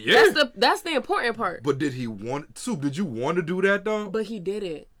did it, yeah. That's the important part. But did he want... Soup, did you want to do that, dog? But he did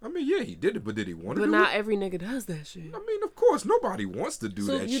it. I mean, yeah, he did it, but did he want to do it? But not every nigga does that shit. I mean, of course, nobody wants to do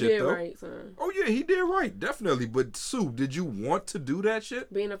that you shit, did though. right, son. Oh, yeah, he did right, definitely. But, Soup, did you want to do that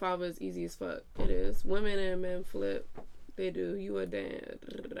shit? Being a father is easy as fuck. It is. Women and men flip. They do. You a dad.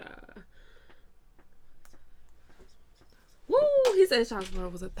 Woo! He said child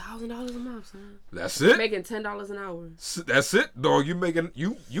support was $1,000 a month, son. That's it? Making $10 an hour. That's it, dog. You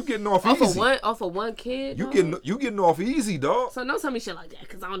getting off easy. Off of one kid. You dog? getting off easy, dog. So don't tell me shit like that,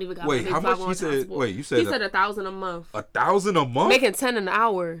 because I don't even got Wait, my how big much he said? Wait, you said he said $1,000 a month. $1,000 a month? Making 10 an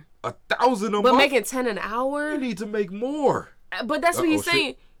hour. $1,000 a month? But making 10 an hour? You need to make more. But that's what he's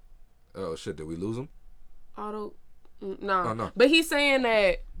saying. Oh shit! Did we lose him? No. Oh, no. But he's saying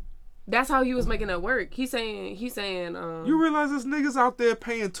that that's how he was making it work. He's saying. You realize this niggas out there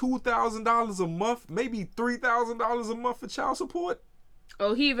paying $2,000 a month, maybe $3,000 a month for child support?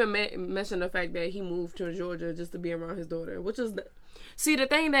 Oh, he even mentioned the fact that he moved to Georgia just to be around his daughter, which is the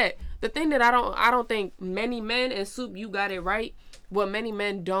thing that I don't think many men, and Soup, you got it right. What many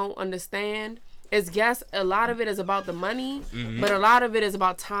men don't understand is, yes, a lot of it is about the money, but a lot of it is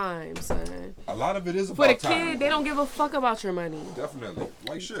about time, son. A lot of it is about time. For the kid, they don't give a fuck about your money. Definitely.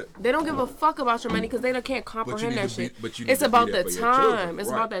 Like shit. They don't give a fuck about your money because they can't comprehend that shit. It's about the time. It's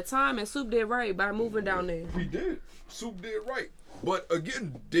about that time, and Soup did right by moving down there. He did. Soup did right. But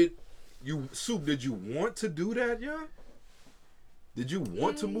again, did you want to do that, yeah? Did you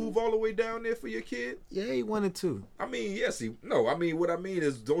want to move all the way down there for your kid? Yeah, he wanted to. I mean, yes, what I mean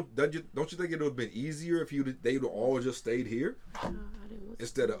is, don't you think it would have been easier if they would all just stayed here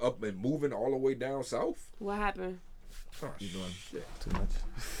instead of up and moving all the way down south? What happened? Oh, you doing shit too much?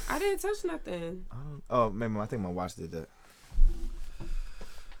 I didn't touch nothing. Maybe I think my watch did that.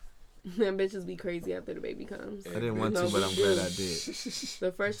 Them bitches be crazy after the baby comes. I didn't want to, but I'm glad I did.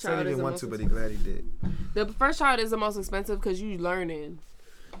 The first child he didn't want to, but he glad he did. The first child is the most expensive because you learning.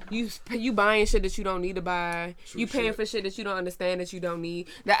 You buying shit that you don't need to buy. You paying for shit that you don't understand that you don't need.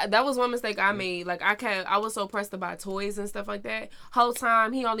 That was one mistake I made. Like I was so pressed to buy toys and stuff like that. Whole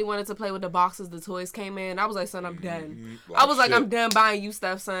time he only wanted to play with the boxes the toys came in. I was like, son, I'm done. I was like, I'm done buying you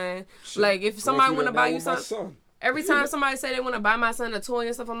stuff, son. Shit. Like if somebody want to buy you something. Every time somebody say they want to buy my son a toy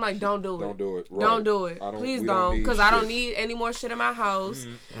and stuff, I'm like, don't do it. Don't do it. Right. Don't do it. Please don't. Because I don't need any more shit in my house.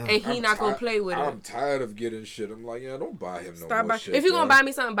 And he not going to play with it. I'm tired of getting shit. I'm like, yeah, don't buy him no more shit. If you're going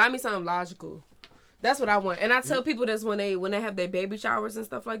to buy me something logical. That's what I want. And I tell people this when they have their baby showers and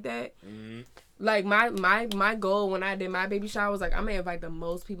stuff like that. Like, my goal when I did my baby shower was like, I'm going to invite the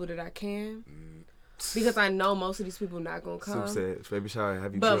most people that I can. Because I know most of these people not going to come. Soup said, baby shower,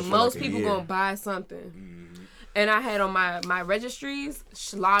 have you but most people going to buy something. And I had on my registries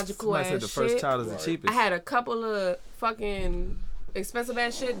logical ass shit. The first child is the cheapest. I had a couple of fucking expensive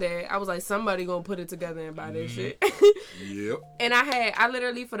ass shit that I was like, somebody gonna put it together and buy this shit. Yep. And I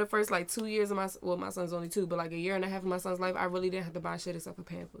literally for the first like 2 years of my son's only 2, but like a year and a half of my son's life, I really didn't have to buy shit except for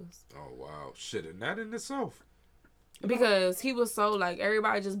Pampers. Oh wow, shit, and that in itself. Because he was so like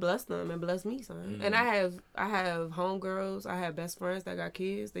everybody just blessed them and blessed me, son. And I have homegirls, I have best friends that got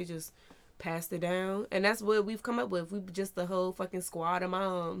kids. They just passed it down, and that's what we've come up with. We just the whole fucking squad of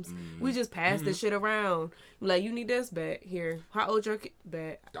moms. We just passed the shit around. Like, you need this back here. How old your kid?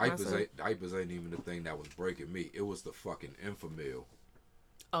 Back. Diapers ain't even the thing that was breaking me. It was the fucking Enfamil.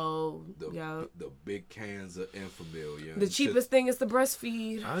 Oh, the big cans of Enfamil. Yeah. The cheapest thing is the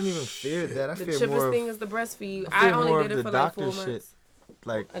breastfeed. I don't even fear that. I the fear cheapest more thing is the breastfeed. I only did it for like 4 months. Shit.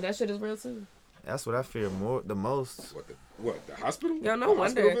 Like, and that shit is real too. That's what I fear the most. What the hospital? Yo, no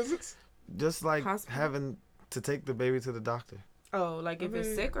wonder. Hospital visits? Just like having to take the baby to the doctor. Oh, like if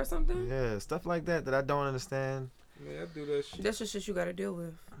it's sick or something? Yeah, stuff like that I don't understand. Yeah, I do that shit. That's just shit you gotta deal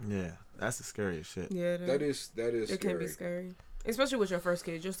with. Yeah, that's the scariest shit. Yeah, that is it scary. can be scary. Especially with your first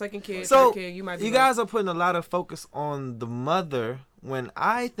kid. Your second kid, so, third kid, you might be you guys are putting a lot of focus on the mother when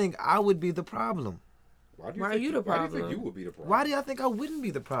I think I would be the problem. Why are you the problem? Why do you think you would be the problem? Why do y'all think I wouldn't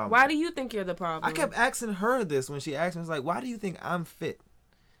be the problem? Why do you think you're the problem? I kept asking her this when she asked me. It's like, why do you think I'm fit?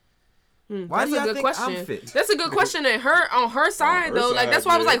 Why do you think I'm fit? That's a good question. And on her side though, like that's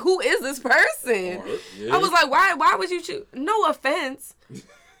why I was like, who is this person? I was like, why would you choose? No offense.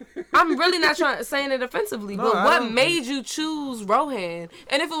 I'm really not saying it offensively, but what made you choose Rohan?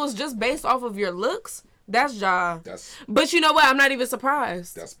 And if it was just based off of your looks, that's Ja. But you know what? I'm not even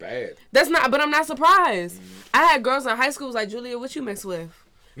surprised. That's bad. But I'm not surprised. I had girls in high school like, Julia, what you mix with?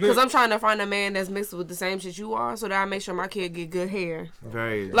 Because I'm trying to find a man that's mixed with the same shit you are, so that I make sure my kid get good hair.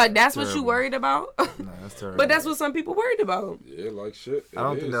 Very. Like, that's terrible. what you worried about? Nah, that's terrible. But that's what some people worried about. Yeah, like shit. I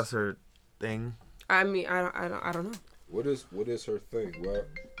don't think that's her thing. I mean, I don't know. What is her thing? Well,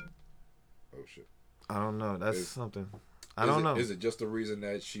 oh shit. I don't know. That's something. I Is don't it- know. Is it just the reason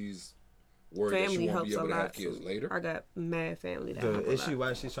that she's worried that Family she won't helps be a able to have lot. kids So later? I got mad family that help The a issue lot.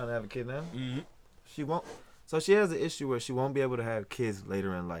 why she's trying to have a kid now? Mm-hmm. She won't. So she has an issue where she won't be able to have kids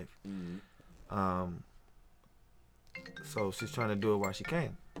later in life. Mm-hmm. So she's trying to do it while she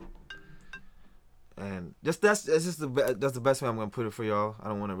can. And that's the best way I'm gonna put it for y'all. I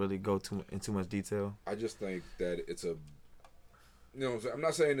don't want to really go in too much detail. I just think that it's a, you know, I'm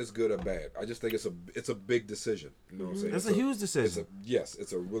not saying it's good or bad. I just think it's a big decision. You know what I'm saying? It's a huge decision.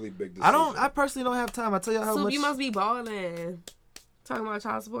 It's a really big decision. I personally don't have time. I tell you how Soup, much. you must be balling. Talking about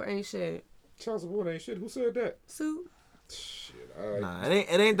child support ain't shit. Child support ain't shit. Who said that? Soup. Shit. All right. Nah,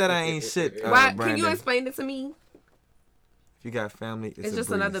 it ain't that I ain't shit. Why? Can Brandon. you explain it to me? If you got family, It's a just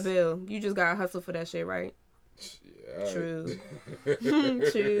breeze. another bill. You just gotta hustle for that shit, right? Yeah, all right. True.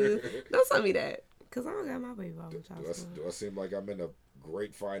 True. Don't tell me that. Because I don't got my baby on child support. Do I seem like I'm in a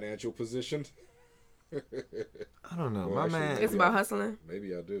great financial position? I don't know. Well, My actually, man. It's about hustling.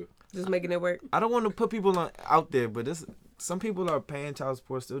 Maybe I do. Just making it work. I don't want to put people out there, but some people are paying child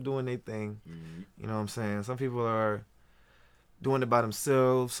support, still doing their thing. Mm-hmm. You know what I'm saying? Some people are doing it by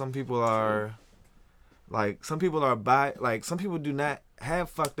themselves. Some people are some people do not have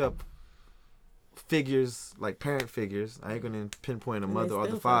fucked up figures, like parent figures. I ain't gonna pinpoint a And mother they or the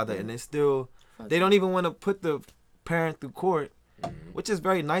still father, fucking- and they don't even want to put the parent through court, which is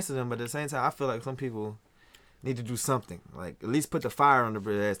very nice of them. But at the same time, I feel like some people need to do something, like at least put the fire on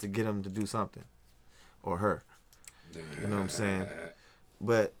the ass to get them to do something, or her. You know what I'm saying?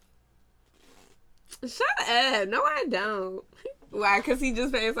 But Shut up. No, I don't. Why? Because he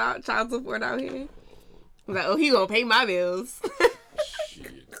just pays out child support out here? I'm like, oh, he gonna pay my bills.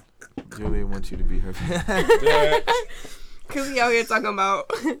 Shit. Julia wants you to be her. Because he out here talking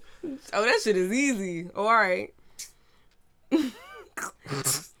about, oh, that shit is easy. Oh, all right. Oh,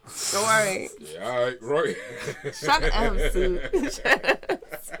 all right. Yeah, all right, right. Shut up, Sue. Shut up.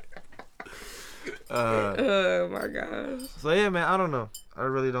 Oh, my gosh. So yeah, man, I don't know. I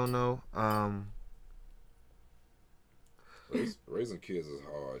really don't know. Raising kids is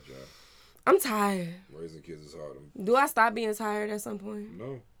hard, John. I'm tired. Raising kids is hard. Do I stop being tired at some point?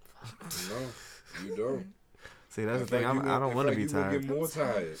 No, you don't. See, that's In the thing. fact, I don't want to be you will tired. get more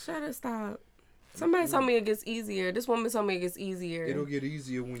tired. Shut up, stop. Somebody told me it gets easier. This woman told me it gets easier. It'll get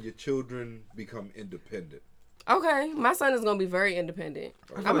easier when your children become independent. Okay, my son is gonna be very independent.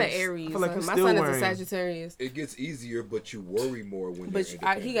 I'm an Aries. I feel like son. you're My still son wearing- is a Sagittarius. It gets easier, but you worry more when But you're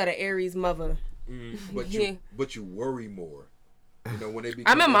independent. he got an Aries mother. But you worry more. You know when they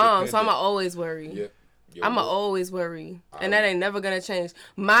become I'm a mom, so I'ma independent. always worry. Yep. I'ma always worry, and that ain't never gonna change.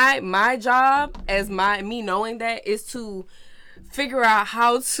 My job as me knowing that is to figure out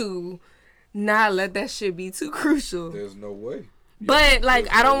how to not let that shit be too crucial. There's no way. But like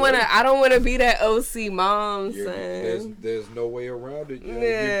there's I don't no way. wanna be that OC mom, son. There's no way around it. You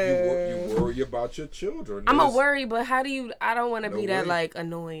Yeah. you worry about your children. I'm a There's- worry, but how do you? I don't want to No be that way. like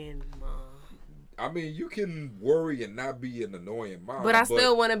annoying mom. I mean, you can worry and not be an annoying mom. But I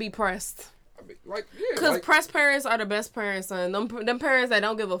still want to be pressed. I mean, like, yeah, Cause like, pressed parents are the best parents, son. Them parents that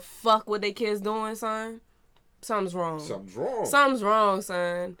don't give a fuck what their kids doing, son. Something's wrong. something's wrong. Something's wrong,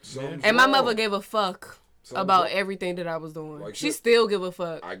 son. Something's And my wrong. mother gave a fuck Something's about wrong. everything that I was doing. Like She shit. still give a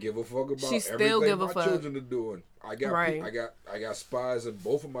fuck. I give a fuck about She still everything give a my fuck. children are doing. I got Right. I got spies in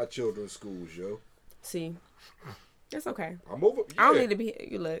both of my children's schools, yo. See, it's okay. I'm over. I don't yeah, need to be.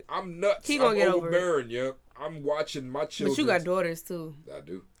 You look, I'm nuts. He gonna I'm get over it. overbearing, yo. I'm watching my children. but you got daughters too. I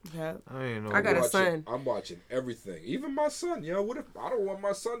do. Yeah. I ain't know. I got a watching- son. I'm watching everything. Even my son, yo. What if I don't want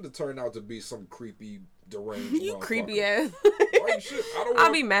my son to turn out to be some creepy, deranged You motherfucker? creepy ass. Like shit. I don't I'll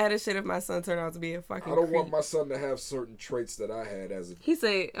want, be mad as shit if my son turned out to be a fucking I don't creep. want my son to have certain traits that I had as a. He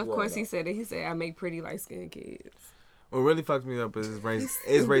said, of Growing course he up. said it. He said, I make pretty light skinned kids. What really fucks me up is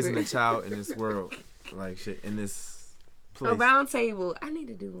raising a child in this world, like shit in this place. A round table. I need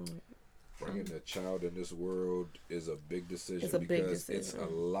to do one. Bringing a child in this world is a big decision It's a big because it's decision.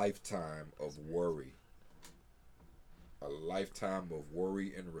 a lifetime of worry. A lifetime of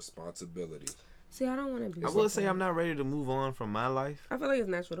worry and responsibility. See, I don't want to be. I will say I'm not ready to move on from my life. I feel like it's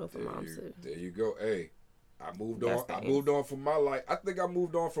natural though for moms too. There you go. Hey, I moved That's on. the I answer. moved on from my life. I think I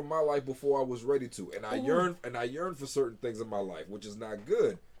moved on from my life before I was ready to, and I yearn for certain things in my life, which is not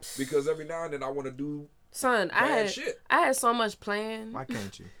good because every now and then I want to do Son, bad shit. I had so much planned. Why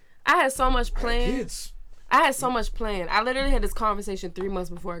can't you? I had so much planned. Kids. I had so much planned. I literally had this conversation 3 months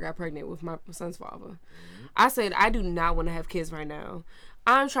before I got pregnant with my son's father. I said, I do not want to have kids right now.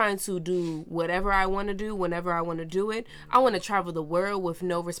 I'm trying to do whatever I want to do whenever I want to do it. I want to travel the world with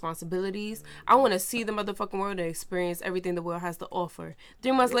no responsibilities. I want to see the motherfucking world and experience everything the world has to offer.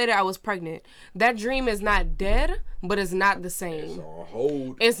 3 months later, I was pregnant. That dream is not dead, but it's not the same. It's on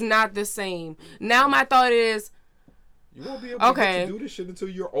hold. It's not the same. Now my thought is, you won't be able to do this shit until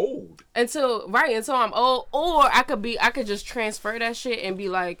you're old. Until I'm old. Or I could just transfer that shit and be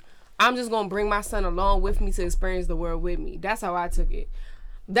like, I'm just going to bring my son along with me to experience the world with me. That's how I took it.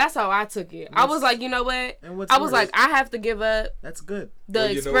 I was like, you know what? I was like, I have to give up. That's good.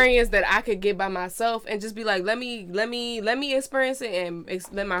 The experience that I could get by myself and just be like, let me experience it and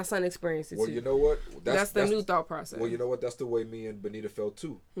let my son experience it too. Well, you know what? That's the new thought process. Well, you know what? That's the way me and Benita felt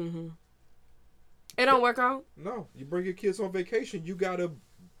too. Mm-hmm. It don't work out. No, you bring your kids on vacation. You gotta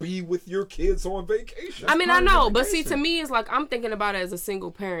be with your kids on vacation. I mean, I know, but see, to me, it's like I'm thinking about it as a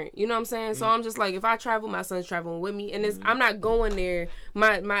single parent. You know what I'm saying? So I'm just like, if I travel, my son's traveling with me, and I'm not going there.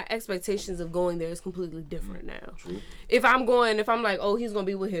 My expectations of going there is completely different now. True. If I'm like, oh, he's gonna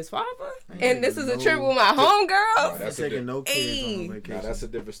be with his father, and this is a trip with my homegirls. That's taking no kids on vacation. Now that's a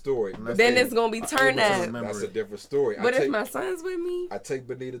different story. Then it's gonna be turned up. That's a different story. But if my son's with me, I take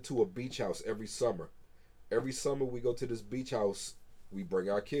Benita to a beach house every summer. Every summer we go to this beach house. We bring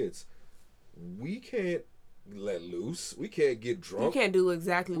our kids. We can't let loose. We can't get drunk. You can't do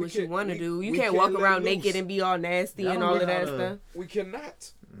exactly what you want to do. You can't walk around naked and be all nasty and all of that stuff. We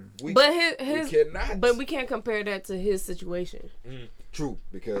cannot. But we cannot. But we can't compare that to his situation. True,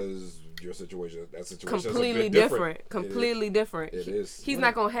 because your situation, that situation completely is a bit different. Completely different. It is. He's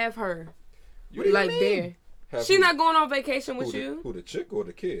not gonna have her You like there. She's not going on vacation with you. Who, the chick or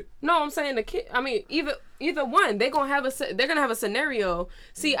the kid? No, I'm saying the kid. I mean, either one. They're gonna have a scenario.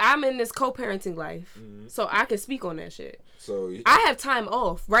 See, I'm in this co-parenting life, so I can speak on that shit. So I have time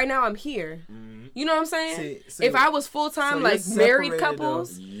off. Right now, I'm here. You know what I'm saying? If I was full time, like married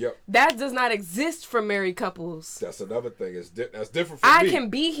couples, that does not exist for married couples. That's another thing. That's different for me. I can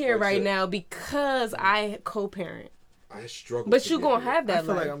be here right now because I co-parent. I struggle. But you gonna have that. I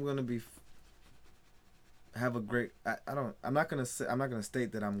feel like I'm gonna have a great. I'm not gonna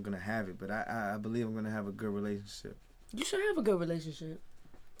state that I'm gonna have it, but I believe I'm gonna have a good relationship. You should have a good relationship.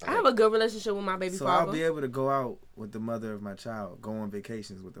 I have a good relationship with my baby father. So I'll be able to go out with the mother of my child, go on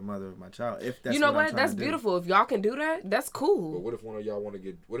vacations with the mother of my child. If that's that's beautiful. If y'all can do that, that's cool. But what if one of y'all want to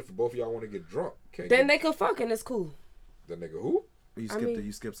get? What if both of y'all want to get drunk? Then they could fuck and it's cool. The nigga who?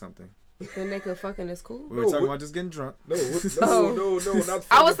 You skipped something. Then they could fucking is cool. We were talking about just getting drunk. No, not.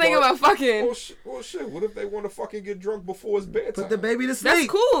 I was thinking about fucking. Well, shit. What if they want to fucking get drunk before it's bedtime? Put the baby to sleep. That's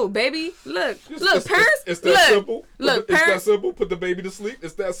cool, baby. Look, parents. It's that simple. Look, it's that simple. Put the baby to sleep.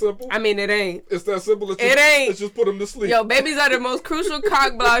 It's that simple. I mean, it ain't. It's that simple. Let's just put them to sleep. Yo, babies are the most crucial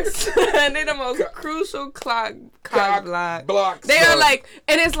cock blocks. They're the most crucial cock blocks. They are like,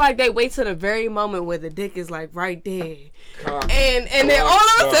 and it's like they wait till the very moment where the dick is like right there. And then all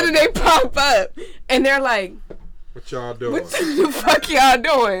of a sudden they pop up and they're like, what y'all doing? What the fuck y'all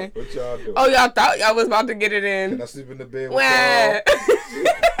doing? What y'all doing? Oh, y'all thought y'all was about to get it in. Can I sleep in the bed with y'all?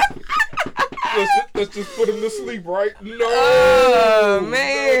 Let's just put him to sleep, right? No. Oh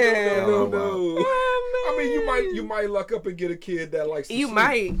man. No. I mean, you might luck up and get a kid that likes to sleep.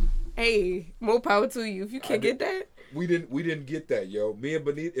 Might. Hey, more power to you. If you can't get that. We didn't get that, yo. Me and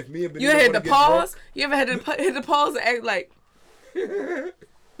Benita. You ever had to pause? You ever had to hit the pause and act like,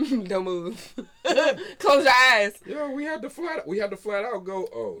 don't move, close your eyes. Yo, we had to flat out go.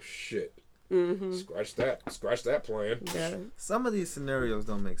 Oh shit. Mm-hmm. Scratch that plan. Yeah. Some of these scenarios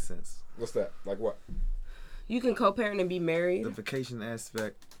don't make sense. What's that? Like what? You can co-parent and be married. The vacation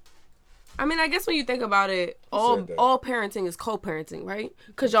aspect. I mean, I guess when you think about it, all parenting is co-parenting, right?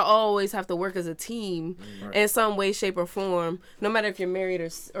 Because y'all always have to work as a team in some way, shape, or form, no matter if you're married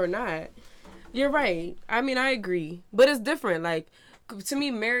or not. You're right. I mean, I agree. But it's different. Like, to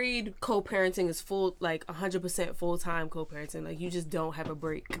me, married co-parenting is 100% full-time co-parenting. Like, you just don't have a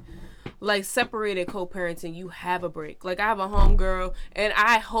break. Like, separated co-parenting, you have a break. Like, I have a homegirl, and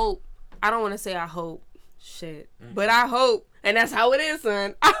I don't want to say I hope. Shit. But I hope. And that's how it is,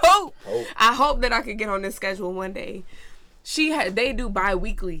 son. I hope that I could get on this schedule one day. They do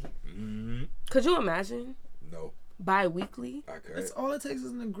bi-weekly. Mm-hmm. Could you imagine? No. Bi-weekly? I could. That's all it takes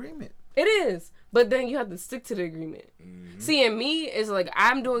is an agreement. It is. But then you have to stick to the agreement. Mm-hmm. See, and me, it's like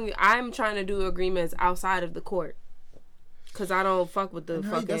I'm trying to do agreements outside of the court. Because I don't fuck with the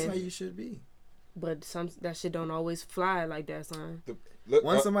fucking... That's how you should be. But that shit don't always fly like that, son.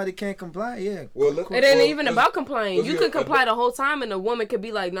 once somebody can't comply, yeah. Well, it ain't even about complying. You get could comply the whole time, and the woman could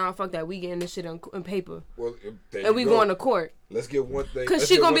be like, "Nah, fuck that. We getting this shit on paper, Well, and we going to court." Let's get one thing. Cause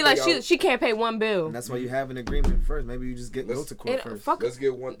she gonna be like, she can't pay one bill. And that's why you have an agreement first. Maybe you just go to court first. Let's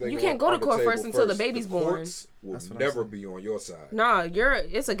get one thing. You can't go to court first until the baby's born. Courts will never be on your side. Nah,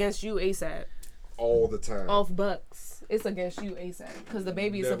 it's against you ASAP. All the time. Off bucks. It's against you ASAP. Because the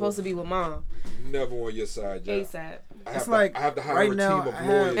baby is supposed to be with mom. Never on your side, John. ASAP. It's like, I have to hire right a now, team of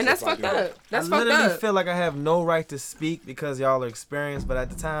lawyers. And that's fucked up. That's I fucked literally up. feel like I have no right to speak because y'all are experienced, but at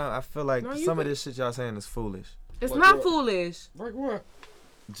the time, I feel like some of this shit y'all saying is foolish. It's not foolish. Like what?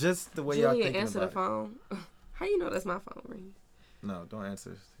 Just the way Julia, y'all thinking answer about the phone. How you know that's my phone ringing? No, don't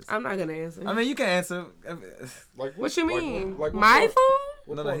answer. I'm not gonna answer. I mean, you can answer. Like what you mean? Like my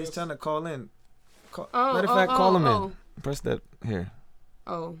phone? No, he's trying to call in. Oh, matter of fact, call him in. Press that here.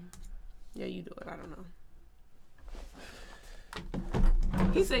 Oh, yeah, you do it. I don't know.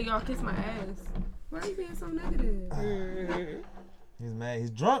 He said y'all kiss my ass. Why are you being so negative? He's mad. He's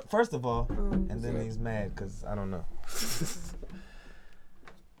drunk, first of all, and then he's mad because I don't know.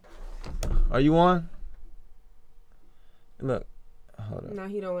 Are you on? Look, hold up. No,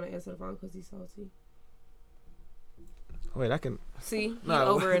 he don't want to answer the phone because he's salty. Wait, I can. See, no, he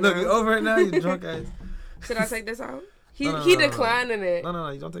over it look, now. you over it now. You drunk ass. Should I take this out? He No, declining it. No,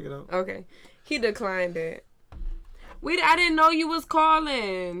 you don't take it out. Okay, he declined it. I didn't know you was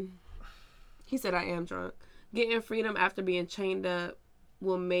calling. He said I am drunk. Getting freedom after being chained up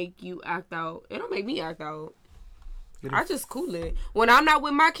will make you act out. It don't make me act out. I just cool it. When I'm not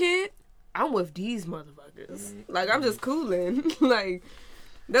with my kid, I'm with these motherfuckers. Like, I'm just cooling. Like,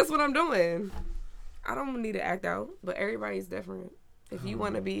 that's what I'm doing. I don't need to act out, but everybody's different. If you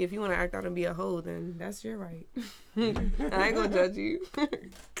want to act out and be a hoe, then that's your right. I ain't gonna judge you. I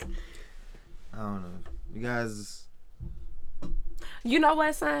don't know. You guys. You know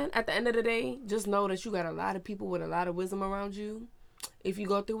what, son? At the end of the day, just know that you got a lot of people with a lot of wisdom around you. If you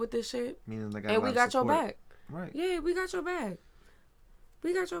go through with this shit, and we got your back. Right. Yeah, we got your back.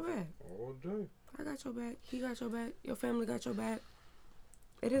 We got your back. All day. I got your back. He got your back. Your family got your back.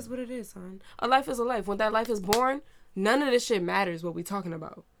 It is what it is, son. A life is a life. When that life is born, none of this shit matters what we talking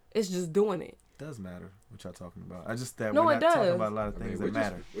about. It's just doing it. It does matter what y'all talking about. I just that no, we're it not does. talking about a lot of things that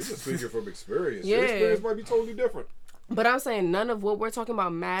matter. We're just speaking from experience. Yeah. Your experience might be totally different. But I'm saying none of what we're talking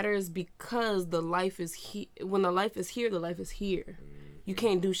about matters because the life is here. When the life is here, the life is here. You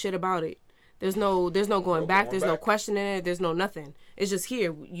can't do shit about it. There's no going back. There's no questioning it. There's no nothing. It's just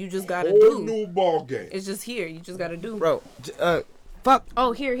here. You just gotta do. New ball game. It's just here. You just gotta do. Bro, fuck.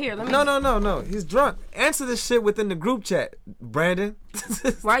 Oh, here. Let me. No. He's drunk. Answer this shit within the group chat, Brandon.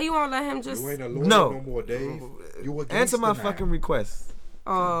 Why you won't let him just? You ain't a lawyer no more, Dave. You answer my fucking request.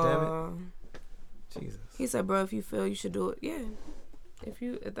 Oh. Damn it. Jesus. He said, bro, if you feel you should do it, yeah. If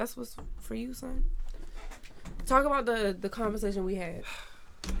that's what's for you, son. Talk about the conversation we had.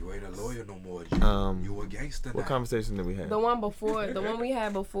 You ain't a lawyer no more, G. You a gangster now. What conversation did we have? The one we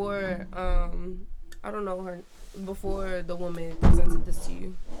had before, I don't know her, before the woman presented this to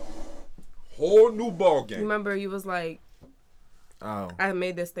you. Whole new ball game. Remember, you was like, I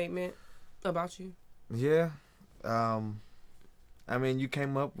made this statement about you. Yeah. I mean, you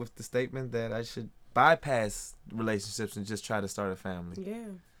came up with the statement that I should bypass relationships and just try to start a family. Yeah.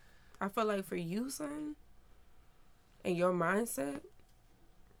 I feel like for you, son, and your mindset,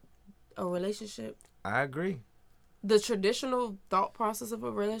 a relationship. I agree. The traditional thought process of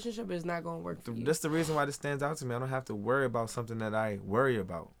a relationship is not going to work for you. That's the reason why this stands out to me. I don't have to worry about something that I worry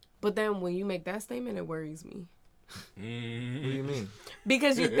about. But then when you make that statement, it worries me. What do you mean?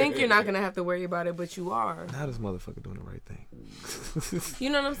 Because you think you're not going to have to worry about it, but you are. Now this motherfucker doing the right thing. You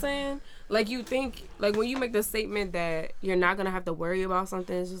know what I'm saying? Like, you think, like, when you make the statement that you're not going to have to worry about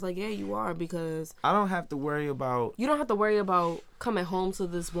something, it's just like, yeah, you are, because I don't have to worry about... You don't have to worry about coming home to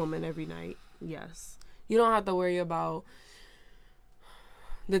this woman every night. Yes. You don't have to worry about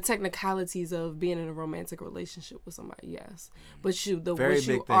the technicalities of being in a romantic relationship with somebody. Yes. But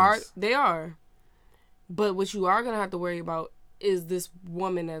they are. But what you are going to have to worry about is this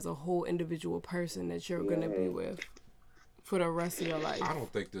woman as a whole individual person that you're going to be with for the rest of your life. I don't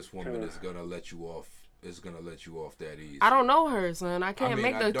think this woman is going to let you off. Is going to let you off that easy. I don't know her, son. I can't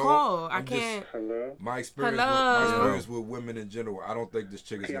make the call. I can't. My experience with women in general, I don't think this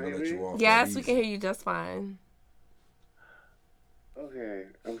chick is going to let you off. Yes, we can hear you just fine. Okay,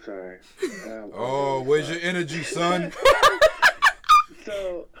 I'm sorry. Where's your energy, son?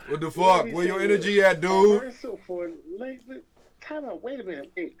 So what the fuck? Where your energy at, dude? Time out. Wait a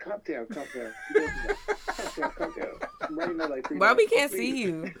minute. Hey, calm down. Calm down. I'm right now, like why we can't see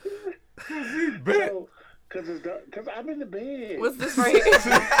you? So Cause it's dark. Cause I'm in the bed. What's this right here?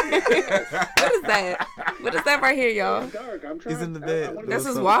 What is that? What is that right here, y'all? It's dark. I'm trying. He's in the bed. That's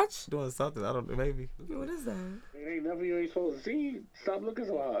his watch? Doing something. I don't know. Maybe. What is that? It ain't nothing you ain't supposed to see. Stop looking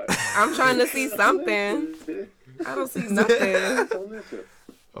so hard. I'm trying to see something. I don't see nothing. So listen.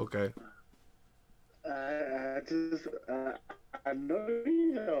 Okay. I know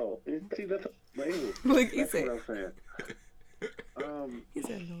you know. See, that's Look, he that's said. what I'm saying. He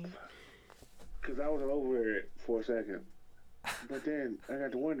said no. Cause I was over it for a second, but then I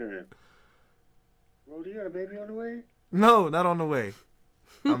got to wondering. Bro, do you got a baby on the way? No, not on the way.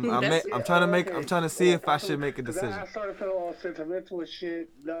 I'm trying to make. Okay. I'm trying to see if I should make a 'Cause decision. I started feeling all sentimental and shit.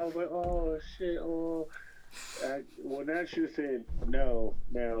 And I was like, oh shit, oh. Well, now you said no.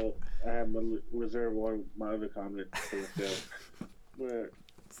 Now I have my reserve on my other comment for myself. But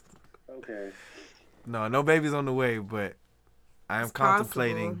okay. No baby's on the way, but I am It's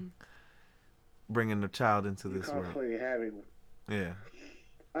contemplating possible. bringing the child into this world. Constantly having. Yeah.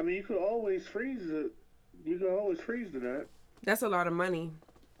 I mean, you could always freeze it. You could always freeze the nut. That's a lot of money.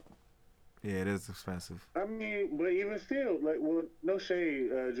 Yeah, it is expensive. I mean, but even still, like, well, no shade,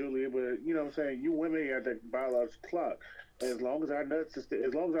 Julia, but you know what I'm saying? You women got that biological clock. As long as our nuts,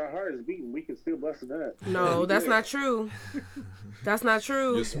 as long as our heart is beating, we can still bust a nut. No, that's not true. That's not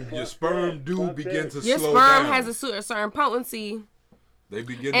true. Your sperm do begin to Your slow sperm down. has a certain potency. They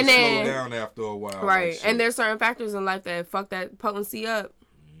begin And to then- slow down after a while. Right. like And there's certain factors in life that fuck that potency up.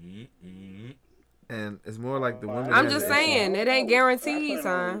 And it's more like the women. I'm that- just saying, it ain't guaranteed, I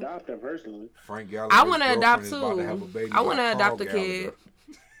son. adopt her personally. Frank Gallagher's I want to adopt girlfriend is about to have a too. baby I by want to Carl adopt a Gallagher. kid.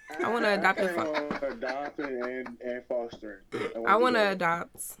 I want to adopt a Adopting and fostering. I want to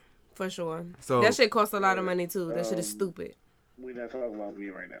adopt, for sure. So- That shit costs a lot of money too. That shit is stupid. We're not talking about me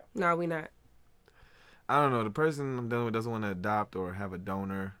right now. No, we not. I don't know. The person I'm dealing with doesn't want to adopt or have a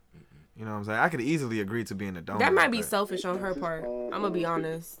donor. You know what I'm saying? I could easily agree to being a donor. That might be but, selfish on her part. I'm gonna be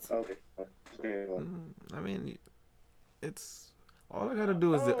honest. Okay. I mean, it's all I gotta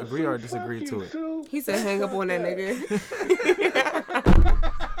do is agree or disagree to it. Sue. He said, "Hang up on that nigga."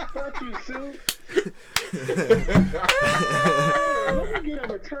 Fuck you, Sue. Let me get up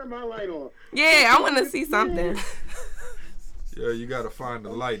and turn my light on. Yeah, I want to see something. Yeah, you gotta find the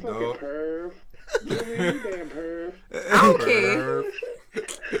light, Fucking dog. perv. You damn perv. I don't care.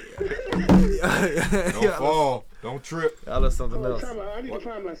 Don't fall. Don't trip. Y'all are something else. I need to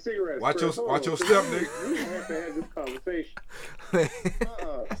find my cigarettes. Watch your first. watch your Hold on. step, nigga. We have to have this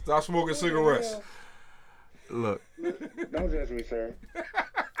conversation. Stop smoking cigarettes. Look, Don't judge me, sir.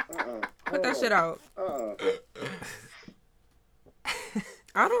 Put that shit out.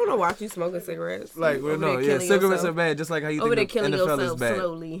 I don't want to watch you smoking cigarettes. like, You well, over no, there yeah, killing cigarettes yourself. are bad, just like how you Over there think the killing NFL is yourself bad.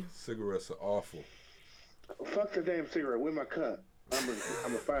 slowly. Cigarettes are awful. Fuck the damn cigarette. Where my cup? I'm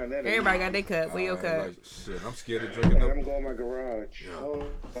gonna find that. Everybody got their cup. Where your cup? Like, shit, I'm scared of drinking And up. I'm going to my garage.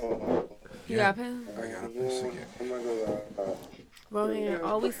 You got a pen? I gotta piss again. I'm gonna go. Rohan,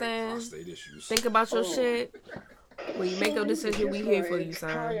 all we saying, Prostate issues. think about your shit. When you make your decision, we here for you, son.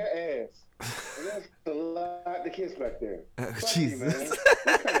 Entire ass. And that's a lot to kiss back there. Fuck you, man. Jesus.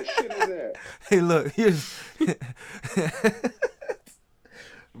 What kind of shit is that? Hey, look, here's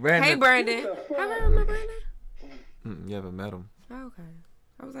Brandon. Hey, Brandon. What the Have I fuck? ever met Brandon? You haven't met him. Oh, okay.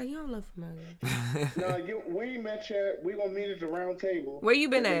 I was like, you don't look familiar. No, we ain't met yet. We gonna meet at the round table. Where you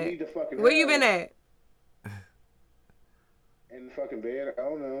been We at? need to fucking Where you have- been at? In the fucking bed. I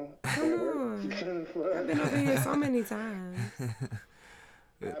don't know. Come on. I've been over here so many times.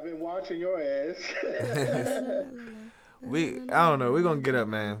 I've been watching your ass. I don't know. We're gonna get up,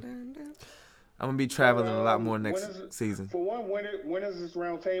 man. I'm gonna be traveling a lot more next When is it- season. For one, when is this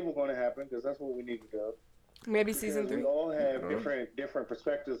round table going to happen? Because that's what we need to do. Maybe season Because 3. we all have different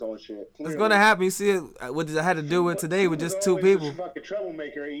perspectives on shit. It's Clearly. gonna happen. You see, what I had to do with today with just two Always people. a fucking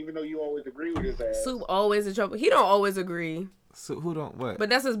troublemaker, even though you always agree with his ass. Soup always in trouble. He don't always agree, So who don't what? but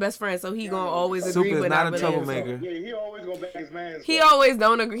that's his best friend, so he gonna always Soup agree is with not a our beliefs. troublemaker. Yeah, he always gonna back his man. He always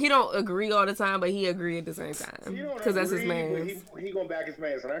don't agree. He don't agree all the time, but he agree at the same time He don't because that's his agree, man. but He gonna back his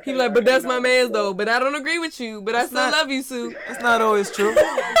man. So He be like, but that's my man's though. But I don't agree with you. But I still not- love you, Sue. It's not always true.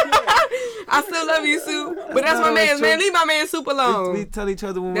 I still love you, Sue. But that's not my always man's true. man. Leave my man Soup alone. We tell each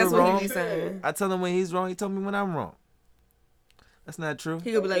other when That's we're what wrong. he be saying. I tell him when he's wrong. He told me when I'm wrong. That's not true.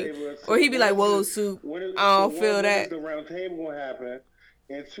 He could be like, or he be like, whoa, Soup. I don't feel that. The round table gonna happen,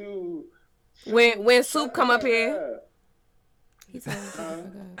 and two. When Soup come up here, he told me to shut the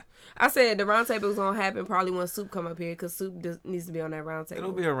fuck up. I said the round table is gonna happen probably when Soup come up here because Soup needs to be on that round table.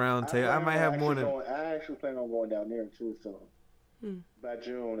 It'll be a round table. I might have more than. I actually plan on going down there too. So by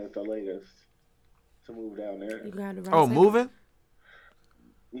June at the latest to move down there. You got the round Oh, table. moving?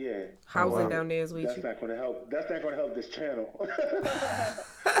 Yeah. Housing down there is way That's cheap. not going to help. That's not going to help this channel.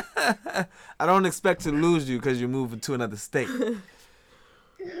 I don't expect to lose you because you're moving to another state.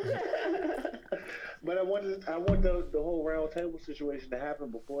 But I want the whole round table situation to happen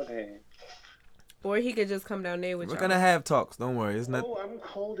beforehand. Or he could just come down there with We're y'all. gonna have talks. Don't worry. It's not. Oh, I'm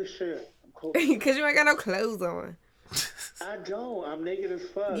cold as shit. I'm cold. Because you ain't got no clothes on. I don't. I'm naked as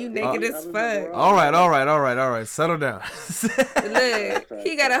fuck. You naked as fuck. All right. Settle down. Look,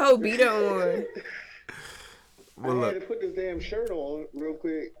 he got a whole beater on. Well, I had to put this damn shirt on real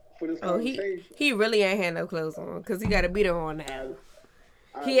quick for this Oh, conversation. he really ain't had no clothes on because he got a beater on now.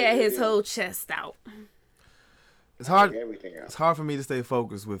 He had his whole chest out. It's hard. Everything else. It's hard for me to stay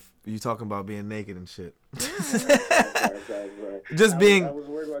focused with you talking about being naked and shit. Just being. I was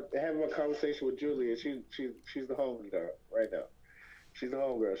worried about having a conversation with Julia. She's the home girl right now. She's the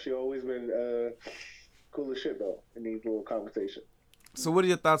home girl. She always been cool as shit though in these little conversations. So, what are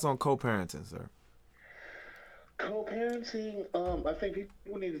your thoughts on co-parenting, sir? Co-parenting, I think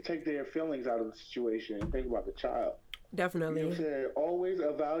people need to take their feelings out of the situation and think about the child. Definitely. You know what I'm saying? Always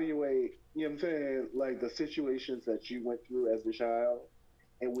evaluate, you know what I'm saying, like the situations that you went through as a child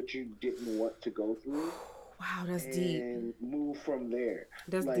and what you didn't want to go through. Wow, that's deep. And move from there.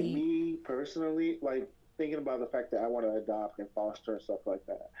 That's like deep. Me personally, like thinking about the fact that I want to adopt and foster and stuff like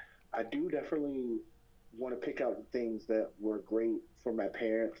that, I do definitely want to pick out the things that were great for my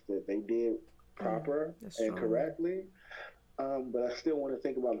parents that they did proper and correctly. But I still want to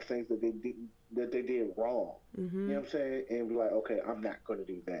think about the things that they did wrong. Mm-hmm. You know what I'm saying? And be like, okay, I'm not going to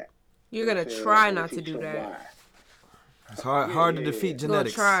do that. You're going to try not to do that. Why. It's hard to defeat genetics. You're going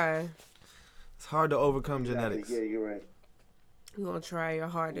to try. It's hard to overcome genetics. Yeah, you're right. You're going to try your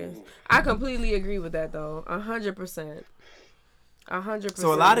hardest. I completely agree with that, though. 100%. 100%.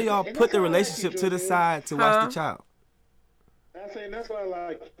 So a lot of y'all put the relationship to the side to watch the child. I'm saying that's why I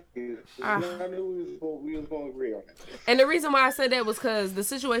like you. I knew we was going to agree on that. And the reason why I said that was because the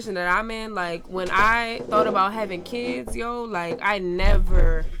situation that I'm in, like, when I thought about having kids, like, I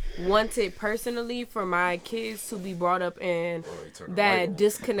never wanted personally for my kids to be brought up in that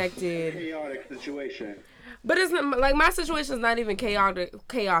disconnected... chaotic situation. But it's not, like, my situation is not even chaotic.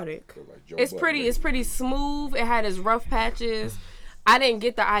 It's pretty smooth. It had its rough patches. I didn't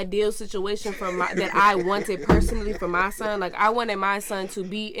get the ideal situation that I wanted personally for my son. Like, I wanted my son to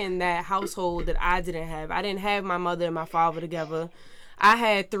be in that household that I didn't have. I didn't have my mother and my father together. I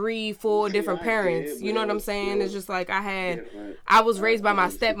had 3-4 different parents. You know what I'm saying? It's just like I was raised by my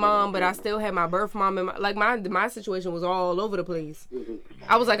stepmom, but I still had my birth mom. And my situation was all over the place.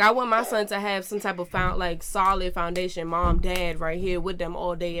 I was like, I want my son to have some type of solid foundation, mom, dad right here with them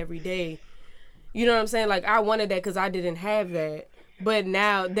all day, every day. You know what I'm saying? Like, I wanted that because I didn't have that. But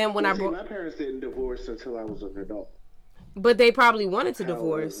now, then when my parents didn't divorce until I was an adult. But they probably wanted to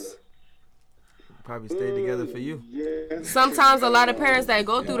divorce. Probably stayed together for you. Yeah. Sometimes a lot of parents that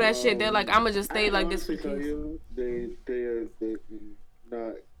go through that shit, they're like, I'm gonna just stay like this for kids. They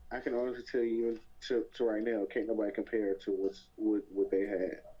not. I can honestly tell you to right now, can't nobody compare to what they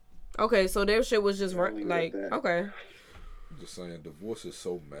had. Okay, so their shit was just like okay. I'm just saying, divorce is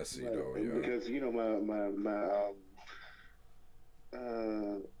so messy though, yeah. Because you know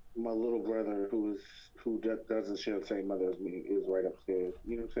my little brother who doesn't share the same mother as me is right upstairs.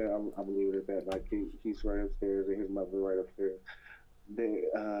 You know what I'm saying? I'm gonna leave it at that. Like he's right upstairs and his mother right upstairs.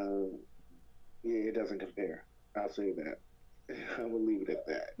 It doesn't compare. I'll say that. I'm gonna leave it at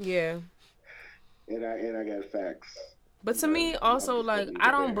that. Yeah. And I got facts. But to me, also, like,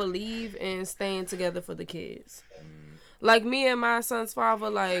 I don't believe in staying together for the kids. Like, me and my son's father,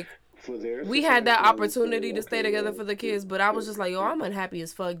 like, we had that opportunity to stay together for the kids, but I was just like, yo, I'm unhappy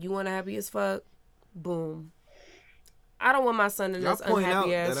as fuck. You unhappy as fuck? Boom. I don't want my son in this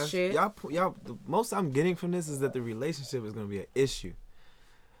unhappy ass shit. Y'all, the most I'm getting from this is that the relationship is going to be an issue.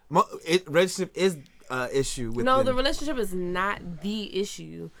 Relationship is an issue. No, the relationship is not the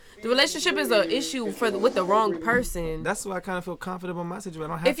issue. The relationship is an issue with the wrong person. That's why I kind of feel confident about my situation. I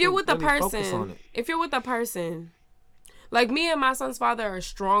don't have if you're with to a really focus on person, it. if you're with a person, like me and my son's father are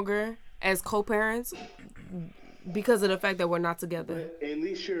stronger as co-parents because of the fact that we're not together. But at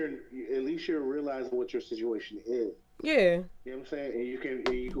least you're realizing what your situation is. Yeah. You know what I'm saying? And you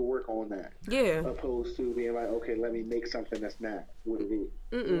can work on that. Yeah. Opposed to being like, okay, let me make something that's not what it is.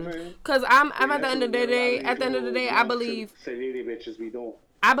 You know what I'm saying? Because I'm at the end of the day, I believe. Bitches be doing.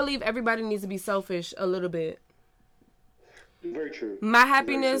 I believe everybody needs to be selfish a little bit. Very true. My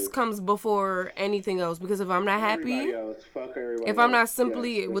happiness comes before anything else, because if I'm not happy, if I'm not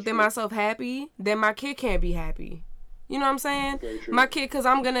simply within myself happy, then my kid can't be happy. You know what I'm saying? Very true. My kid, cause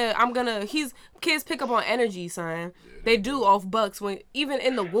I'm gonna. Kids pick up on energy, son. They do off bucks when even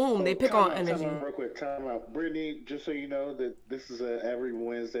in the womb they pick on energy. Time out, real quick. Time out, Brittany. Just so you know that this is a every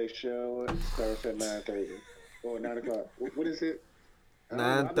Wednesday show. It starts at 9:30 or 9 o'clock. What is it?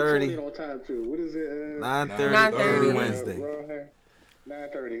 9:30. On time too. What is it? 9:30 9:30. every Wednesday.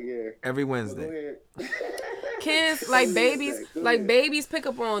 9:30. Yeah. Every Go Wednesday. ahead. Kids like babies pick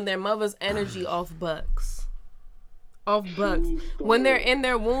up on their mother's energy off bucks. Off bucks when they're in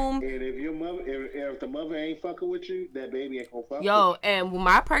their womb. And if your mother, if the mother ain't fucking with you, that baby ain't gonna fuck. Yo, and with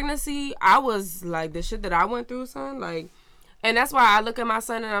my pregnancy, I was like the shit that I went through, son. Like, and that's why I look at my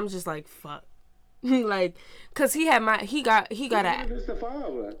son and I'm just like, fuck, like, cause he got a. Even if it's the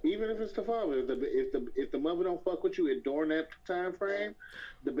father, if the mother don't fuck with you during that time frame,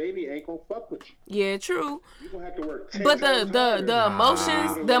 the baby ain't gonna fuck with you. Yeah, true. You gonna have to work. 10 But times harder. the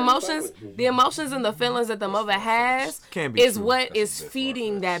emotions and the feelings that the mother has Can't be is true. what is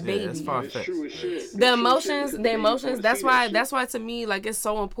feeding that Yeah, that's baby. far-fetched. It's true as shit. The emotions. That's why to me, like, it's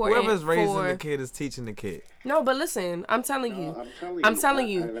so important. Whoever's raising for the kid is teaching the kid. no, but listen, I'm telling you, I'm telling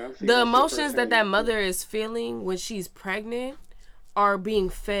you, the I've seen that shit emotions that firsthand. mother is feeling when she's pregnant are being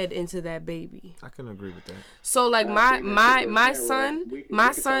fed into that baby. I can agree with that. So like my son, We can my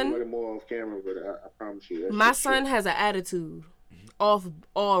talk son, about it more off camera, but I promise you, that's my just son has an attitude off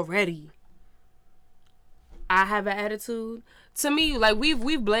already. I have an attitude. To me, like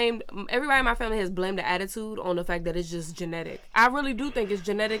we've blamed, everybody in my family has blamed the attitude on the fact that it's just genetic. I really do think it's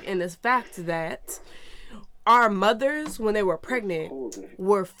genetic in the fact that our mothers, when they were pregnant,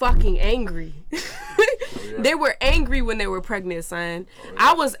 were fucking angry. They were angry when they were pregnant, son.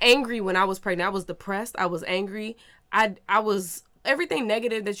 I was angry when I was pregnant. I was depressed. I was angry. I was everything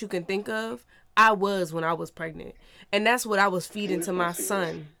negative that you can think of. I was when I was pregnant, and that's what I was feeding to my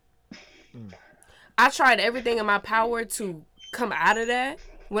son. I tried everything in my power to come out of that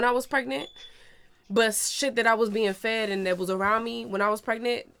when I was pregnant, but shit that I was being fed and that was around me when I was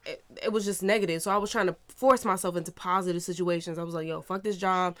pregnant, it was just negative. So I was trying to force myself into positive situations. I was like, yo, fuck this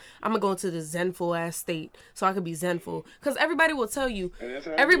job. I'm gonna go into the zenful ass state so I could be zenful. Because everybody will tell you,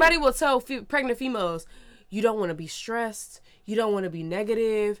 everybody will tell pregnant females, you don't want to be stressed. You don't want to be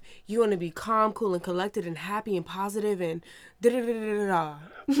negative. You want to be calm, cool, and collected and happy and positive and da-da-da-da-da-da.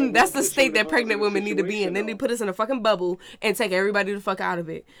 That's the state that pregnant women need to be in. Then they put us in a fucking bubble and take everybody the fuck out of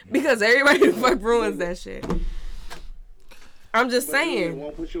it. Because everybody the fuck ruins that shit. I'm just saying. They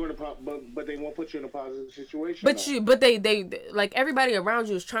won't put you in but they won't put you in a positive situation. But they like everybody around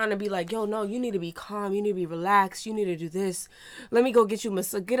you is trying to be like, yo, no, you need to be calm. You need to be relaxed. You need to do this. Let me go get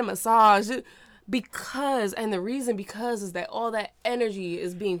a massage. Because is that all that energy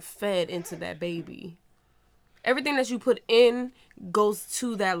is being fed into that baby. Everything that you put in goes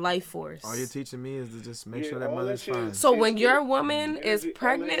to that life force. All you're teaching me is to just make sure that mother's fine. So when your woman is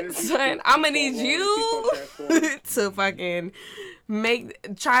pregnant, son, I'm gonna need you to fucking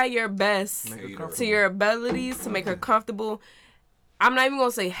try your best to your abilities to make her comfortable. I'm not even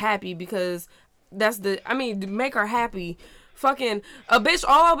gonna say happy because make her happy. Fucking all a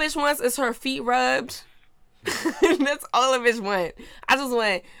bitch wants is her feet rubbed. That's all a bitch want. I just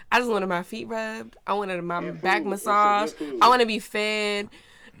wanted my feet rubbed. I wanted my back massage. I want to be fed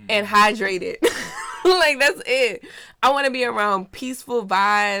and hydrated. Like that's it. I want to be around peaceful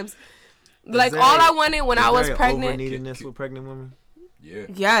vibes. Like all I wanted when I was pregnant. Over-neediness with pregnant women. Yeah.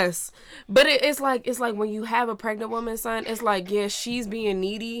 Yes, but it's like when you have a pregnant woman, son. It's like she's being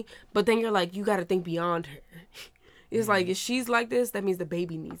needy, but then you're like you got to think beyond her. It's like if she's like this, that means the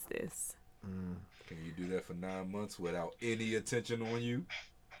baby needs this. Can you do that for 9 months without any attention on you?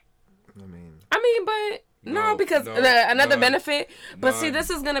 But because another benefit. But see, this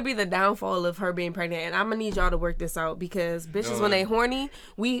is gonna be the downfall of her being pregnant, and I'm gonna need y'all to work this out because bitches when they horny,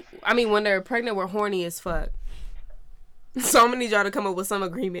 when they're pregnant, we're horny as fuck. So I'm gonna need y'all to come up with some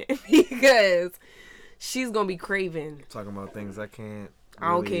agreement because she's gonna be craving. Talking about things I can't. I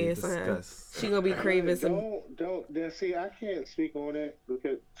don't care, son. She gonna be craving some. Don't. See, I can't speak on it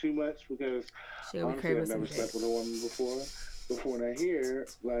because too much because she gonna be honestly, craving I've never some slept with a woman before. Before I hear,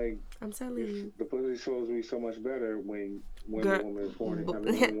 like, I'm telling you, the pussy supposed to be so much better when Girl, the woman is horny.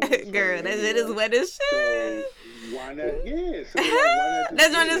 Girl, that shit is wet as shit. So why not? Yeah. So why not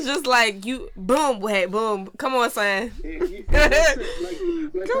that one is just like you. Boom, hey, boom. Come on, son. Come on,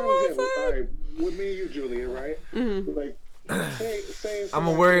 son. All right, with me and you, Julia, right? Mm-hmm. Like. I'm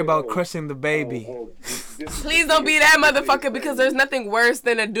gonna worry about crushing the baby. Please don't be that motherfucker because there's nothing worse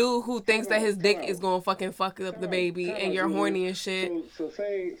than a dude who thinks that his dick is gonna fucking fuck up the baby and you're horny and shit. So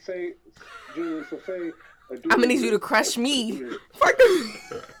say, Julia, I'm gonna need you to crush me.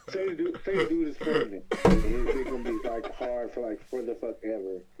 Say the dude is pregnant. And it's gonna be like hard for the fuck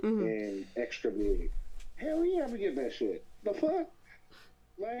ever and extra big. Hell yeah, I'm gonna get that shit. The fuck?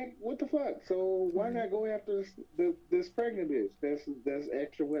 Like, what the fuck? So why not go after this pregnant bitch? That's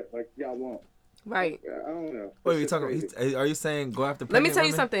extra wet, like y'all want. Right. I don't know. What are you talking about? Are you saying go after Let pregnant me tell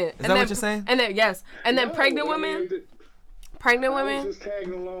you women? something. Is that what you're saying? And then yes, and then No, pregnant I mean, women. Pregnant I women. was just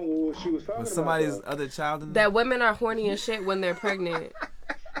tagging along with what she was talking With somebody's about. other child in That women are horny as shit when they're pregnant.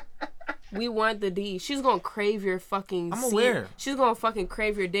 We want the D. She's gonna crave your fucking. I'm aware. She's gonna fucking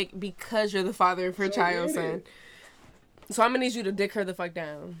crave your dick because you're the father of her child, son. So I'm gonna need you to dick her the fuck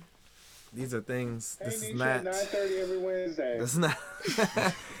down. These are things. This Hey, is Nisha, not. 9:30 every Wednesday. That's not.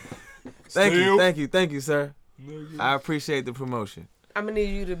 Thank you, sir. I appreciate the promotion. I'm gonna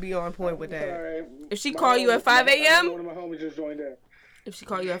need you to be on point with that. Sorry. If she My call you at 5 a.m. One of my homies just joined in. If she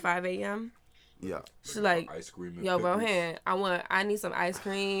call you at 5 a.m. Yeah. She's like, Ice cream and yo, pickles, Rohan, I need some ice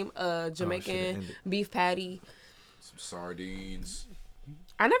cream, Jamaican ended. beef patty. some sardines.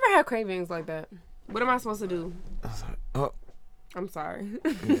 I never had cravings like that. What am I supposed to do? Oh, I'm sorry.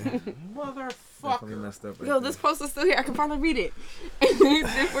 definitely messed up. Right Yo, there. this post is still here. I can finally read it.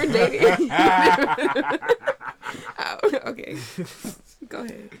 If we're dating. Oh, okay. Go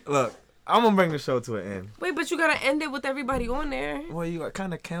ahead. Look, I'm gonna bring the show to an end. Wait, but you gotta end it with everybody on there. Well, you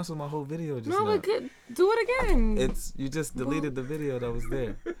kind of canceled my whole video just No, now. we could do it again. You just deleted the video that was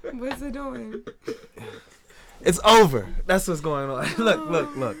there. What's it doing? It's over. That's what's going on.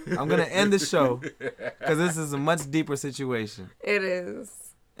 Look. I'm gonna end the show because this is a much deeper situation, It is.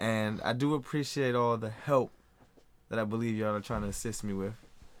 and I do appreciate all the help that I believe y'all are trying to assist me with.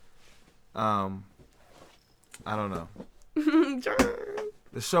 I don't know.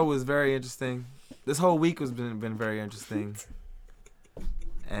 The show was very interesting. This whole week has been very interesting,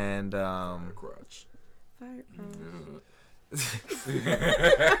 and Crotch.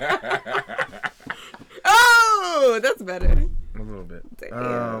 Oh, that's better. a little bit.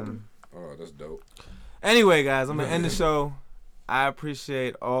 Damn. Oh, that's dope. Anyway, guys, I'm gonna end the show. I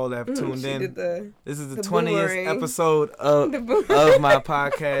appreciate all that have tuned She in. did the This is the the 20th boomerang. episode of The boomerang. my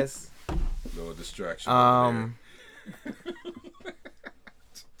podcast. Little distraction. over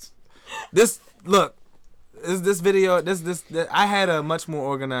This video. This I had a much more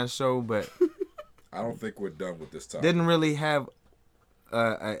organized show, but there. I don't think we're done with this topic. didn't really have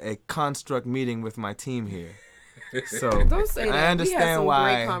a construct meeting with my team here. So Don't say that. I We had understand some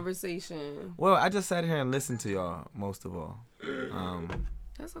why. great conversation. Well, I just sat here and listened to y'all most of all.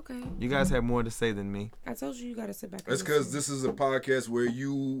 That's okay. You guys have more to say than me. I told you gotta sit back. And That's because listen. this is a podcast where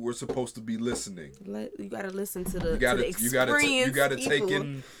you were supposed to be listening. You gotta listen to the You gotta experienced take people.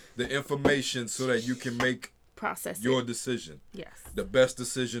 in the information so that you can make Process it. your decision, Yes. the best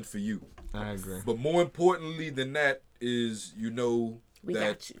decision for you. I agree. But more importantly than that is We that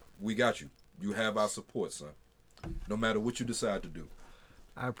got you. we got you. You have our support, son. No matter what you decide to do.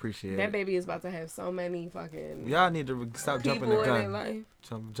 I appreciate That it. baby is about to have so many fucking Y'all need to stop jumping people the in their gun. life.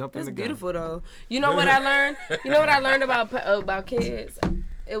 Jump in That's the gun. beautiful though. You know what I learned? You know what I learned about kids?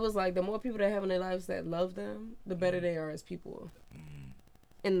 It was like the more people that have in their lives that love them, the better they are as people.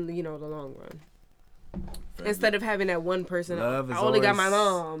 In the long run. Instead of having that one person, Love is I only got my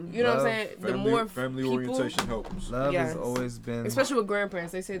always- mom. You know what I'm love, saying? The more family people, orientation helps. Love Yes. has always been. especially with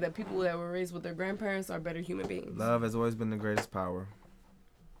grandparents, they say that people that were raised with their grandparents are better human beings. Love has always been the greatest power.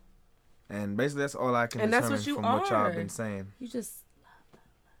 And basically, that's all I can And that's determine what you from what y'all are. have been saying. You just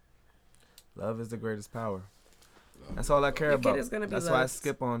Love is the greatest power. That's all I care Your kid about. is gonna be That's why I loved.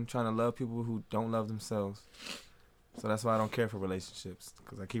 skip on trying to love people who don't love themselves. So that's why I don't care for relationships,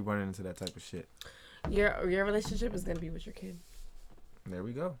 because I keep running into that type of shit. your relationship is gonna be with your kid. There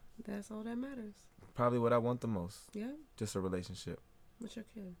we go. That's all that matters. Probably what I want the most. Yeah, Just a relationship. with your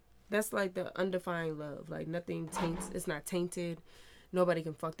kid. That's like the undefined love. Like nothing taints. It's not tainted. Nobody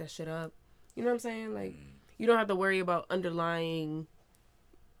can fuck that shit up. You know what I'm saying? Like you don't have to worry about underlying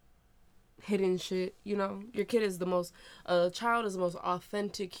hidden shit. You know, your kid is a child is the most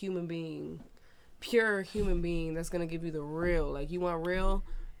authentic human being, pure human being that's gonna give you the real. Like you want real,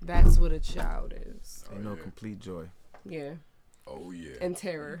 that's what a child is. Ain't no complete joy. Yeah. Oh yeah. And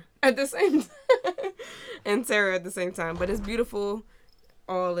terror at the same time. And terror at the same time. But it's beautiful,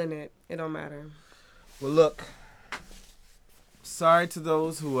 all in it. It don't matter. Well, look. Sorry to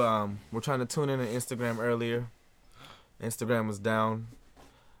those who were trying to tune in on Instagram earlier. Instagram was down.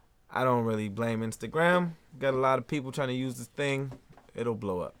 I don't really blame Instagram. Got a lot of people trying to use this thing. It'll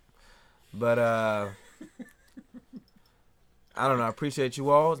blow up. But I don't know. I appreciate you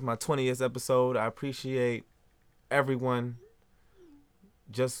all. It's my 20th episode. I appreciate everyone.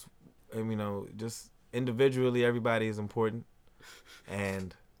 Just individually, everybody is important.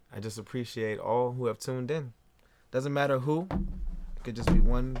 And I just appreciate all who have tuned in. Doesn't matter who. It could just be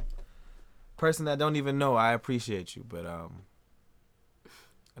one person that don't even know. I appreciate you, but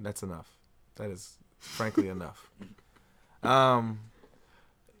that's enough. That is frankly enough.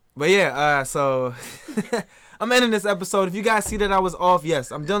 But yeah, so I'm ending this episode. If you guys see that I was off,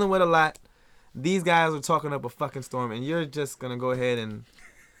 yes, I'm dealing with a lot. These guys are talking up a fucking storm, and you're just gonna go ahead and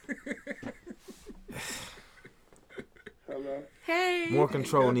Hello. Hey. more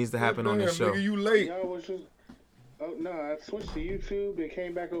control needs to happen on this show. Nigga, you late. Y'all was just. Oh no, I switched to YouTube and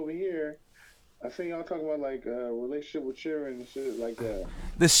came back over here. I seen y'all talking about like relationship with children and shit like that.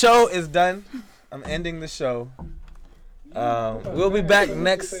 The show is done. I'm ending the show. We'll be back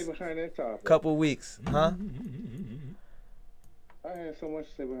next couple weeks, huh? I had so much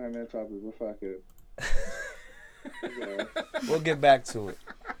to say behind that topic before I could. We'll get back to it.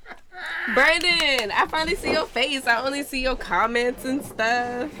 Brandon, I finally see your face. I only see your comments and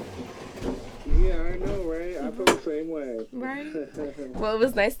stuff. Yeah, I know, right? I feel the same way. Right. Well, it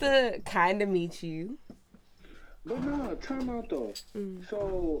was nice to kind of meet you. But no, time out though.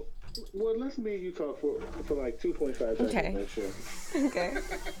 So, well, let's me and you talk for like 2.5 seconds. Okay. Next year. Okay.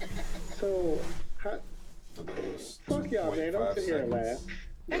 So, fuck y'all, man. Don't sit here and laugh.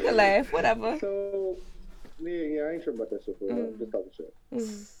 I can laugh, whatever. So, yeah, I ain't sure about that shit. I'm just talking shit.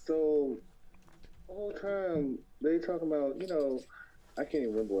 So, the whole time they talking about, you know, I can't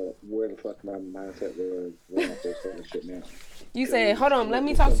even remember where the fuck my mindset was when I first started shit now. You said, hold on, let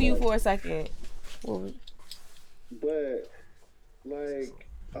me talk to you for a second. But, like,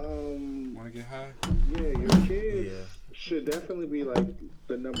 wanna get high? Yeah, your kids should definitely be like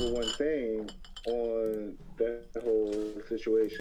the number one thing on that whole situation.